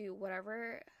pact to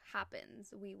whatever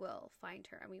happens, we will find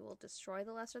her and we will destroy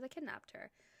the lesser that kidnapped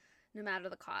her, no matter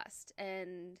the cost.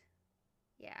 And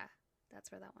yeah,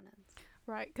 that's where that one ends.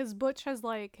 Right, because Butch has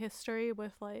like history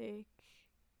with like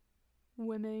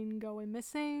women going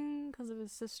missing because of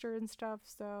his sister and stuff,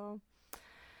 so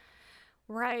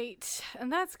right.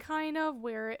 And that's kind of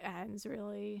where it ends,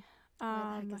 really. Why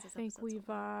the heck I is this think episode we've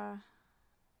so long?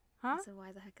 huh? So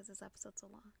why the heck is this episode so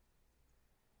long?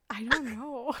 I don't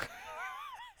know.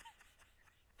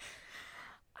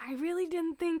 I really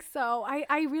didn't think so.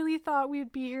 I really thought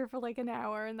we'd be here for like an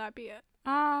hour and that'd be it.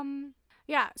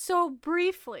 Yeah, so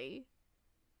briefly,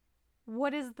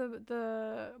 what is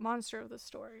the monster of the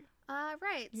story?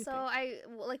 Right. You So think?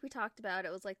 like we talked about,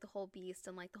 it was like the whole beast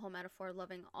and like the whole metaphor of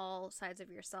loving all sides of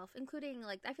yourself, including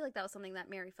like I feel like that was something that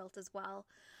Mary felt as well.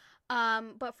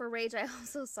 But for Rage, I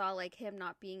also saw like him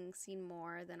not being seen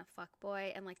more than a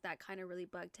fuckboy, and like that kind of really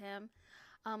bugged him.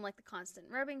 Like the constant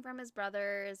ribbing from his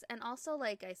brothers, and also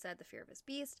like I said, the fear of his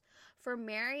beast. For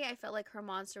Mary, I felt like her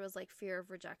monster was like fear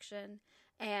of rejection,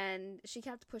 and she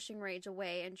kept pushing Rage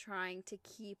away and trying to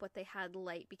keep what they had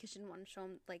light because she didn't want to show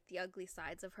him like the ugly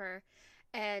sides of her,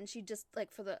 and she just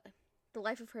like for the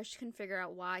life of her, she couldn't figure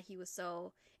out why he was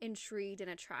so intrigued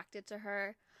and attracted to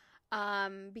her,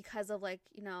 because of like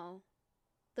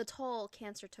the toll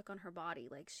cancer took on her body.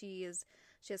 Like she has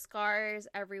scars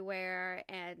everywhere,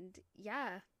 and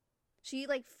yeah, she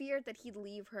like feared that he'd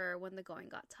leave her when the going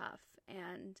got tough,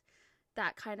 and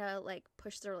that kind of like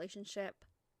pushed the relationship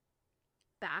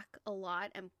back a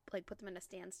lot and like put them in a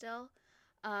standstill.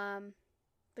 But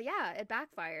yeah, it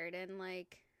backfired, and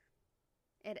like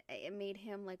it made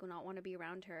him like not want to be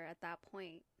around her at that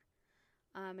point.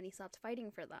 And he stopped fighting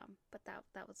for them. But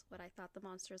that was what I thought the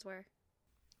monsters were.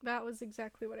 That was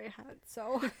exactly what I had,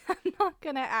 so I'm not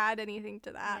gonna add anything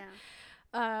to that.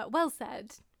 Yeah. Well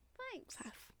said. Thanks.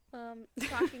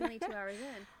 Shockingly 2 hours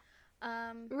in.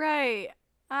 Right.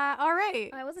 All right.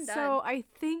 I wasn't done. So I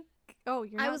think. Oh,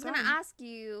 you're not I was done. gonna ask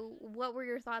you what were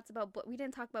your thoughts about. We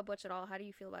didn't talk about Butch at all. How do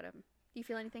you feel about him? Do you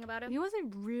feel anything about him? He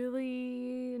wasn't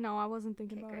really. No, I wasn't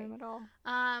thinking about great. him at all.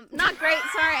 Not great.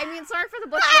 Sorry. I mean, sorry for the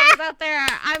Butch lovers out there.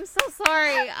 I'm so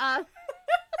sorry.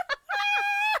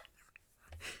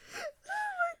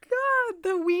 God,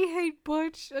 the We Hate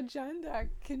Butch agenda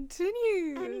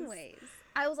continues. Anyways,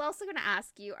 I was also going to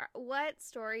ask you, what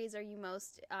stories are you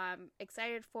most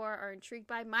excited for or intrigued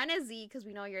by? Mine is Z, because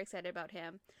we know you're excited about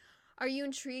him. Are you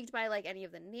intrigued by like any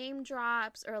of the name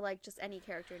drops or like just any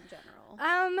character in general?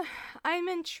 I'm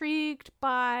intrigued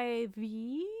by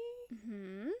V.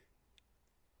 Mm-hmm.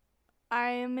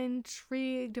 I'm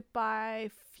intrigued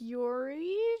by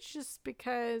Fury just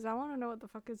because I want to know what the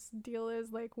fuck his deal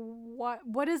is. Like,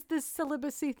 what is this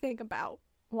celibacy thing about?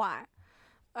 Why?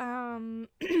 And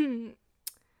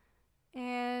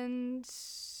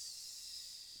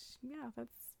yeah,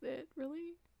 that's it,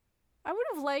 really. I would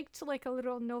have liked like a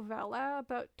little novella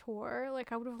about Tor.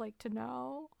 Like, I would have liked to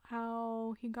know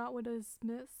how he got with his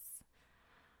miss.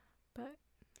 But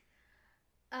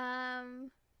yeah.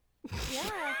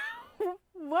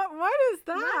 What is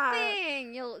that?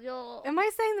 Nothing. You'll. Am I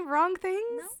saying the wrong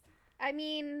things? No. I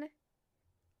mean,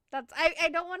 that's. I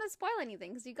don't want to spoil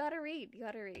anything because you gotta read. You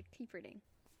gotta read. Keep reading.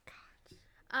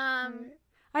 God.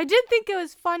 I did think it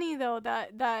was funny though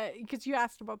that because you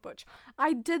asked about Butch.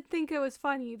 I did think it was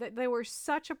funny that they were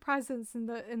such a presence in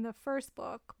the first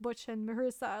book, Butch and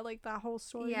Marissa, like that whole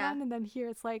storyline, and then here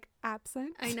it's like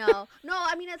absent. I know. No,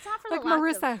 I mean it's not for like the lack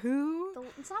Marissa of, who?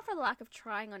 It's not for the lack of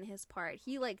trying on his part.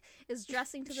 He like is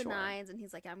dressing to the nines, and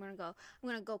he's like, I'm gonna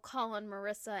go call on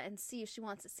Marissa and see if she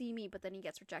wants to see me, but then he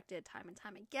gets rejected time and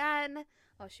time again.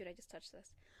 Oh shoot, I just touched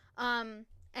this.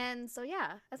 And so,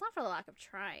 yeah, it's not for the lack of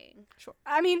trying. Sure.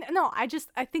 I mean, no, I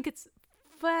think it's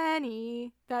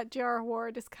funny that J.R.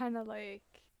 Ward is kind of like,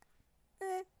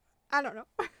 I don't know.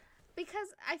 Because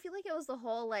I feel like it was the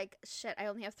whole, like, shit, I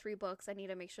only have 3 books. I need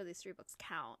to make sure these 3 books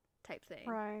count type thing.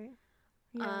 Right.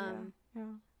 Yeah,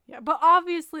 but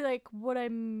obviously, like, what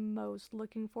I'm most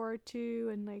looking forward to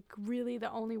and, like, really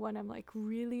the only one I'm, like,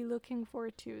 really looking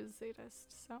forward to is Zadist,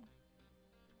 so.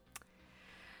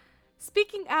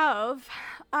 Speaking of,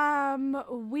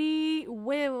 we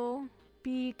will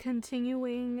be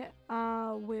continuing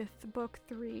with book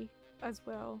 3 as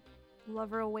well.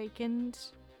 Lover Awakened,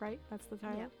 right? That's the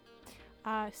title.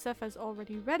 Yep. Seth has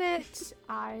already read it.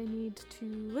 I need to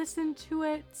listen to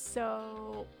it,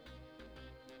 so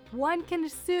one can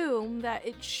assume that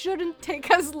it shouldn't take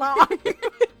as long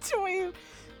between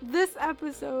this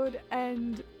episode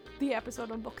and the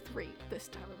episode on book 3 this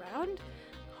time around.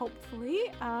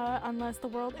 Hopefully, unless the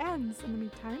world ends in the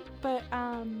meantime. But,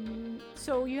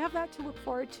 so you have that to look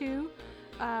forward to.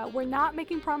 We're not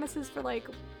making promises for, like,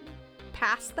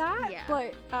 past that,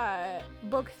 but,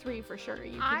 book 3 for sure.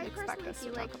 You can expect us to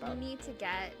talk about. I personally feel like you need to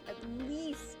get at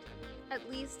least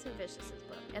to Vicious's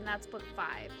book, and that's book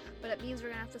 5. But it means we're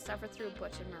gonna have to suffer through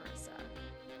Butch and Marissa.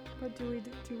 But do we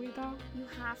though? You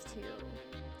have to.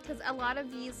 Because a lot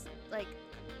of these, like,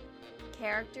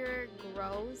 character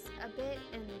grows a bit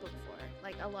in book 4.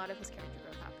 Like, a lot of his character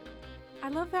growth happens. I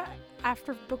love that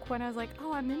after book 1 I was like,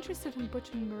 oh, I'm interested in Butch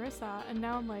and Marissa, and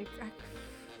now I'm like,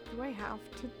 do I have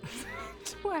to?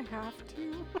 Do I have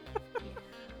to?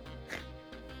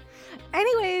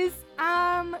 Anyways,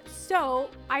 So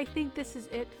I think this is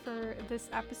it for this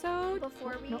episode.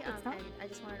 Before we, no, it's not. and I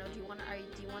just want to know, do you want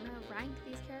to rank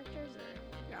these characters or?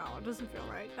 No, it doesn't feel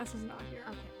right. S is not here.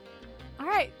 Okay. All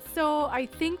right, so I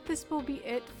think this will be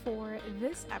it for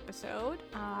this episode.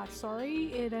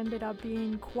 Sorry, it ended up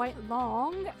being quite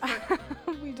long.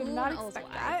 We did not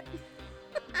expect that.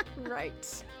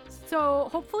 Right. So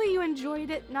hopefully you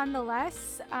enjoyed it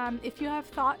nonetheless. If you have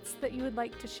thoughts that you would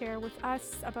like to share with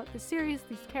us about the series,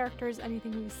 these characters,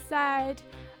 anything we said,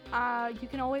 you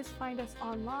can always find us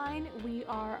online. We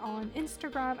are on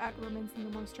Instagram at Romancing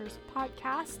the Monsters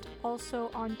Podcast, also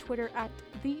on Twitter at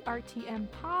the RTM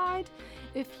Pod.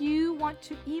 If you want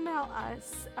to email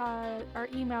us, our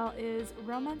email is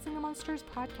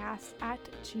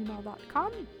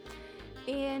romancingthemonsterspodcast@gmail.com.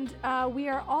 And we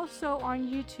are also on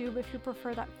YouTube if you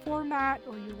prefer that format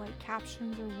or you like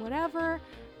captions or whatever.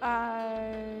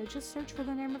 Just search for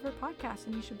the name of our podcast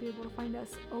and you should be able to find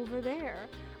us over there.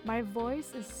 My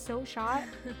voice is so shot,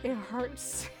 it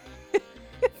hurts.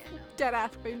 Dead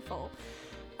ass painful.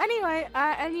 Anyway,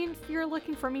 and if you're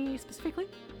looking for me specifically,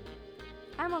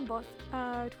 I'm on both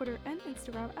Twitter and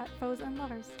Instagram at Foes and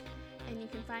Lovers. And you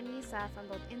can find me, Seth, on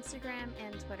both Instagram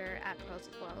and Twitter at Pros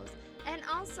with Woes. And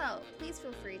also, please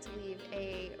feel free to leave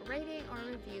a rating or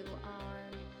review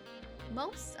on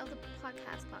most of the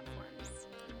podcast platforms.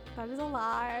 That is a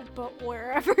lie, but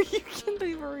wherever you can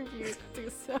leave a review, do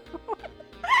so.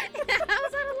 How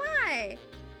is that a lie?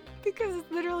 Because it's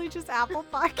literally just Apple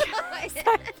Podcasts, I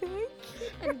think.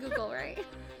 And Google, right?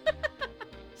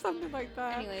 Something like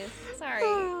that. Anyways, sorry.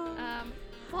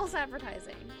 False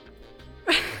advertising.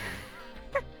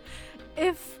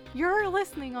 If you're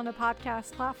listening on a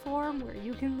podcast platform where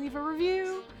you can leave a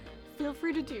review, feel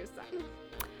free to do so.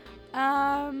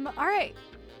 Alright.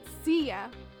 See ya.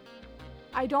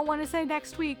 I don't want to say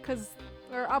next week because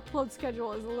our upload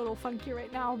schedule is a little funky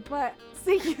right now, but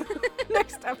see you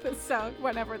next episode,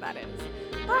 whenever that is.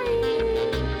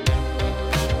 Bye!